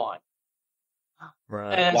storyline.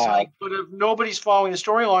 Right. And it's like, but if nobody's following the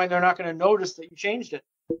storyline, they're not going to notice that you changed it.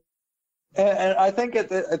 And I think at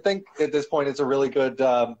this point, it's a really good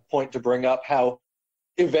point to bring up how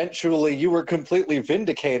eventually you were completely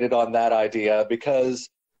vindicated on that idea, because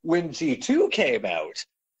when G2 came out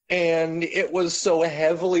and it was so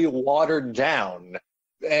heavily watered down,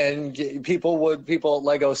 and people at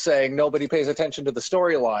Lego saying nobody pays attention to the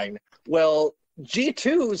storyline. Well,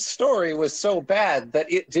 G2's story was so bad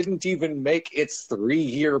that it didn't even make its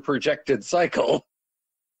 3-year projected cycle.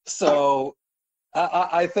 So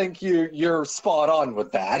I think you're spot on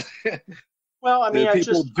with that. Well, I mean,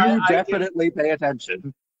 people definitely pay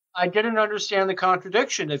attention. I didn't understand the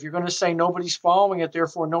contradiction. If you're going to say nobody's following it,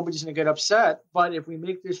 therefore nobody's going to get upset. But if we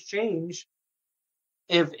make this change,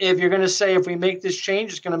 if you're going to say if we make this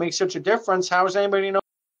change, it's going to make such a difference, how is anybody going to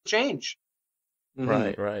change?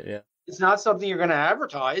 Right, yeah. It's not something you're going to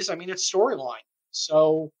advertise. I mean, it's storyline.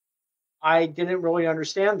 So I didn't really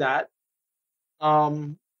understand that.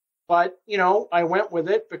 But, I went with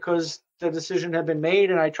it because the decision had been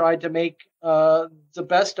made, and I tried to make the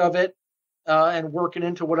best of it and work it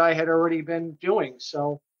into what I had already been doing.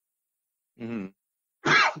 So,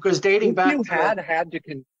 because dating back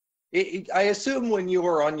to... I assume when you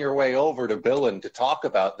were on your way over to Billin to talk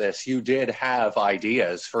about this, you did have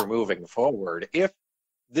ideas for moving forward. If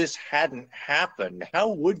this hadn't happened,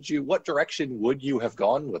 what direction would you have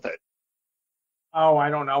gone with it? Oh, I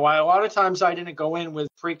don't know. A lot of times I didn't go in with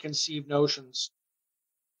preconceived notions.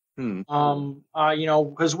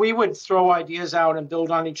 Because we would throw ideas out and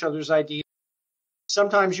build on each other's ideas.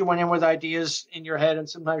 Sometimes you went in with ideas in your head, and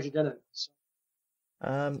sometimes you didn't.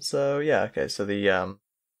 So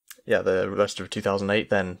the rest of 2008,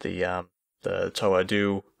 then the Toa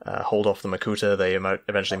do hold off the Makuta. They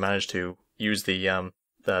eventually managed to use the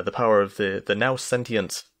power of the now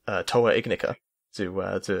sentient Toa Ignica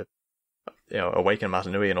to awaken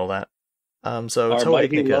Matanui and all that. So Our Toa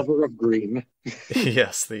mighty Ignica, lover of green.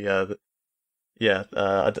 yes, I don't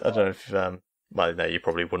know if no, you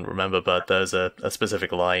probably wouldn't remember, but there's a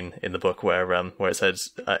specific line in the book where it says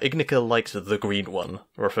Ignica liked the green one,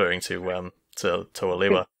 referring to Toa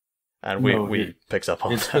Liwa. And we picked up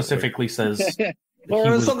on it that. Specifically says or he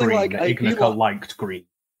was something green, like Ignica liked green.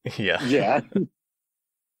 Yeah. Yeah.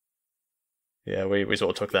 Yeah, we sort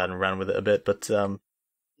of took that and ran with it a bit, but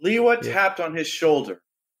Liwa tapped on his shoulder,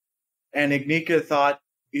 and Ignica thought,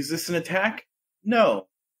 is this an attack? No.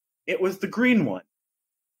 It was the green one.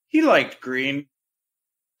 He liked green.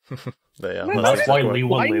 That's why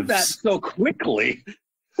Liwa lives. That so quickly?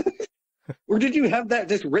 Or did you have that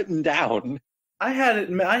just written down? I have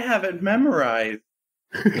it memorized.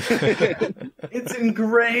 It's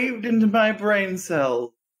engraved into my brain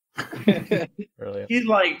cells. Brilliant. He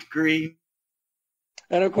liked green.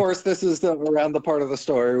 And of course, this is around the part of the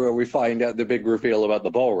story where we find out the big reveal about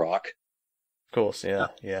the Bull Rock. Of course, yeah.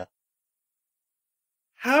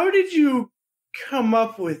 How did you come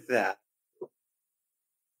up with that?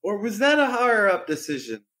 Or was that a higher-up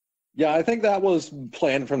decision? Yeah, I think that was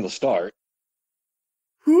planned from the start.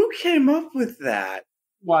 Who came up with that?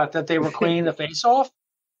 What, that they were cleaning the face off?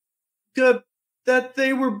 That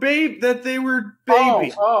they were baby.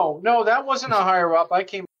 Oh, no, that wasn't a higher up. I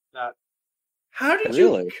came up with that. How did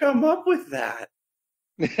you come up with that?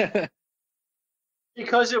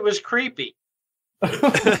 Because it was creepy.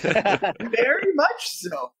 Very much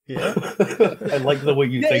so. Yeah. I like the way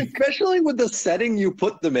you think. Especially with the setting you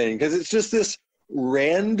put them in, because it's just this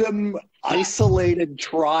random, isolated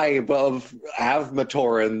tribe of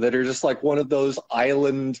Avmatoran that are just like one of those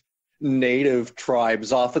island native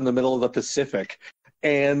tribes off in the middle of the Pacific.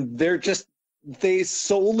 And they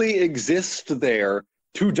solely exist there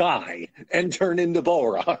to die and turn into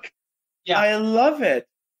Bullrock. Yeah, I love it.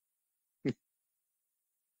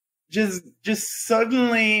 Just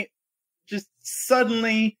suddenly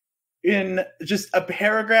in just a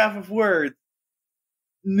paragraph of words,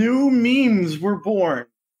 new memes were born.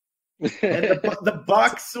 And the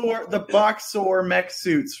Boxor mech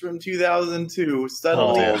suits from 2002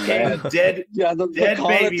 suddenly became dead. Yeah, the baby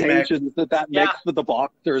mech. connotations that makes for the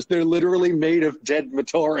Boxers. They're literally made of dead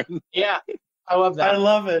Matoran. Yeah, I love that. I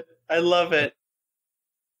love it.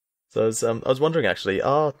 So I was wondering, actually,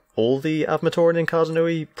 are all the Avmatoran in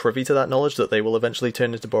Cardanui privy to that knowledge that they will eventually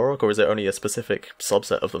turn into Borok, or is it only a specific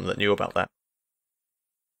subset of them that knew about that?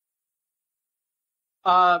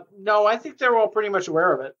 No, I think they're all pretty much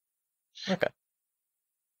aware of it. Okay.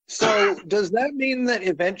 So, does that mean that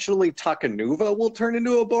eventually TuragaNuva will turn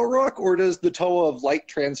into a Borok, or does the Toa of Light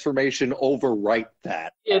transformation overwrite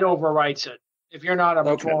that? It overwrites it. If you're not a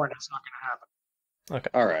Matoran, it's not going to happen. Okay.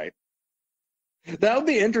 All right. That would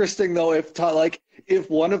be interesting, though, if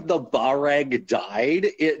one of the Barag died,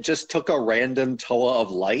 it just took a random Toa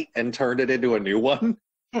of Light and turned it into a new one.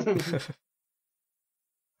 That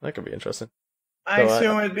could be interesting. I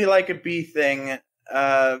assume it'd be like a bee thing.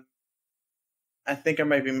 I think I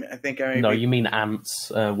might be. No, you mean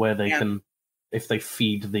ants, where they can, if they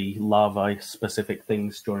feed the larvae specific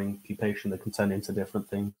things during pupation, they can turn into different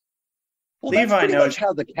things. Well, that's pretty much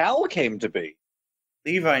how the cowl came to be.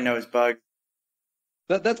 Levi knows bugs.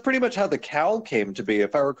 That's pretty much how the cowl came to be.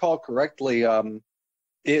 If I recall correctly, the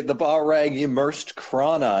Barag immersed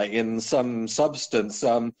Krana in some substance.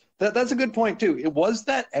 That's a good point, too. Was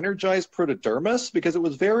that energized protodermis? Because it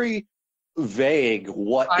was very vague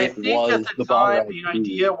what it was. I think at the time the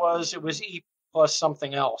idea was it was E plus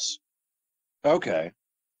something else. Okay.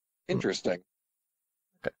 Interesting.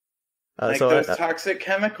 Okay. Like those toxic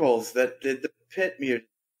chemicals that did the pit mutant.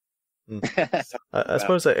 I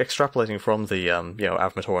suppose extrapolating from the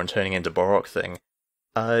Avmatoran turning into Borok thing,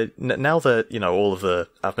 now that all of the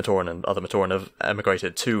Avmatoran and other Matoran have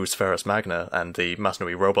emigrated to Spherus Magna and the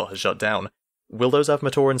Matanui robot has shut down, will those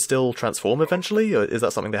Avmatoran still transform eventually, or is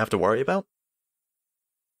that something they have to worry about?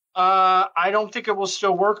 I don't think it will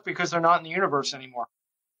still work because they're not in the universe anymore.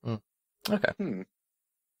 Okay.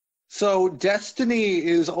 So destiny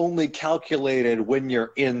is only calculated when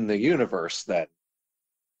you're in the universe, then?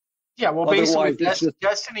 Yeah, well, basically,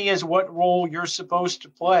 destiny is what role you're supposed to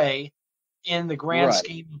play in the grand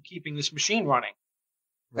scheme of keeping this machine running.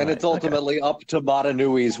 And it's ultimately up to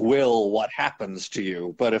Matanui's will what happens to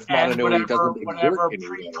you. But if Matanui doesn't whatever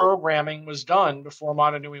pre-programming was done before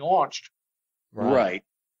Matanui launched. Right.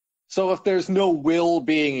 So if there's no will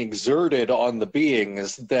being exerted on the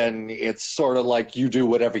beings, then it's sort of like you do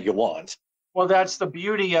whatever you want. Well, that's the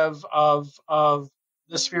beauty of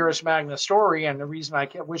the Spherus Magna story, and the reason I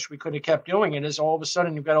wish we could have kept doing it is all of a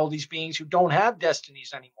sudden you've got all these beings who don't have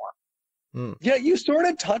destinies anymore. Yeah, you sort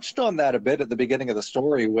of touched on that a bit at the beginning of the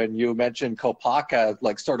story when you mentioned Kopaka,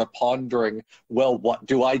 like sort of pondering, well, what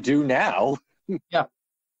do I do now? Yeah.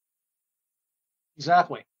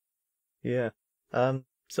 Exactly. Yeah.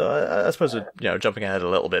 So I suppose jumping ahead a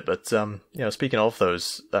little bit, but speaking of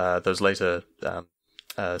those later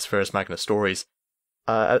Spherus Magna stories,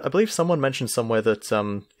 I believe someone mentioned somewhere that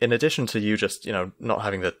in addition to you just not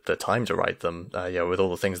having the time to write them, with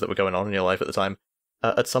all the things that were going on in your life at the time,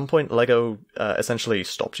 at some point Lego essentially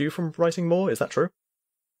stopped you from writing more. Is that true?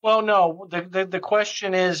 Well, no. The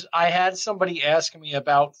question is, I had somebody asking me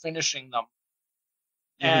about finishing them.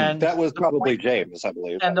 And that was probably James, I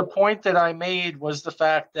believe. And the point that I made was the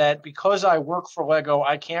fact that because I work for Lego,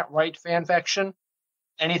 I can't write fan fiction.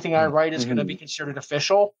 Anything I write is going to be considered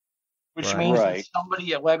official, which means that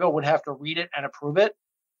somebody at Lego would have to read it and approve it.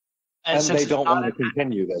 And they don't want to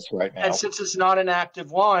continue this right now. And since it's not an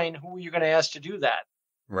active line, who are you going to ask to do that?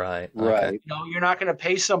 Right. You're not going to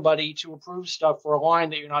pay somebody to approve stuff for a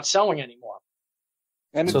line that you're not selling anymore.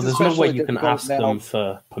 And so there's no way you can ask them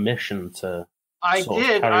for permission to... I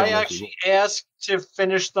did. I actually asked to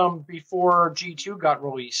finish them before G2 got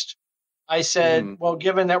released. I said, well,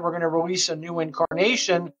 given that we're going to release a new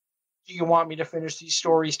incarnation, do you want me to finish these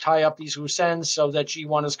stories, tie up these loose ends so that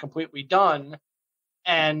G1 is completely done?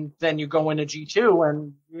 And then you go into G2,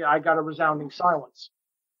 and I got a resounding silence.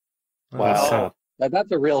 Wow.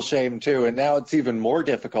 That's a real shame, too. And now it's even more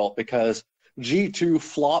difficult because G2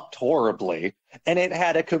 flopped horribly, and it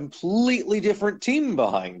had a completely different team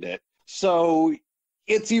behind it. So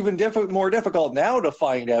it's even more difficult now to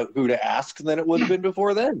find out who to ask than it would have been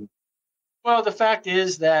before then. Well, the fact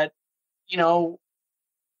is that,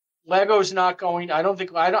 Lego's not going... I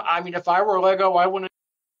mean, if I were Lego, I wouldn't...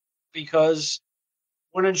 Because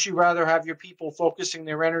wouldn't you rather have your people focusing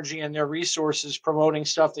their energy and their resources promoting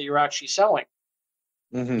stuff that you're actually selling?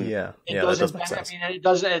 Yeah, that does make sense. I mean, it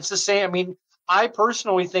doesn't... It's the same... I mean, I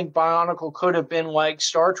personally think Bionicle could have been like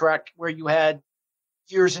Star Trek, where you had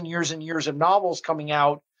years and years and years of novels coming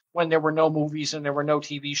out when there were no movies and there were no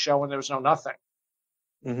TV show and there was no nothing.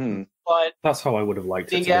 Mm-hmm. But that's how I would have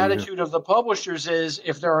liked it. The attitude of the publishers is,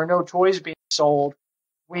 if there are no toys being sold,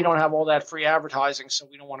 we don't have all that free advertising, so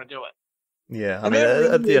we don't want to do it. Yeah, I mean,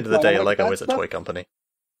 at the end of the day, Lego is a toy company.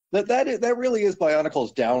 That really is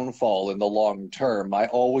Bionicle's downfall in the long term. I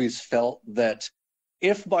always felt that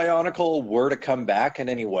if Bionicle were to come back in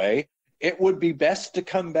any way, it would be best to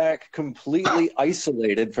come back completely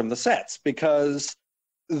isolated from the sets, because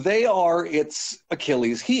they are its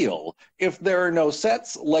Achilles heel. If there are no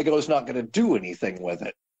sets, Lego's not going to do anything with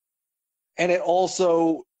it. And it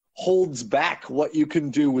also holds back what you can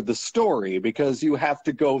do with the story, because you have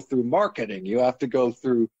to go through marketing, you have to go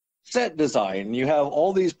through set design, you have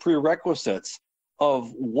all these prerequisites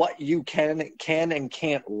of what you can and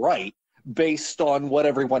can't write based on what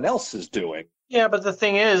everyone else is doing. Yeah, but the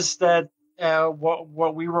thing is that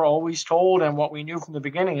what we were always told and what we knew from the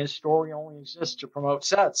beginning is story only exists to promote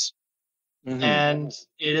sets. Mm-hmm. And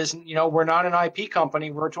it isn't, we're not an IP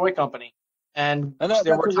company, we're a toy company. And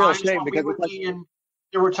there were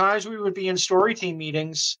times we would be in story team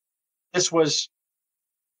meetings. This was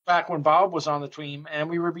back when Bob was on the team, and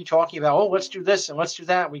we would be talking about, let's do this and let's do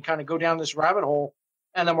that. We kind of go down this rabbit hole,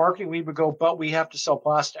 and the marketing lead would go, but we have to sell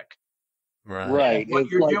plastic. Right. What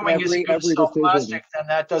you're doing is if you sell plastic, then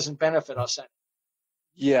that doesn't benefit us any.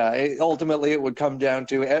 Yeah, ultimately it would come down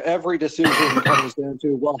to, every decision comes down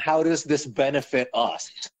to, well, how does this benefit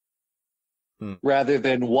us? Rather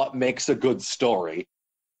than what makes a good story.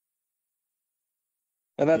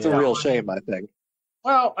 And that's a real shame, I think.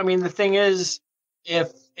 Well, I mean, the thing is,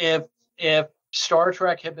 if Star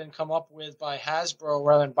Trek had been come up with by Hasbro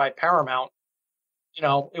rather than by Paramount,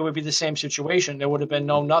 it would be the same situation. There would have been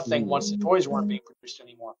nothing once the toys weren't being produced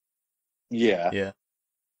anymore. Yeah.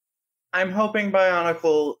 I'm hoping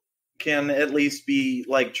Bionicle can at least be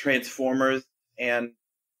like Transformers, and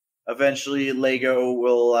eventually Lego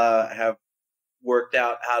will have worked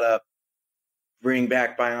out how to bring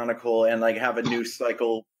back Bionicle and like have a new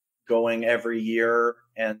cycle going every year.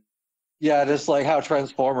 And yeah, just like how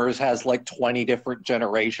Transformers has like 20 different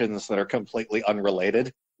generations that are completely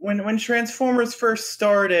unrelated. When Transformers first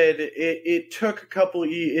started, it took a couple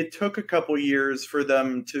years for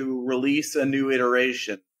them to release a new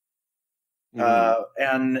iteration.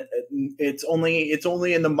 And it's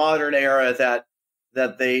only in the modern era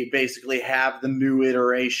that they basically have the new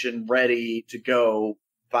iteration ready to go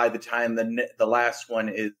by the time the last one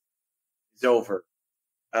is over.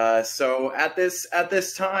 So at this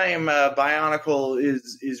time, Bionicle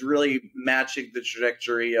is really matching the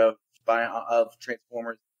trajectory of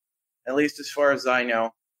Transformers, at least as far as I know.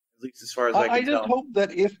 At least as far as I can tell. I just hope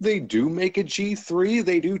that if they do make a G3,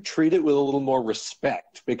 they do treat it with a little more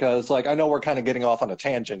respect. Because, like, I know we're kind of getting off on a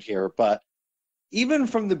tangent here, but even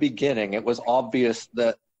from the beginning, it was obvious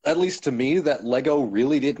that, at least to me, that Lego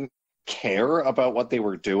really didn't care about what they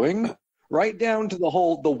were doing. Right down to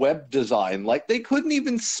the web design. Like, they couldn't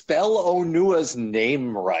even spell Onua's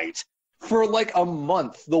name right. For, like, a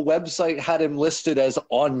month, the website had him listed as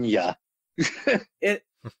Onya.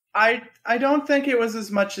 I don't think it was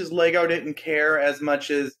as much as Lego didn't care as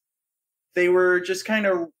much as they were just kind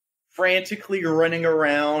of frantically running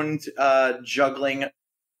around, juggling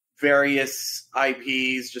various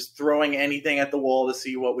IPs, just throwing anything at the wall to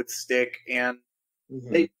see what would stick. And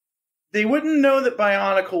they wouldn't know that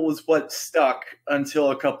Bionicle was what stuck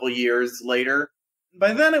until a couple years later.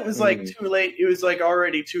 By then it was like too late. It was like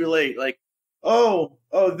already too late. Like, oh,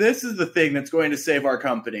 this is the thing that's going to save our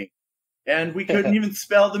company. And we couldn't even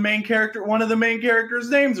spell one of the main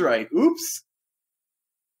characters' names right. Oops.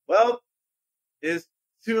 Well, it's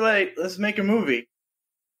too late. Let's make a movie.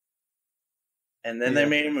 And then they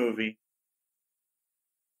made a movie.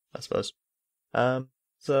 I suppose.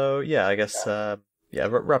 So yeah, I guess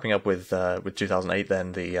wrapping up with 2008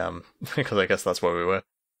 then, because I guess that's where we were.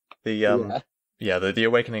 The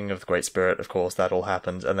awakening of the Great Spirit, of course, that all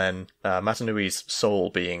happened, and then Matanui's soul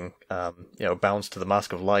being, bound to the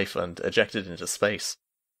mask of life and ejected into space.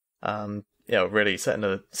 Really setting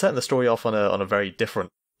the story off on a very different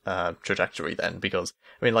trajectory then, because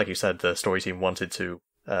I mean, like you said, the story team wanted to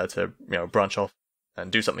branch off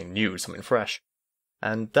and do something new, something fresh,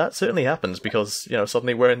 and that certainly happens because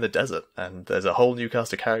suddenly we're in the desert and there's a whole new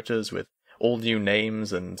cast of characters with all new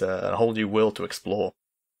names and a whole new world to explore.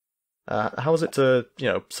 How was it to,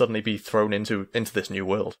 suddenly be thrown into this new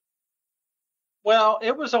world? Well,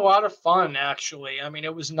 it was a lot of fun, actually. I mean,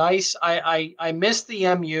 it was nice. I missed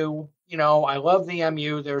the MU. I love the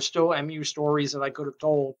MU. There are still MU stories that I could have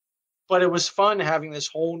told. But it was fun having this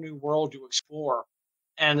whole new world to explore.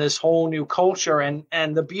 this whole new culture.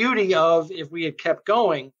 And the beauty of, if we had kept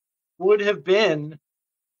going, would have been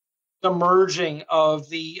the merging of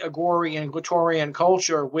the Agorian and Glatorian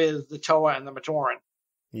culture with the Toa and the Matoran.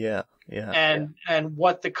 Yeah. And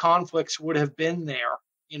what the conflicts would have been there.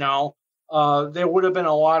 There would have been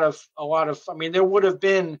a lot of. I mean, there would have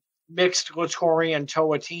been mixed Glatorian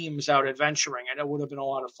Toa teams out adventuring, and it would have been a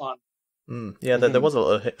lot of fun. Yeah, there was a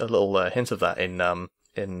little hint of that in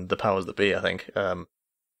the Powers That Be, I think,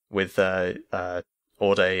 with Orde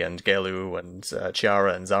and Gelu and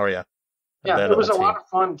Chiara and Zarya. Yeah, it was a lot of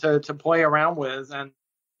fun to play around with, and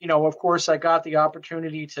of course, I got the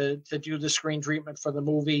opportunity to do the screen treatment for the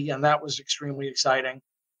movie, and that was extremely exciting.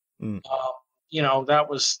 That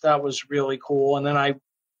was really cool. And then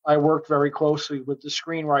I worked very closely with the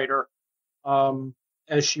screenwriter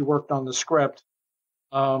as she worked on the script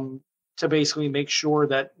to basically make sure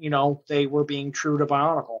that they were being true to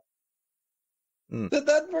Bionicle.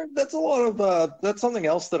 That's a lot of that's something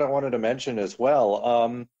else that I wanted to mention as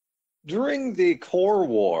well. During the Core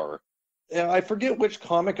War, I forget which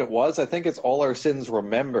comic it was. I think it's All Our Sins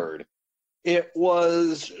Remembered. It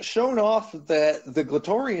was shown off that the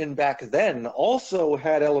Glatorian back then also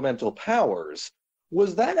had elemental powers.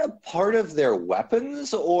 Was that a part of their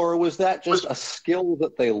weapons, or was that just a skill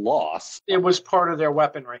that they lost? It was part of their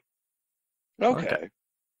weaponry. Okay.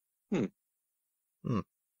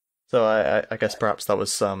 So I guess perhaps that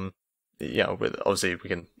was obviously we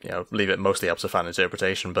can leave it mostly up to fan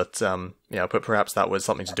interpretation, but but perhaps that was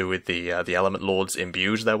something to do with the Element Lords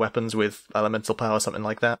imbued their weapons with elemental power, something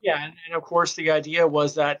like that. Yeah, and of course the idea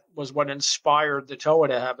was what inspired the Toa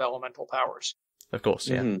to have elemental powers. Of course,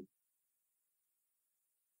 yeah.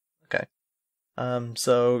 Okay.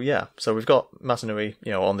 So we've got Matanui,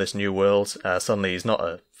 on this new world. Suddenly he's not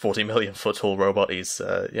a 40 million foot tall robot. He's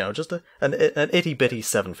just an itty bitty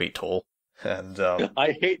 7 feet tall. And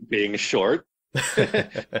I hate being short.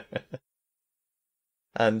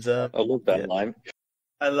 And I love that line.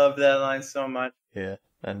 I love that line so much. Yeah,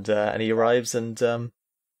 and he arrives and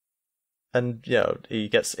he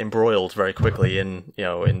gets embroiled very quickly in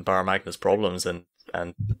Baramagna's problems and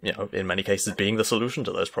in many cases being the solution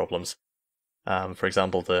to those problems. For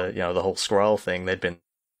example, the whole Skrull thing, they'd been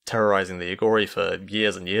terrorizing the Agori for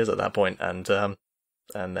years and years at that point, and then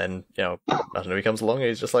Matanui comes along and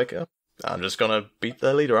he's just like, I'm just gonna beat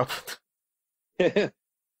their leader up.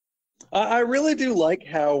 I really do like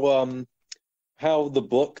how the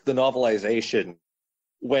book, the novelization,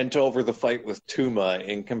 went over the fight with Tuma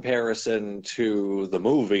in comparison to the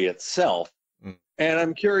movie itself. And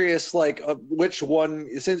I'm curious, which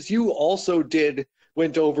one, since you also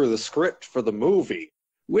went over the script for the movie,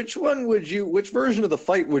 which version of the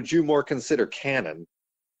fight would you more consider canon?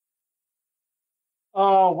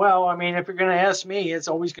 Oh, well, I mean, if you're going to ask me, it's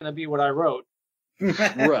always going to be what I wrote.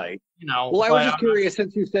 Right. Well, I was just curious,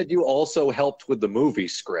 since you said you also helped with the movie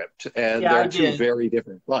script, and they're two very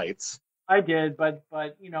different fights. I did, but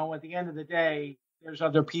at the end of the day, there's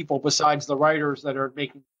other people besides the writers that are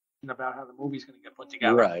making about how the movie's going to get put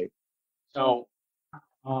together. Right. So,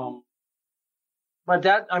 but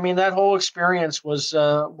that whole experience was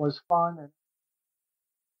fun, and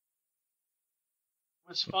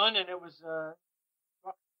it was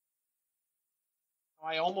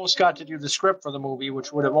I almost got to do the script for the movie,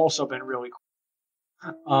 which would have also been really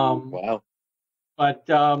cool. Wow. But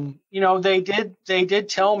they did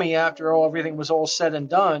tell me after everything was all said and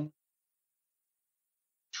done,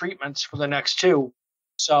 treatments for the next two.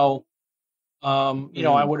 So,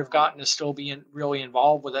 I would have gotten to still be really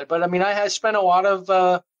involved with it. But I had spent a lot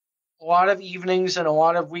of evenings and a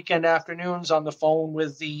lot of weekend afternoons on the phone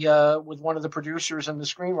with with one of the producers and the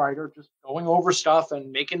screenwriter, just going over stuff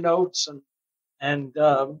and making notes and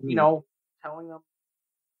telling them,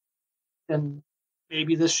 and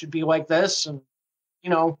maybe this should be like this, and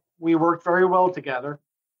we worked very well together.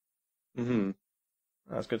 Mm-hmm.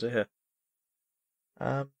 That's good to hear.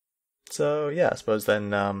 So yeah, I suppose then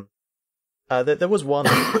there was one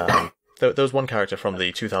there was one character from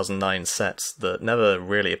the 2009 sets that never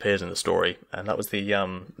really appeared in the story, and that was the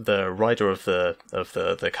rider of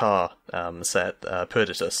the car set,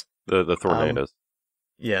 Perditus. The Tornadoes.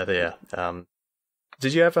 Yeah.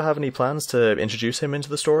 Did you ever have any plans to introduce him into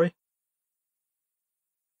the story?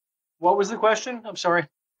 What was the question? I'm sorry.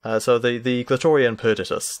 So the Glatorian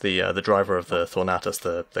Perditus, the driver of the Thornatus,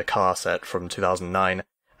 the car set from 2009,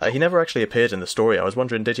 he never actually appeared in the story. I was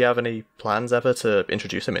wondering, did you have any plans ever to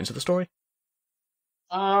introduce him into the story?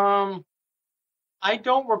 I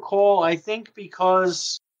don't recall. I think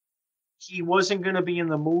because he wasn't going to be in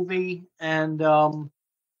the movie, and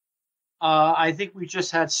I think we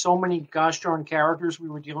just had so many gosh darn characters we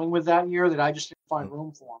were dealing with that year that I just didn't find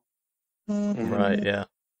room for them. Right, yeah.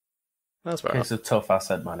 That's fair enough. It's a tough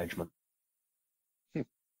asset management.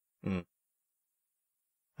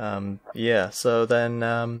 Yeah, so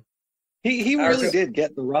then... He really did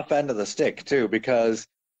get the rough end of the stick, too, because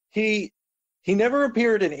he never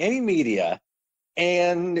appeared in any media,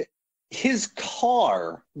 and his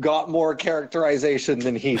car got more characterization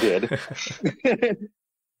than he did.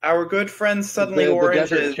 Our good friend Suddenly the Oranges.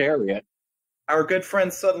 Desert Chariot. Our good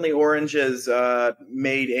friend Suddenly Oranges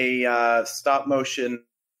made a stop motion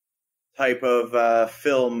type of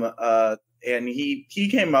film, and he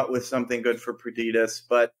came up with something good for Perdidas,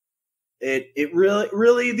 but it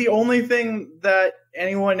really the only thing that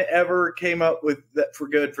anyone ever came up with that for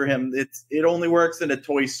good for him, it only works in a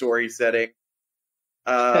Toy Story setting.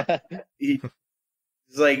 He's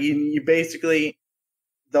like you basically,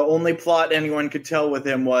 the only plot anyone could tell with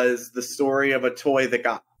him was the story of a toy that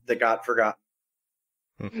got forgotten.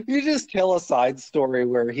 You just tell a side story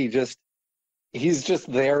where he's just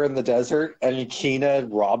there in the desert and Kina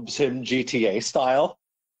robs him GTA style.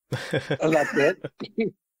 And that's it.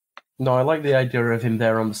 No, I like the idea of him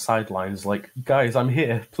there on the sidelines, like, guys, I'm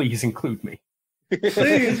here, please include me.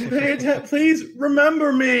 Please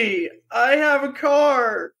remember me. I have a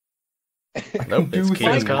car. Nope, it's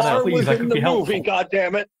Kina's car now. Was in the movie,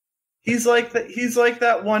 goddammit. He's like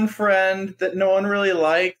that one friend that no one really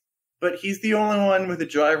likes, but he's the only one with a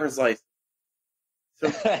driver's license.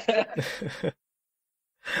 So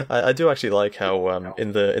I do actually like how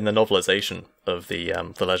in the novelization of the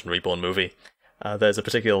Legend Reborn movie, there's a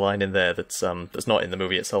particular line in there that's not in the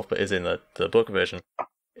movie itself, but is in the book version.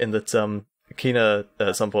 In that Kina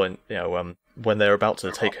at some point, when they're about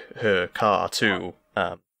to take her car to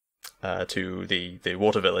the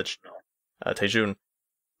water village, Taejun,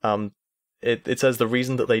 it says the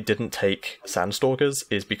reason that they didn't take Sandstalkers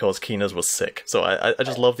is because Kina's was sick. So I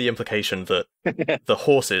just love the implication that the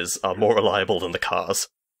horses are more reliable than the cars.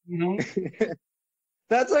 Mm-hmm.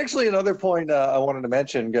 That's actually another point I wanted to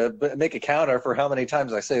mention. But make a counter for how many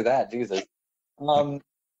times I say that. Jesus.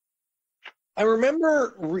 I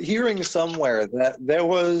remember hearing somewhere that there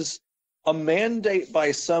was a mandate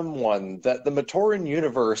by someone that the Matoran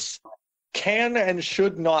universe can and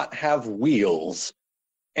should not have wheels.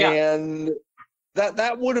 Yeah. And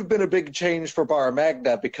that would have been a big change for Bar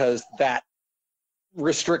Magna because that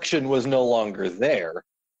restriction was no longer there.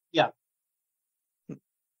 Yeah.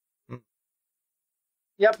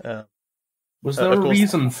 Yep. Was there a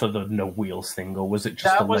reason for the no wheels thing, or was it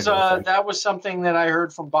just that was something that I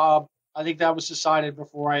heard from Bob. I think that was decided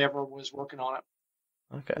before I ever was working on it.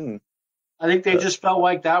 Okay. I think they just felt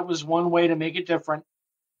like that was one way to make it different.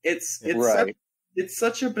 It's right. It's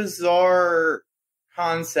such a bizarre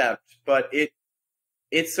concept, but it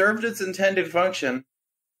served its intended function.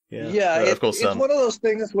 Yeah, of course, it's one of those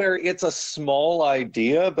things where it's a small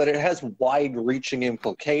idea, but it has wide-reaching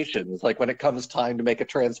implications. Like when it comes time to make a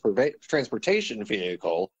transportation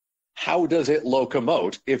vehicle, how does it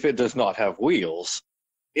locomote if it does not have wheels?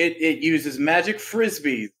 It uses magic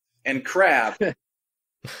frisbees and crab.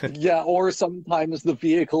 Yeah, or sometimes the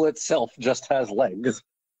vehicle itself just has legs.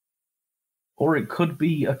 Or it could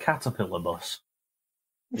be a caterpillar bus.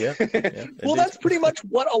 Yeah. Well, that's pretty much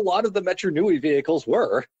what a lot of the Metro Nui vehicles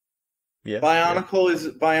were. Yeah.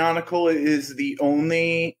 Bionicle is the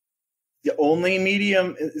only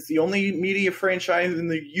media franchise in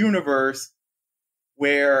the universe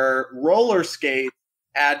where roller skates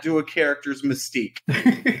add to a character's mystique.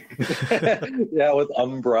 Yeah, with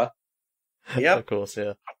Umbra. Yep. Of course,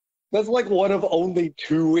 yeah. That's like one of only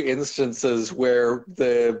 2 instances where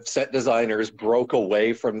the set designers broke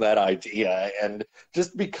away from that idea, and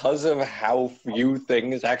just because of how few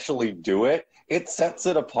things actually do it, it sets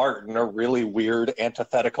it apart in a really weird,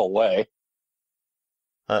 antithetical way.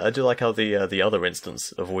 I do like how the other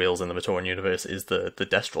instance of wheels in the Matoran universe is the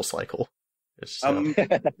Destral cycle. It's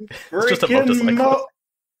just a motorcycle.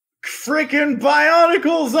 Freaking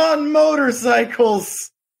Bionicles on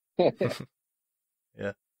motorcycles!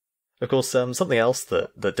 Yeah. Of course, something else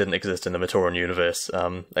that didn't exist in the Matoran universe,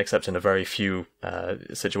 except in a very few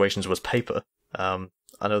situations, was paper. I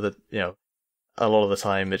know that, a lot of the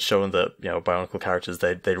time it's shown that, Bionicle characters,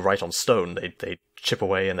 they'd write on stone, they'd chip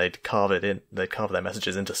away and they'd carve their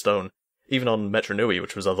messages into stone. Even on Metro Nui,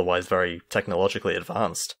 which was otherwise very technologically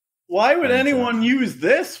advanced. Why would anyone use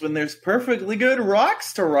this when there's perfectly good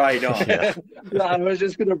rocks to ride on? Yeah. I was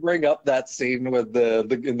just going to bring up that scene with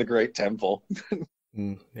in the Great Temple.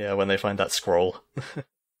 Yeah, when they find that scroll.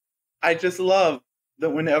 I just love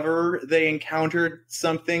that whenever they encountered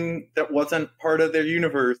something that wasn't part of their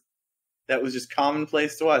universe, that was just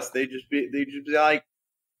commonplace to us. They'd just be like,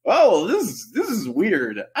 "Oh, this is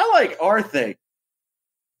weird. I like our thing.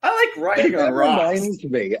 I like writing on rocks." Reminds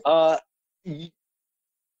me,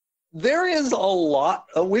 there is a lot.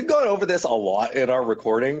 We've gone over this a lot in our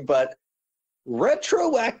recording, but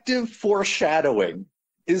retroactive foreshadowing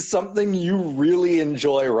is something you really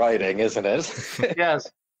enjoy writing, isn't it? Yes.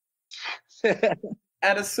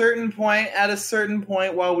 At a certain point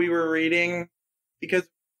while we were reading, because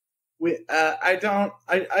I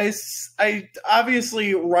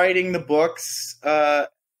obviously writing the books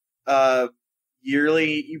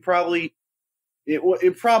yearly,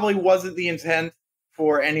 it probably wasn't the intent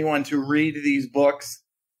for anyone to read these books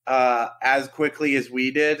as quickly as we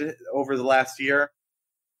did over the last year.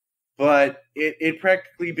 But it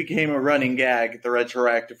practically became a running gag, the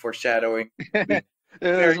retroactive foreshadowing.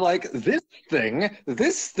 It's like, this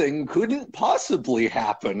thing couldn't possibly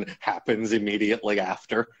happens immediately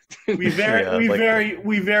after. We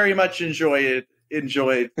very much enjoyed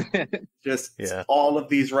just all of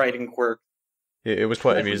these writing quirks. It was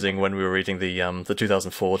quite amusing when we were reading the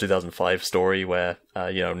 2004-2005 story where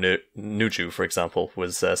Nuju, for example,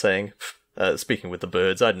 was saying, speaking with the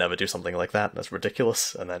birds, I'd never do something like that. That's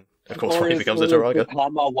ridiculous. And then, of course, when he becomes a Turaga.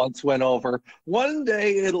 Kama once went over, one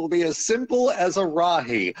day it'll be as simple as a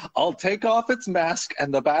Rahi. I'll take off its mask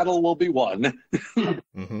and the battle will be won.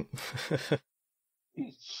 Mm-hmm.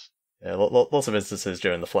 Yeah, lots of instances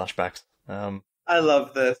during the flashbacks. I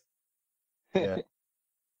love this. Yeah.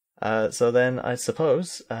 So then, I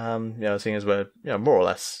suppose, seeing as we're more or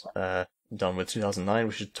less done with 2009,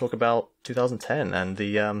 we should talk about 2010 and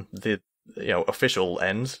the official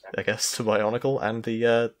end, I guess, to Bionicle and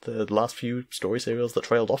the last few story serials that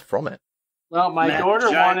trailed off from it. Well, my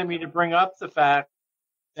daughter wanted me to bring up the fact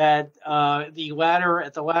that at the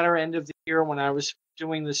latter end of the year when I was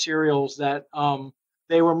doing the serials, that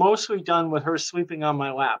they were mostly done with her sleeping on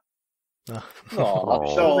my lap. Oh.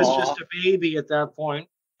 She was just a baby at that point.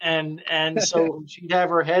 And so she'd have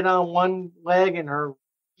her head on one leg and her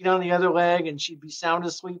feet on the other leg, and she'd be sound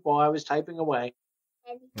asleep while I was typing away.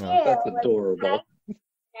 And that's adorable.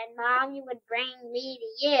 And Mommy would bring me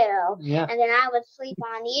to you, yeah. And then I would sleep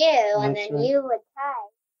on you, and then right. you would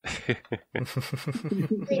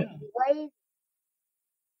type.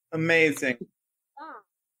 Amazing.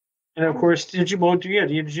 And of course, did you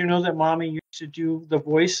know that Mommy used to do the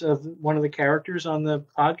voice of one of the characters on the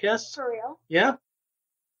podcast? For real? Yeah.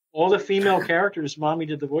 All the female characters, Mommy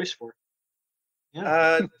did the voice for.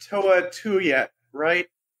 Yeah. Toa Tuya, right?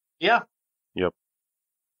 Yeah. Yep.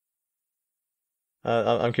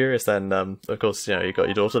 I'm curious then. Of course, you got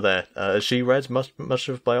your daughter there. Has she read much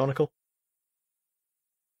of Bionicle?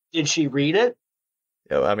 Did she read it?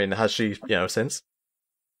 Yeah, I mean, has she, since?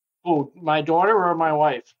 Oh, my daughter or my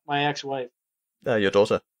wife? My ex-wife? Your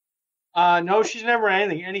daughter. No, she's never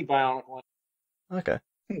read any Bionicle. Okay.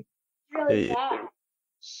 Really bad.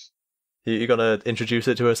 You gonna introduce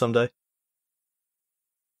it to her someday?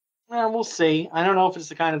 Well, we'll see. I don't know if it's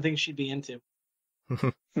the kind of thing she'd be into.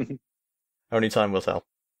 Only time will tell.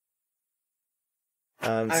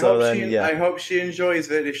 I hope she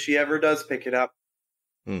enjoys it if she ever does pick it up.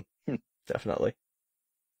 Definitely.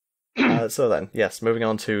 So then, yes, moving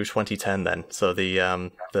on to 2010 then. So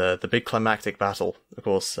the big climactic battle, of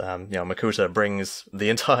course, Makuta brings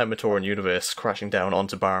the entire Matoran universe crashing down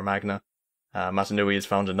onto Barra Magna. Matanui has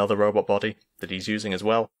found another robot body that he's using as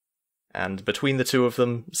well. And between the two of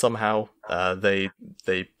them, somehow, they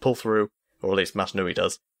pull through, or at least Matanui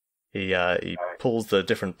does. He pulls the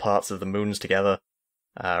different parts of the moons together,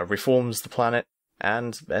 reforms the planet,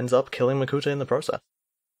 and ends up killing Makuta in the process.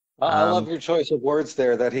 I love your choice of words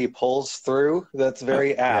there, that he pulls through. That's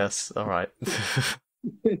very apt. Yes, alright.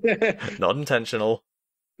 Not intentional.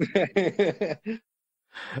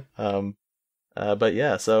 But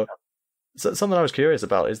yeah, so something I was curious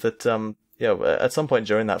about is that, at some point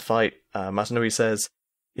during that fight, Matanui says,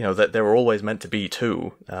 that there were always meant to be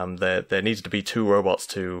two. There needed to be two robots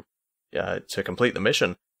to complete the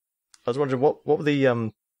mission. I was wondering, what were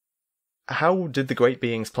the, how did the Great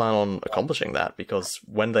Beings plan on accomplishing that? Because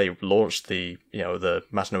when they launched the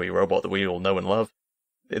Matanui robot that we all know and love,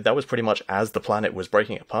 that was pretty much as the planet was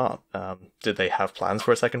breaking apart. Did they have plans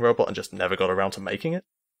for a second robot and just never got around to making it?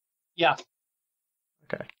 Yeah.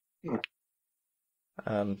 Okay.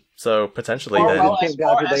 So potentially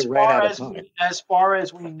as far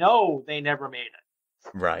as we know, they never made it.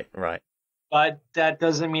 Right. But that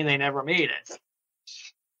doesn't mean they never made it.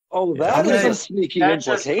 Oh, that is a sneaky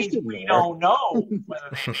implication. We don't know whether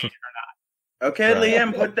they made it or not. Okay,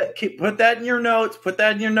 right. Liam, put that in your notes. Put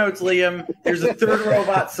that in your notes, Liam. There's a third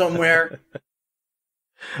robot somewhere.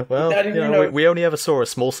 Well, Not you even know, a- we only ever saw a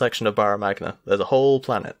small section of Barra Magna. There's a whole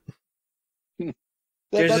planet.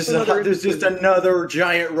 There's just another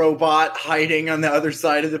giant robot hiding on the other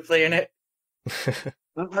side of the planet.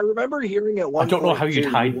 I remember hearing at one I don't know point, how you'd too,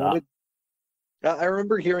 hide you that. wanted- I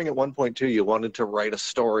remember hearing at one point, too, you wanted to write a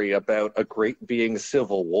story about a great being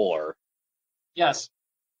civil war. Yes.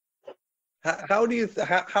 How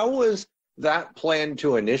was that planned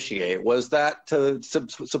to initiate? Was that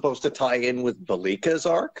supposed to tie in with Balika's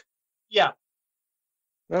arc? Yeah.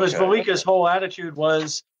 Because Okay. Valika's whole attitude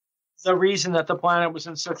was the reason that the planet was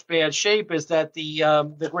in such bad shape is that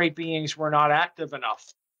the great beings were not active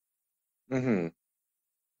enough. Mm-hmm.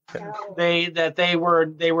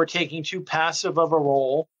 They were taking too passive of a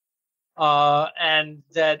role, and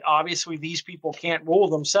that obviously these people can't rule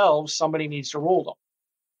themselves. Somebody needs to rule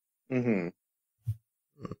them.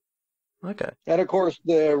 Mm-hmm. Okay. And of course,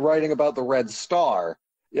 the writing about the Red Star.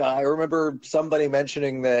 Yeah, I remember somebody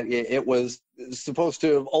mentioning that it was supposed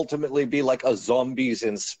to ultimately be like a zombies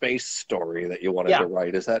in space story that you wanted to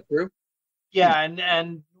write. Is that true? Yeah,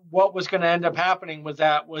 and what was going to end up happening with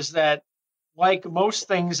that was that, like most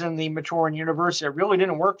things in the Matoran universe, it really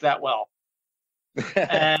didn't work that well.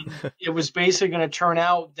 And it was basically going to turn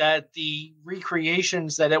out that the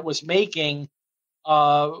recreations that it was making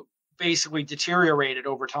basically deteriorated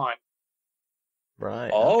over time.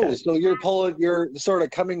 Right. Oh, okay. so you're sort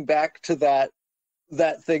of coming back to that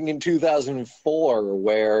thing in 2004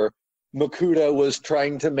 where Makuta was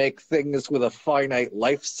trying to make things with a finite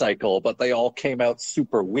life cycle, but they all came out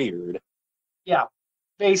super weird. Yeah.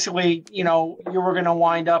 Basically, you were going to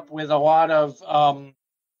wind up with a lot of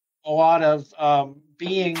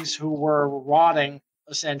beings who were rotting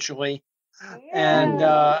essentially,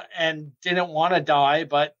 and didn't want to die,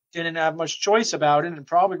 but didn't have much choice about it, and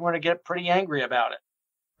probably going to get pretty angry about it.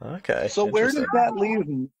 Okay. So where does that leave?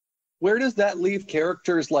 Where does that leave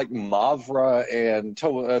characters like Mavra and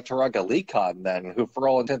Turaga then, who, for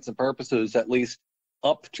all intents and purposes, at least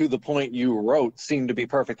up to the point you wrote, seem to be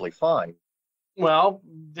perfectly fine? Well,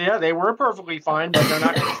 yeah, they were perfectly fine, but they're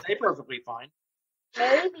not going to stay perfectly fine.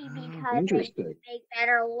 Maybe because they make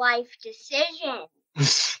better life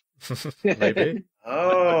decisions. Maybe.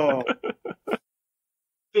 Oh.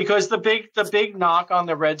 Because the big knock on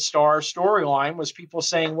the Red Star storyline was people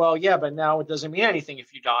saying, well, yeah, but now it doesn't mean anything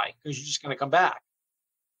if you die, because you're just going to come back.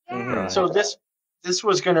 Yeah. So this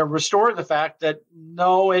was going to restore the fact that,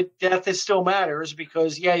 no, death still matters,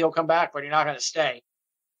 because, yeah, you'll come back, but you're not going to stay.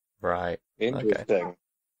 Right. Interesting. Okay.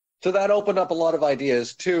 So that opened up a lot of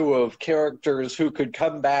ideas, too, of characters who could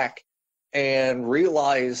come back and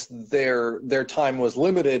realize their time was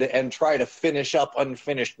limited and try to finish up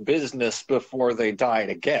unfinished business before they died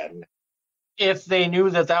again. If they knew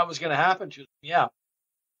that was going to happen to them, yeah.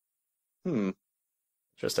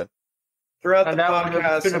 Interesting. Throughout And the that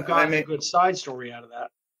podcast, could have gotten a good side story out of that.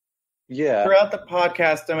 Yeah. Throughout the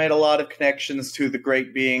podcast, I made a lot of connections to the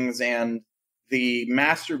Great Beings and the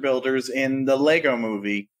Master Builders in the Lego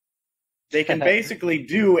movie. They can basically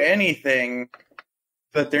do anything,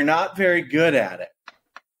 but they're not very good at it.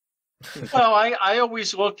 Well, I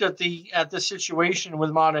always looked at the situation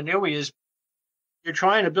with Mata Nui as you're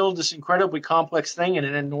trying to build this incredibly complex thing in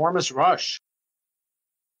an enormous rush,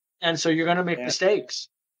 and so you're going to make mistakes.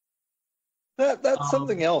 That's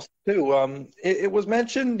something else too. It was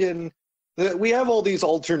mentioned in that we have all these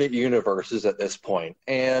alternate universes at this point,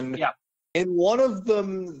 and in one of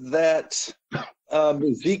them that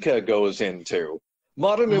Zika goes into,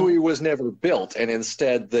 Mata Nui was never built, and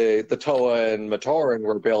instead the Toa and Matoran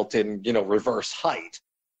were built in reverse height.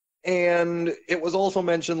 And it was also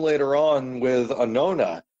mentioned later on with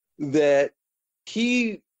Anona that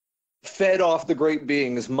he fed off the Great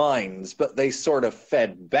Being's minds, but they sort of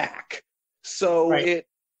fed back. So it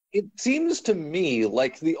seems to me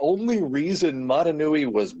like the only reason Mata Nui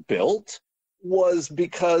was built was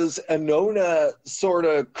because Anona sort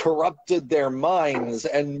of corrupted their minds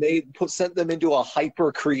and sent them into a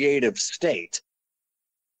hyper-creative state.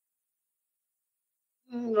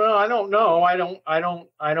 Well, I don't know. I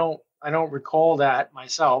don't recall that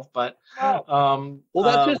myself, but well,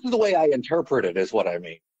 that's just the way I interpret it, is what I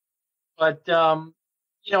mean. But the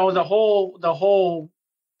whole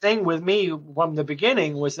thing with me from the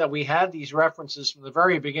beginning was that we had these references from the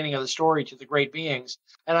very beginning of the story to the Great Beings,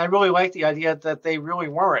 and I really liked the idea that they really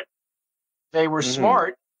weren't. They were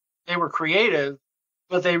smart, they were creative,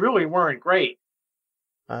 but they really weren't great.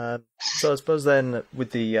 So I suppose then, with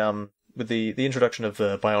the introduction of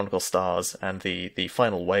the Bionicle stars and the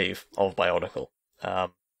final wave of Bionicle, I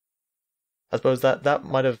suppose that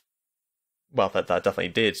might have well, that definitely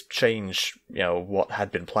did change, what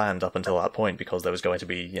had been planned up until that point, because there was going to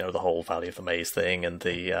be, the whole Valley of the Maze thing, and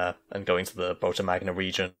the and going to the Bota Magna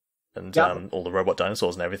region, and all the robot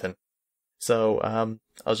dinosaurs and everything. So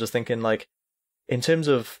I was just thinking, like, in terms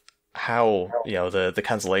of how the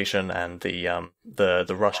cancellation and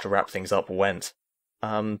the rush to wrap things up went,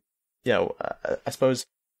 I suppose,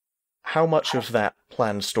 how much of that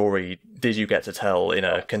planned story did you get to tell in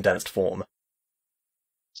a condensed form?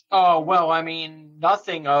 Oh, well, I mean,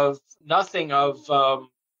 nothing of the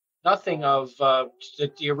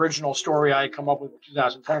original story I had come up with in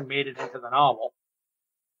 2010 made it into the novel.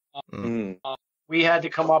 We had to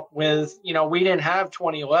come up with, we didn't have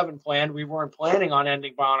 2011 planned. We weren't planning on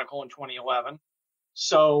ending Bionicle in 2011.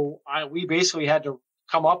 So we basically had to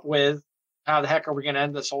come up with, how the heck are we going to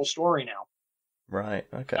end this whole story now? Right,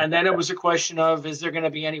 okay. And then it was a question of, is there going to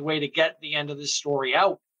be any way to get the end of this story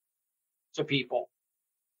out to people?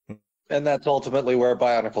 And that's ultimately where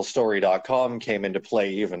BionicleStory.com came into play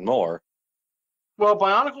even more. Well,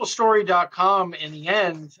 BionicleStory.com, in the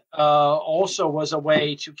end, also was a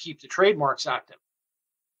way to keep the trademarks active.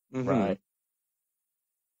 Mm-hmm. Right.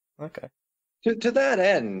 Okay. To that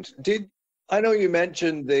end, I know you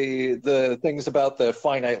mentioned the things about the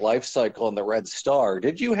finite life cycle and the Red Star.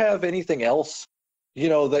 Did you have anything else,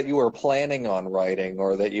 that you were planning on writing,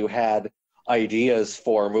 or that you had ideas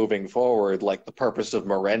for moving forward, like the purpose of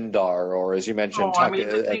Merendar, or as you mentioned, at some point,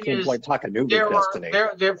 TuragaNuva Destiny?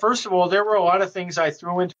 First of all, there were a lot of things I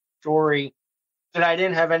threw into the story that I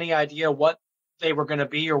didn't have any idea what they were going to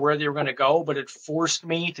be or where they were going to go, but it forced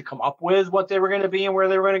me to come up with what they were going to be and where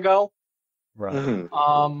they were going to go. Right.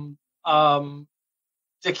 Mm-hmm.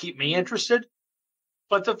 To keep me interested.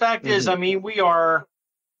 But the fact is, I mean, we are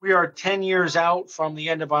 10 years out from the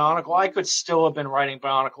end of Bionicle. I could still have been writing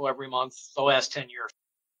Bionicle every month the last 10 years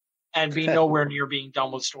and be nowhere near being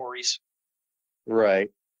done with stories. Right.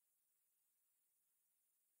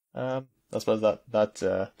 I suppose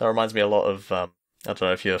that reminds me a lot of, I don't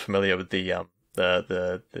know if you're familiar with the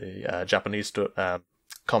Japanese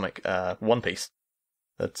comic One Piece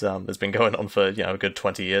that has been going on for a good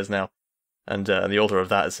 20 years now, and the author of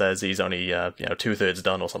that says he's only 2/3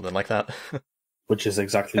 done or something like that. Which is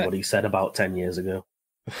exactly what he said about 10 years ago.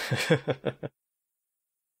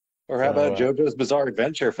 Or how about JoJo's Bizarre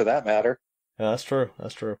Adventure, for that matter? Yeah, that's true.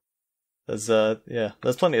 There's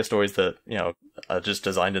there's plenty of stories that are just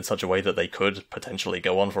designed in such a way that they could potentially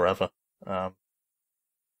go on forever.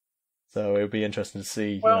 So it would be interesting to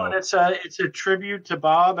see. Well, and it's a tribute to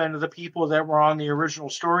Bob and the people that were on the original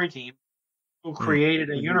story team who created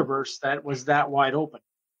a universe that was that wide open.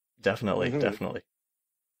 Definitely.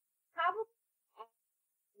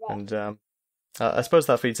 And I suppose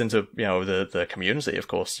that feeds into the community. Of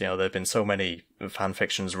course, there've been so many fan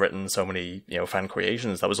fictions written, so many fan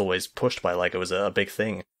creations. That was always pushed by Lego as a big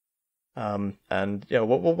thing. And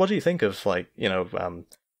what do you think of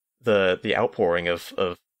the outpouring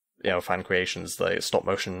of fan creations, like stop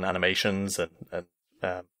motion animations and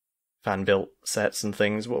fan built sets and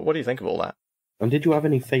things? What do you think of all that? And did you have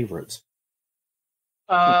any favorites?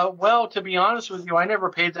 Well, to be honest with you, I never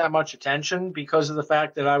paid that much attention because of the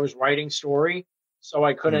fact that I was writing story, so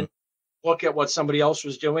I couldn't look at what somebody else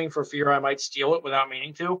was doing for fear I might steal it without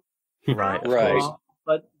meaning to. Right.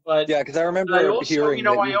 But yeah, because I remember hearing.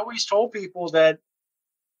 I always told people that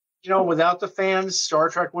without the fans, Star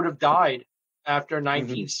Trek would have died after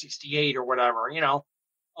 1968 or whatever.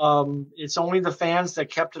 It's only the fans that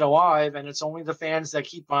kept it alive, and it's only the fans that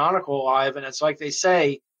keep Bionicle alive. And it's like they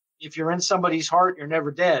say, if you're in somebody's heart, you're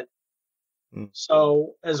never dead.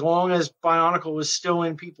 So as long as Bionicle is still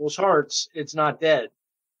in people's hearts, it's not dead.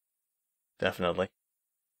 Definitely.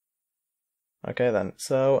 Okay then.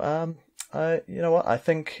 So, you know what? I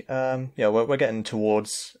think we're getting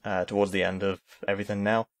towards the end of everything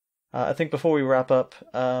now. I think before we wrap up,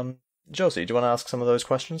 Josie, do you want to ask some of those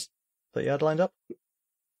questions that you had lined up? Yes.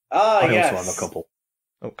 I also have a couple.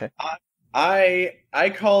 Okay. I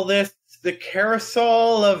call this the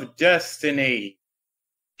Carousel of Destiny.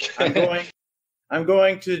 I'm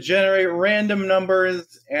going to generate random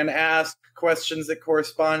numbers and ask questions that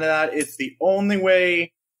correspond to that. It's the only way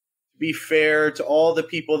to be fair to all the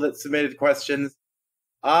people that submitted questions.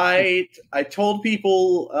 I told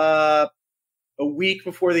people a week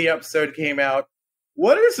before the episode came out,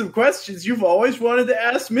 what are some questions you've always wanted to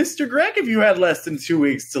ask Mr. Greg if you had less than 2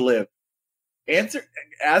 weeks to live?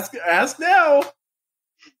 Ask now.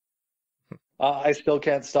 I still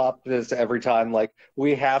can't stop this every time. Like,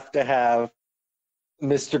 we have to have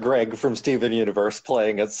Mr. Greg from Steven Universe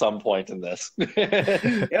playing at some point in this.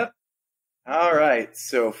 Yep. All right.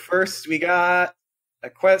 So first we got a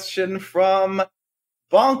question from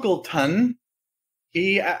Bonkleton.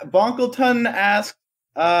 Bonkleton asked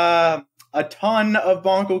a ton of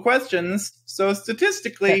Bonkle questions, so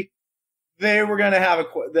statistically, they were going to have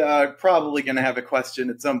probably going to have a question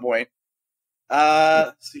at some point.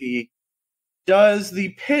 Let's see. Does the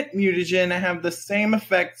pit mutagen have the same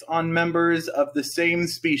effects on members of the same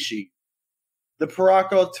species? The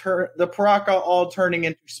Paraka all turning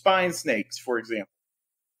into spine snakes, for example.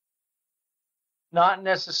 Not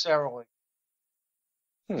necessarily.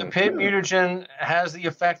 The pit mutagen has the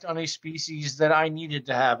effect on a species that I needed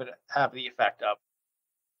to have the effect of.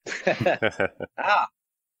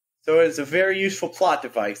 So it's a very useful plot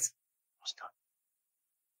device.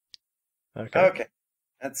 Okay.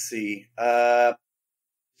 Let's see. Just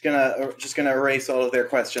gonna erase all of their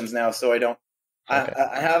questions now, so I don't. Okay.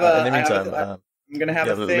 I'm gonna have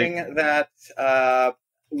a thing that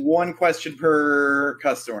one question per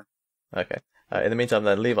customer. Okay. In the meantime,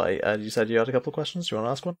 then Levi, you said you had a couple of questions. Do you want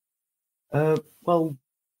to ask one? Well,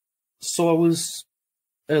 so I was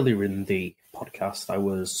earlier in the podcast. I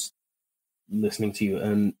was listening to you,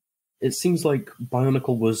 and it seems like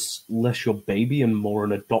Bionicle was less your baby and more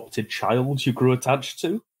an adopted child you grew attached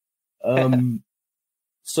to.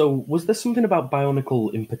 So, was there something about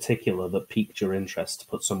Bionicle in particular that piqued your interest to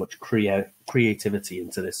put so much creativity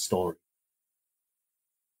into this story?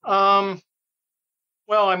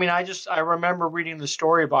 Well, I mean, I remember reading the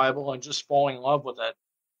story Bible and just falling in love with it,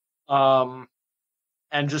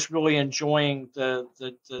 and just really enjoying the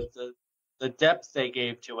depth they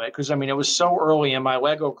gave to it. Because I mean, it was so early in my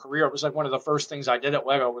Lego career. It was like one of the first things I did at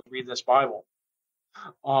Lego was read this Bible.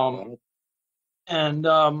 And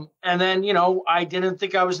then, you know, I didn't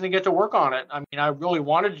think I was going to get to work on it. I mean, I really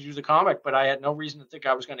wanted to do the comic, but I had no reason to think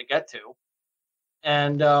I was going to get to.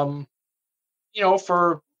 And, you know,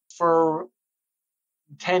 for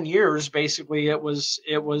 10 years, basically, it was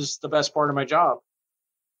the best part of my job.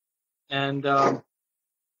 And so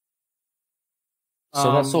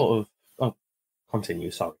that sort of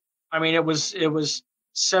continue. Sorry. I mean, it was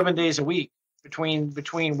 7 days a week between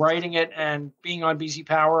writing it and being on BZ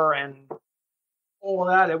Power and all of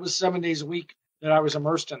that. It was 7 days a week that I was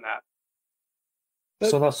immersed in that.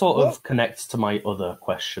 So that sort of connects to my other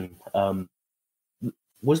question.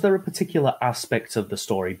 Was there a particular aspect of the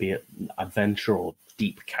story, be it adventure or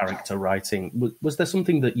deep character writing, was there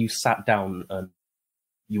something that you sat down and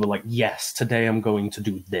you were like, yes, today I'm going to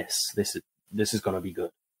do this. This is going to be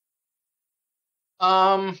good?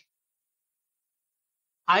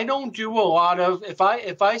 I don't do a lot of, if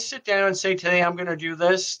I sit down and say today I'm going to do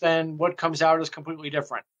this, then what comes out is completely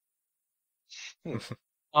different.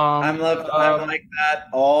 I'm like that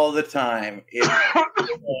all the time. It's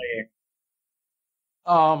annoying.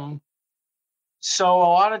 So a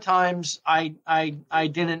lot of times I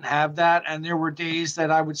didn't have that, and there were days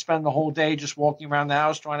that I would spend the whole day just walking around the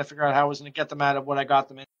house trying to figure out how I was going to get them out of what I got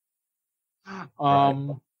them in.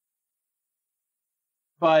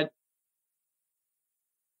 But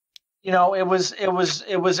you know, it was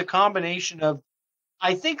a combination of,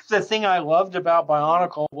 I think the thing I loved about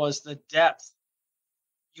Bionicle was the depth.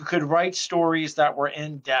 You could write stories that were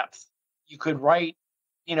in depth. You could write,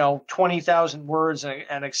 20,000 words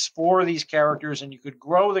and explore these characters, and you could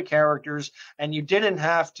grow the characters, and you didn't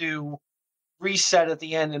have to reset at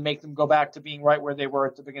the end and make them go back to being right where they were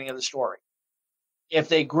at the beginning of the story. If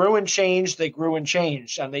they grew and changed, they grew and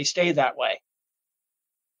changed, and they stayed that way.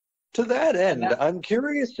 To that end, I'm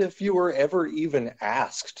curious if you were ever even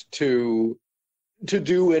asked to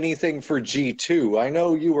do anything for G2. I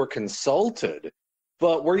know you were consulted,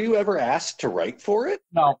 but were you ever asked to write for it?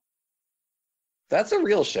 No. That's a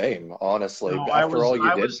real shame, honestly, No, after all you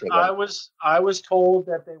did for them. I was told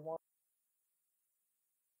that they wanted.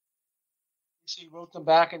 He wrote them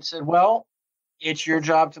back and said, well, it's your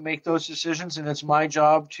job to make those decisions, and it's my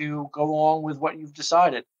job to go along with what you've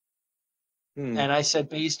decided. And I said,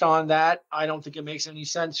 based on that, I don't think it makes any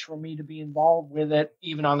sense for me to be involved with it,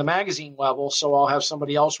 even on the magazine level. So I'll have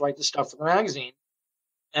somebody else write the stuff for the magazine.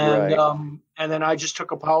 And and then I just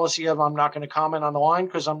took a policy of I'm not going to comment on the line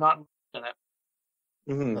because I'm not in it.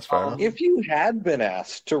 That's fair enough. If you had been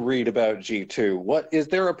asked to read about G2, is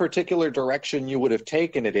there a particular direction you would have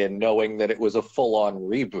taken it in, knowing that it was a full-on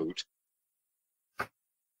reboot?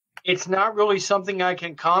 It's not really something I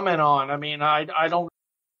can comment on. I mean, I don't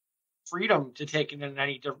freedom to take it in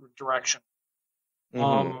any different direction.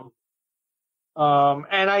 And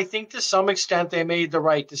I think to some extent they made the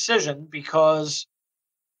right decision because,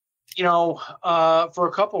 for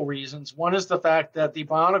a couple reasons. One is the fact that the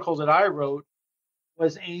Bionicle that I wrote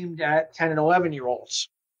was aimed at 10 and 11-year-olds.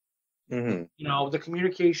 The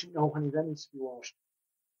communication, no, honey, that needs to be washed.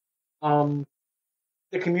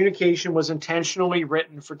 The communication was intentionally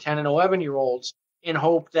written for 10 and 11-year-olds in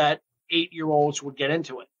hope that 8-year-olds would get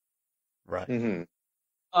into it. Right.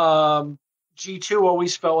 G2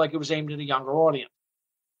 always felt like it was aimed at a younger audience.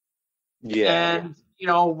 Yeah. And,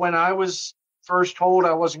 when I was first told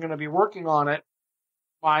I wasn't going to be working on it,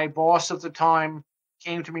 my boss at the time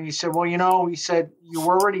came to me and he said, well, he said, you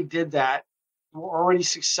already did that. You were already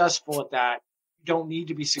successful at that. You don't need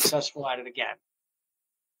to be successful at it again.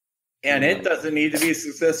 And it doesn't need to be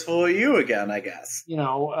successful at you again, I guess. He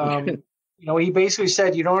basically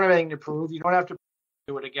said, you don't have anything to prove. You don't have to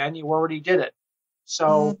do it again. You already did it.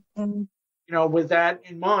 So, with that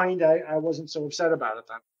in mind, I wasn't so upset about it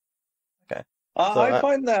then. Okay. I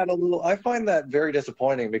find that very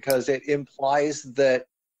disappointing because it implies that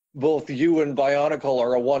both you and Bionicle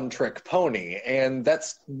are a one-trick pony, and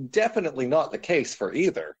that's definitely not the case for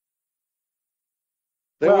either.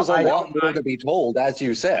 There was a lot more to be told, as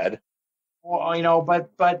you said. Well,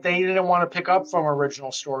 but they didn't want to pick up from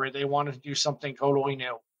original story. They wanted to do something totally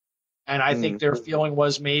new. And I think their feeling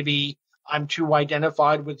was maybe I'm too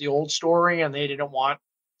identified with the old story, and they didn't want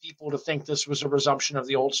people to think this was a resumption of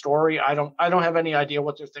the old story. I don't have any idea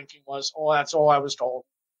what their thinking was. That's all I was told.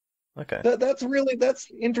 Okay.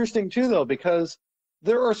 That's interesting too, though, because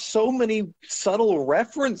there are so many subtle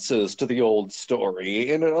references to the old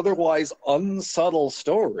story in an otherwise unsubtle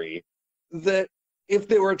story that if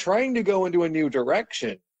they were trying to go into a new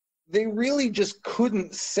direction, they really just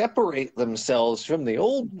couldn't separate themselves from the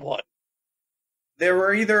old one. There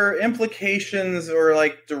were either implications or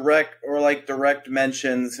direct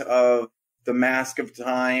mentions of the Mask of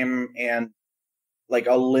Time and like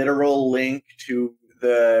a literal link to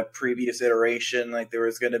the previous iteration. Like there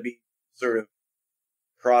was going to be sort of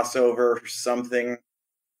crossover or something,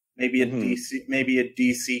 maybe a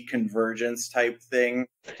DC convergence type thing.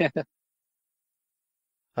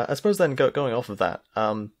 I suppose then going off of that,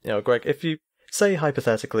 Greg, if you say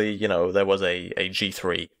hypothetically, there was a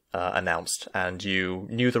G3 announced, and you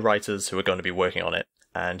knew the writers who were going to be working on it,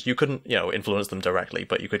 and you couldn't, influence them directly,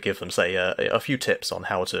 but you could give them, say, a few tips on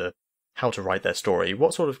how to write their story.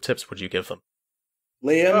 What sort of tips would you give them?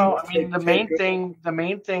 Liam, well, the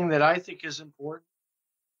main thing that I think is important,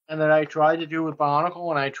 and that I tried to do with Bionicle,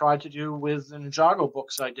 and I tried to do with the Ninjago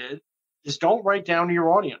books I did, is don't write down to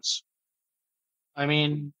your audience. I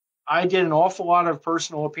mean, I did an awful lot of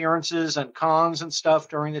personal appearances and cons and stuff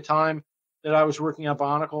during the time that I was working on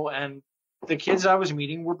Bionicle, and the kids I was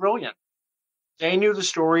meeting were brilliant. They knew the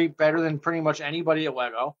story better than pretty much anybody at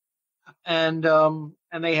Lego, and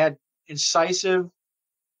they had incisive,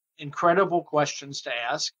 incredible questions to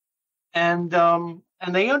ask, and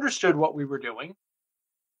they understood what we were doing.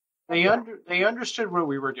 They understood what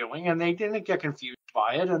we were doing, and they didn't get confused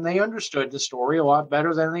by it, and they understood the story a lot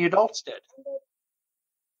better than the adults did.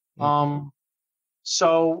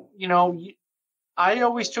 So, I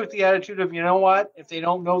always took the attitude of, if they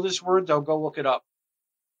don't know this word, they'll go look it up.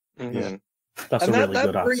 Mm-hmm. That's a really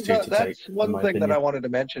good attitude to take. That's one thing that I wanted to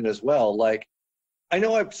mention as well. Like, I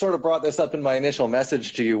know I sort of brought this up in my initial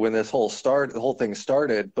message to you when the whole thing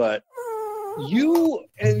started, but you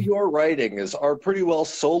and your writings are pretty well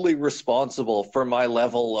solely responsible for my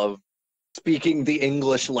level of speaking the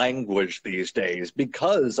English language these days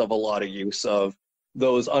because of a lot of use of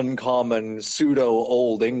those uncommon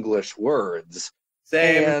pseudo-old English words.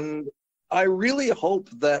 Same. And I really hope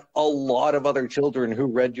that a lot of other children who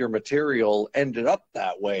read your material ended up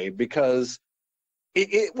that way, because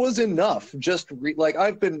it was enough.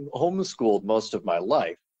 I've been homeschooled most of my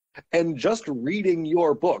life, and just reading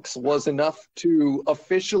your books was enough to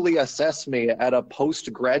officially assess me at a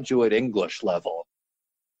postgraduate English level.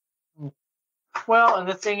 Well, and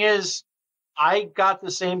the thing is, I got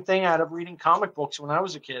the same thing out of reading comic books when I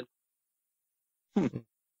was a kid.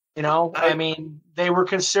 I mean, they were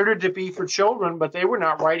considered to be for children, but they were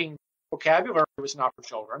not writing vocabulary. It was not for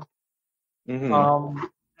children. Mm-hmm.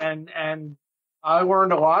 And I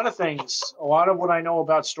learned a lot of things. A lot of what I know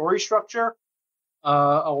about story structure,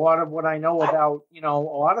 a lot of what I know about, a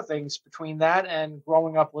lot of things between that and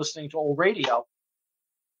growing up listening to old radio.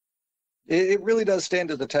 It really does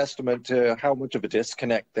stand as a testament to how much of a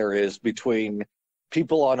disconnect there is between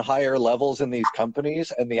people on higher levels in these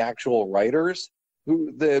companies and the actual writers,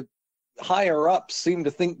 who the higher ups seem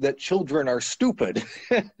to think that children are stupid.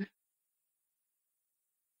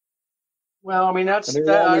 Well, I mean, that's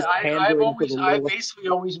that. I basically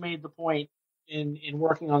always made the point in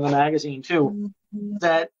working on the magazine too,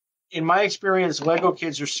 that in my experience, Lego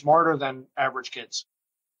kids are smarter than average kids.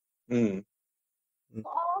 Mm.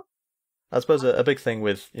 I suppose a big thing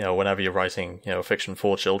with, whenever you're writing, fiction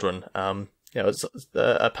for children, it's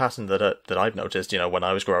a pattern that I've noticed, when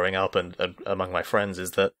I was growing up and among my friends,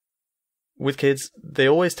 is that with kids, they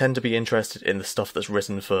always tend to be interested in the stuff that's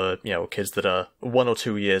written for, kids that are 1 or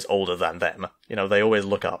 2 years older than them. They always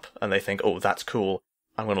look up and they think, oh, that's cool.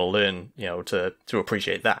 I'm going to learn, to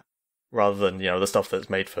appreciate that. Rather than, the stuff that's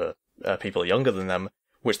made for people younger than them,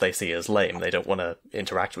 which they see as lame. They don't want to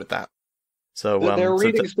interact with that. So they're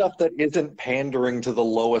reading stuff that isn't pandering to the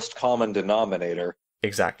lowest common denominator.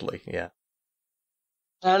 Exactly, yeah.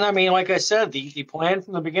 And I mean, like I said, the plan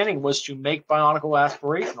from the beginning was to make Bionicle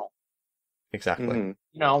aspirational. Exactly.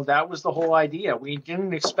 Mm-hmm. That was the whole idea. We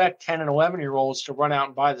didn't expect 10 and 11-year-olds to run out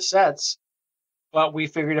and buy the sets, but we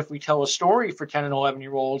figured if we tell a story for 10 and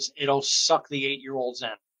 11-year-olds, it'll suck the 8-year-olds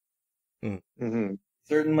in. Mm-hmm.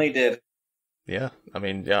 Certainly did. Yeah, I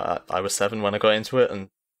mean, I was 7 when I got into it, and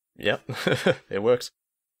yeah, it works.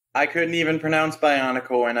 I couldn't even pronounce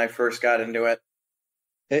Bionicle when I first got into it.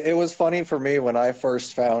 It was funny for me when I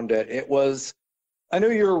first found it. I knew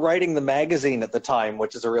you were writing the magazine at the time,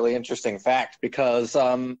 which is a really interesting fact, because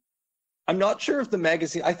I'm not sure if the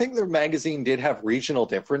magazine, I think their magazine did have regional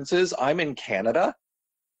differences. I'm in Canada,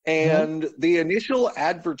 and the initial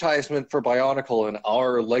advertisement for Bionicle in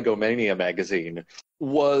our Lego Mania magazine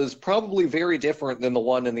was probably very different than the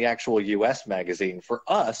one in the actual US magazine. For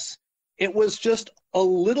us, it was just a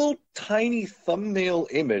little tiny thumbnail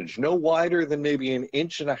image, no wider than maybe 1.5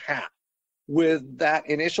 inches, with that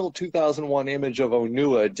initial 2001 image of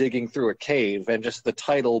Onua digging through a cave and just the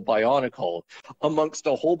title Bionicle, amongst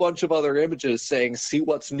a whole bunch of other images saying, see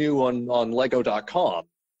what's new on Lego.com.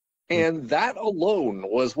 And that alone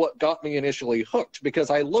was what got me initially hooked, because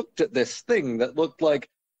I looked at this thing that looked like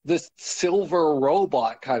this silver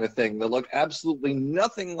robot kind of thing that looked absolutely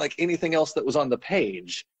nothing like anything else that was on the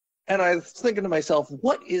page. And I was thinking to myself,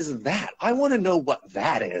 what is that? I want to know what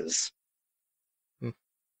that is.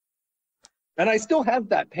 And I still have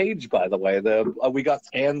that page, by the way. We got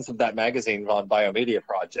scans of that magazine on Biomedia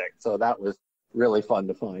Project, so that was really fun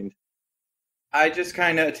to find. I just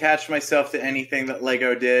kind of attached myself to anything that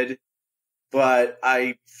Lego did, but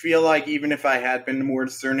I feel like even if I had been more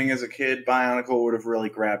discerning as a kid, Bionicle would have really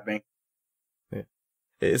grabbed me. Yeah.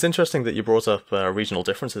 It's interesting that you brought up regional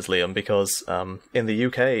differences, Liam, because in the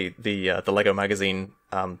UK, the Lego magazine,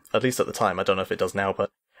 at least at the time, I don't know if it does now,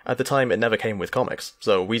 but at the time it never came with comics,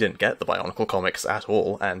 so we didn't get the Bionicle comics at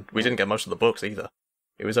all, and we didn't get most of the books either.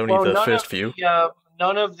 It was only the first few.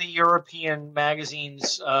 None of the European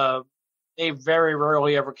magazines, they very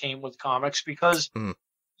rarely ever came with comics, because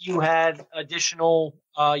you had additional,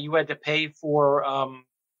 you had to pay for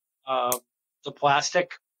the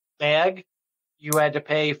plastic bag, you had to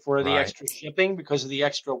pay for the extra shipping because of the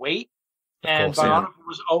extra weight. And Bionicle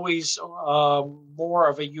was always more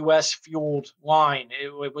of a U.S.-fueled line.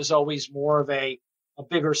 It was always more of a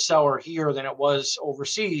bigger seller here than it was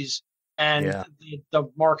overseas, and the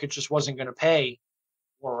market just wasn't going to pay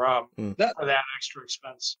for that extra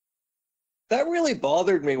expense. That really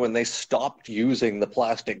bothered me when they stopped using the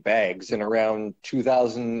plastic bags in around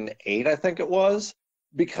 2008, I think it was.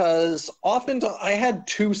 Because often I had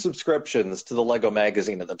 2 subscriptions to the Lego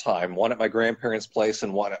magazine at the time, one at my grandparents' place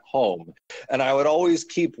and one at home. And I would always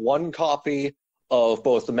keep one copy of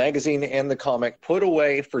both the magazine and the comic put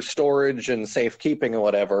away for storage and safekeeping and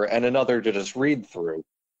whatever, and another to just read through.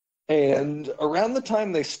 And around the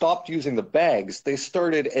time they stopped using the bags, they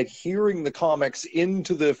started adhering the comics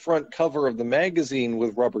into the front cover of the magazine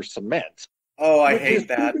with rubber cement. Oh, I hate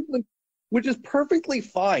that. Which is perfectly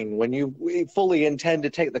fine when you fully intend to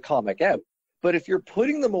take the comic out. But if you're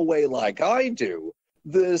putting them away like I do,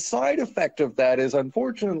 the side effect of that is,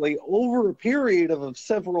 unfortunately, over a period of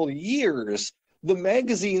several years, the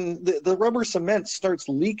magazine, the rubber cement starts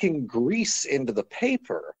leaking grease into the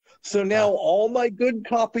paper. So now all my good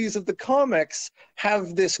copies of the comics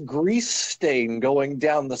have this grease stain going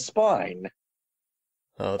down the spine.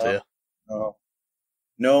 Oh, dear.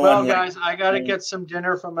 No. Well, guys, I got to get some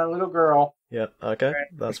dinner for my little girl. Yeah, okay.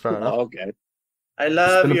 That's fair enough. Okay. I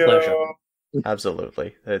love you.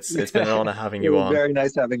 Absolutely. It's been an honor having you on. Very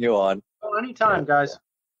nice having you on. Well, anytime, guys.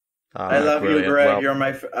 I love you, Greg.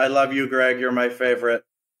 Well, I love you, Greg. You're my favorite.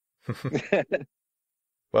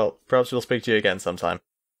 Well, perhaps we'll speak to you again sometime.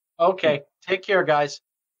 Okay. Take care, guys.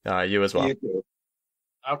 You as well. You too.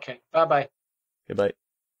 Okay. Bye-bye. Goodbye.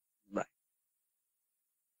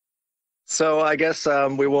 So I guess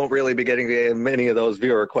we won't really be getting to many of those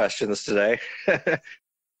viewer questions today.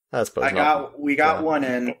 We got one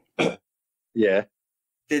in. Yeah.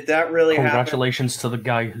 Did that really happen? Congratulations to the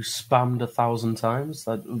guy who spammed 1,000 times.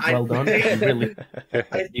 Well done.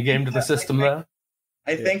 You gamed the system there.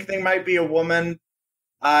 I think they might be a woman.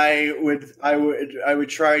 I would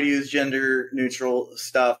try to use gender neutral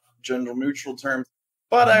stuff, gender neutral terms,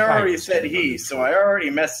 but I already said he, so I already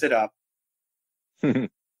messed it up.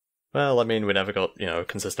 Well, I mean, we never got,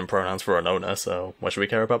 consistent pronouns for an owner, so why should we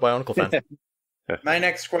care about Bionicle fans? My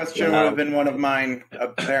next question would have been one of mine.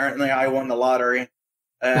 Apparently, I won the lottery,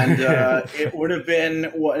 and it would have been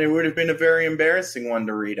a very embarrassing one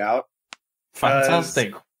to read out.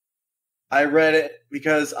 Fantastic. I read it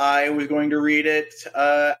because I was going to read it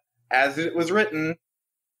as it was written.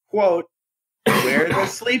 Quote, "Where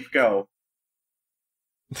does sleep go?"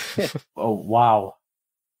 Oh, wow.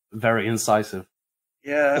 Very incisive.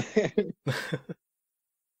 Yeah.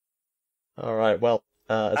 All right, well,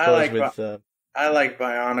 I like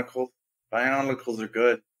Bionicles. Bionicles are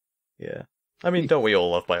good. Yeah. I mean, don't we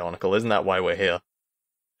all love Bionicle? Isn't that why we're here?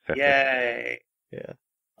 Yay. Yeah.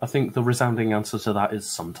 I think the resounding answer to that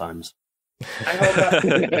is sometimes. I hope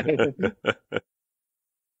that...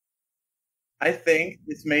 I think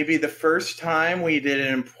this may be the first time we did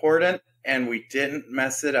an important and we didn't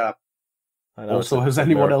mess it up. Also, has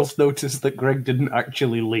anyone else noticed that Greg didn't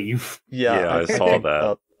actually leave? Yeah, I saw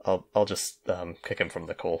that. I'll just kick him from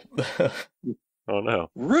the call. Oh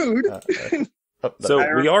no. Rude!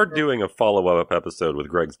 So we are doing a follow-up episode with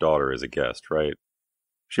Greg's daughter as a guest, right?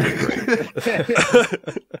 Should be great.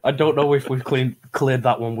 I don't know if we've cleared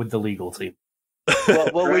that one with the legal team.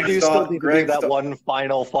 Well, we do still need to do that one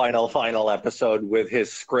final episode with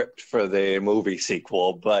his script for the movie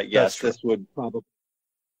sequel, but yes, this would probably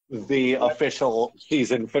the official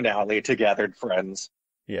season finale to Gathered Friends.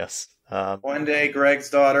 Yes. One day, Greg's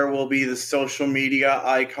daughter will be the social media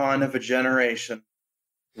icon of a generation.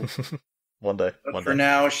 One day. But for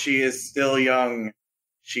now, she is still young.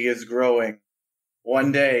 She is growing.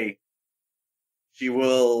 One day, she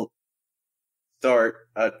will start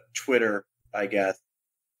a Twitter, I guess.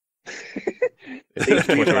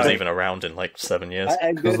 Twitter was even around in like 7 years.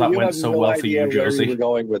 Because that went so well for you, Josie. You're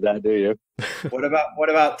going with that, do you? What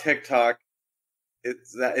about TikTok?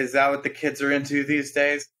 Is that what the kids are into these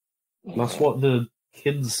days? That's what the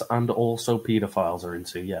kids and also pedophiles are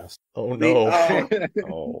into. Yes. Oh no!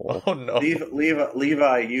 Oh no!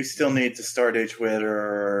 Levi, you still need to start a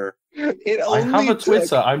Twitter. I have a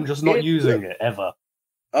Twitter. I'm just not using it ever.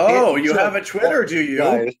 Oh, you have a Twitter, do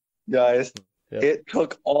you? Guys, it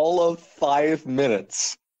took all of 5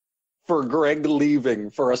 minutes for Greg leaving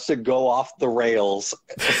for us to go off the rails.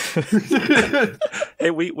 Hey,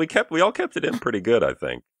 we all kept it in pretty good, I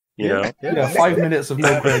think. You know? Yeah, 5 minutes of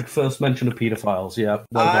no Greg first mention of pedophiles. Yeah,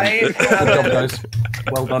 well done. Good job, guys.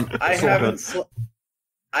 Well done.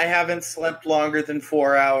 I haven't slept longer than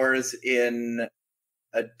 4 hours in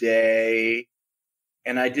a day.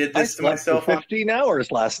 And I did this to myself. 15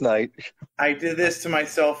 hours last night. I did this to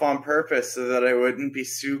myself on purpose so that I wouldn't be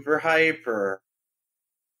super hyper.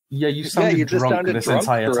 Yeah, you sounded drunk this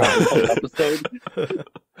entire time.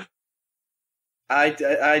 I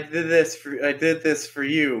did this for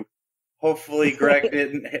you. Hopefully, Greg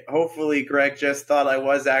didn't. Hopefully, Greg just thought I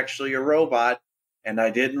was actually a robot, and I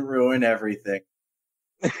didn't ruin everything.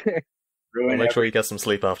 Make sure you get some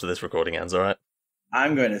sleep after this recording ends. All right.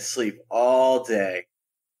 I'm going to sleep all day.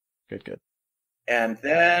 Good. And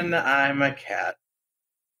then I'm a cat.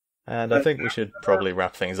 And I think we should probably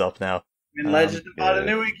wrap things up now. When Legend of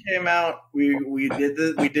Matanui came out, we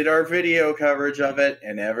did our video coverage of it,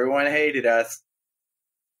 and everyone hated us.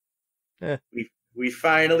 We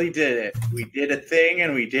finally did it. We did a thing,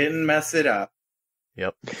 and we didn't mess it up.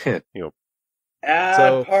 Yep. Yep.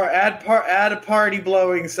 Add a party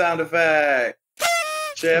blowing sound effect.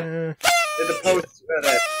 Chip in the post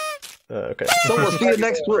credit. Okay. So we'll see you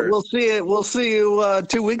next. We'll see you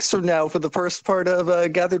 2 weeks from now for the first part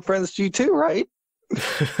of Gathered Friends G2, right?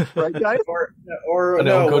 Right, guys? Or and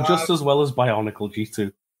no, it'll go just as well as Bionicle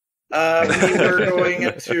G2.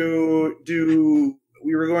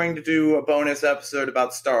 We were going to do a bonus episode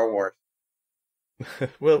about Star Wars.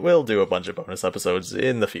 We'll do a bunch of bonus episodes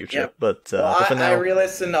in the future, Yep. but for now, I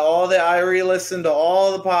re-listened to all the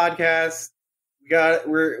podcasts.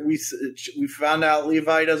 We found out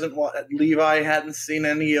Levi hadn't seen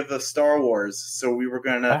any of the Star Wars, so we were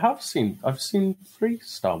gonna. I've seen 3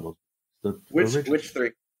 Star Wars. Which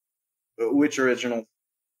 3? Which original?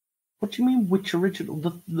 What do you mean? Which original?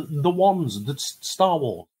 The ones that's Star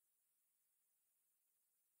Wars.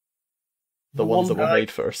 The ones that were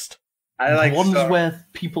made first. I like the ones where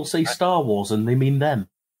people say Star Wars and they mean them.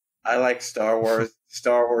 I like Star Wars.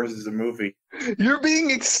 Star Wars is a movie. You're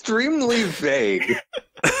being extremely vague.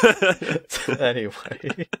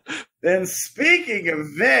 Anyway. Then speaking of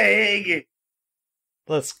vague,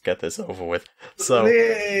 let's get this over with. So,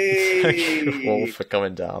 thank you all for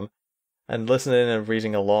coming down and listening and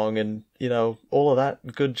reading along and, all of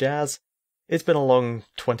that good jazz. It's been a long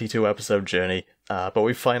 22-episode journey, but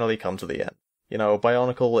we've finally come to the end.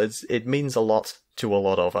 Bionicle, it means a lot to a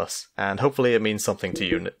lot of us, and hopefully it means something to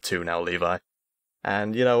you too now, Levi.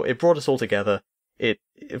 And, it brought us all together.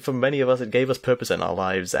 For many of us, it gave us purpose in our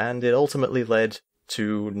lives, and it ultimately led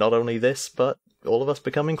to not only this, but all of us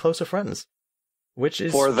becoming closer friends. Which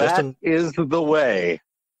is For that is the way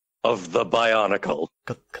of the Bionicle.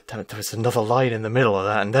 God damn it, there was another line in the middle of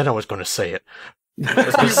that, and then I was going to say it. I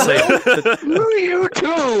was going to say it. You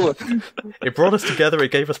too! It brought us together,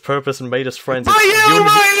 it gave us purpose, and made us friends. But you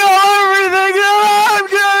might know everything that I'm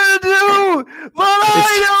gonna do! But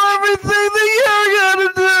I know everything that you're gonna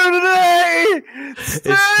do today!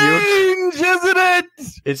 Strange, isn't it?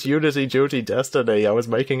 It's Unity, Duty, Destiny. I was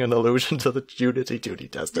making an allusion to the Unity, Duty,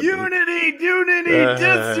 Destiny. Unity,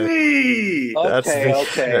 Destiny!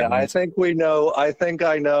 Okay. I think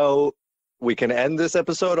I know. We can end this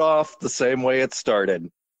episode off the same way it started.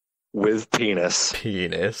 With penis.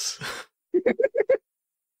 Penis.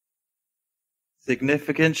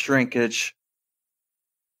 Significant shrinkage.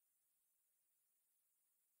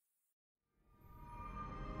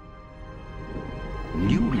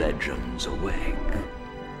 New legends awake,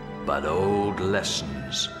 but old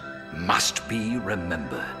lessons must be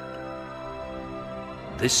remembered.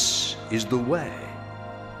 This is the way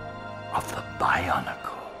of the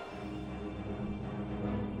Bionicle.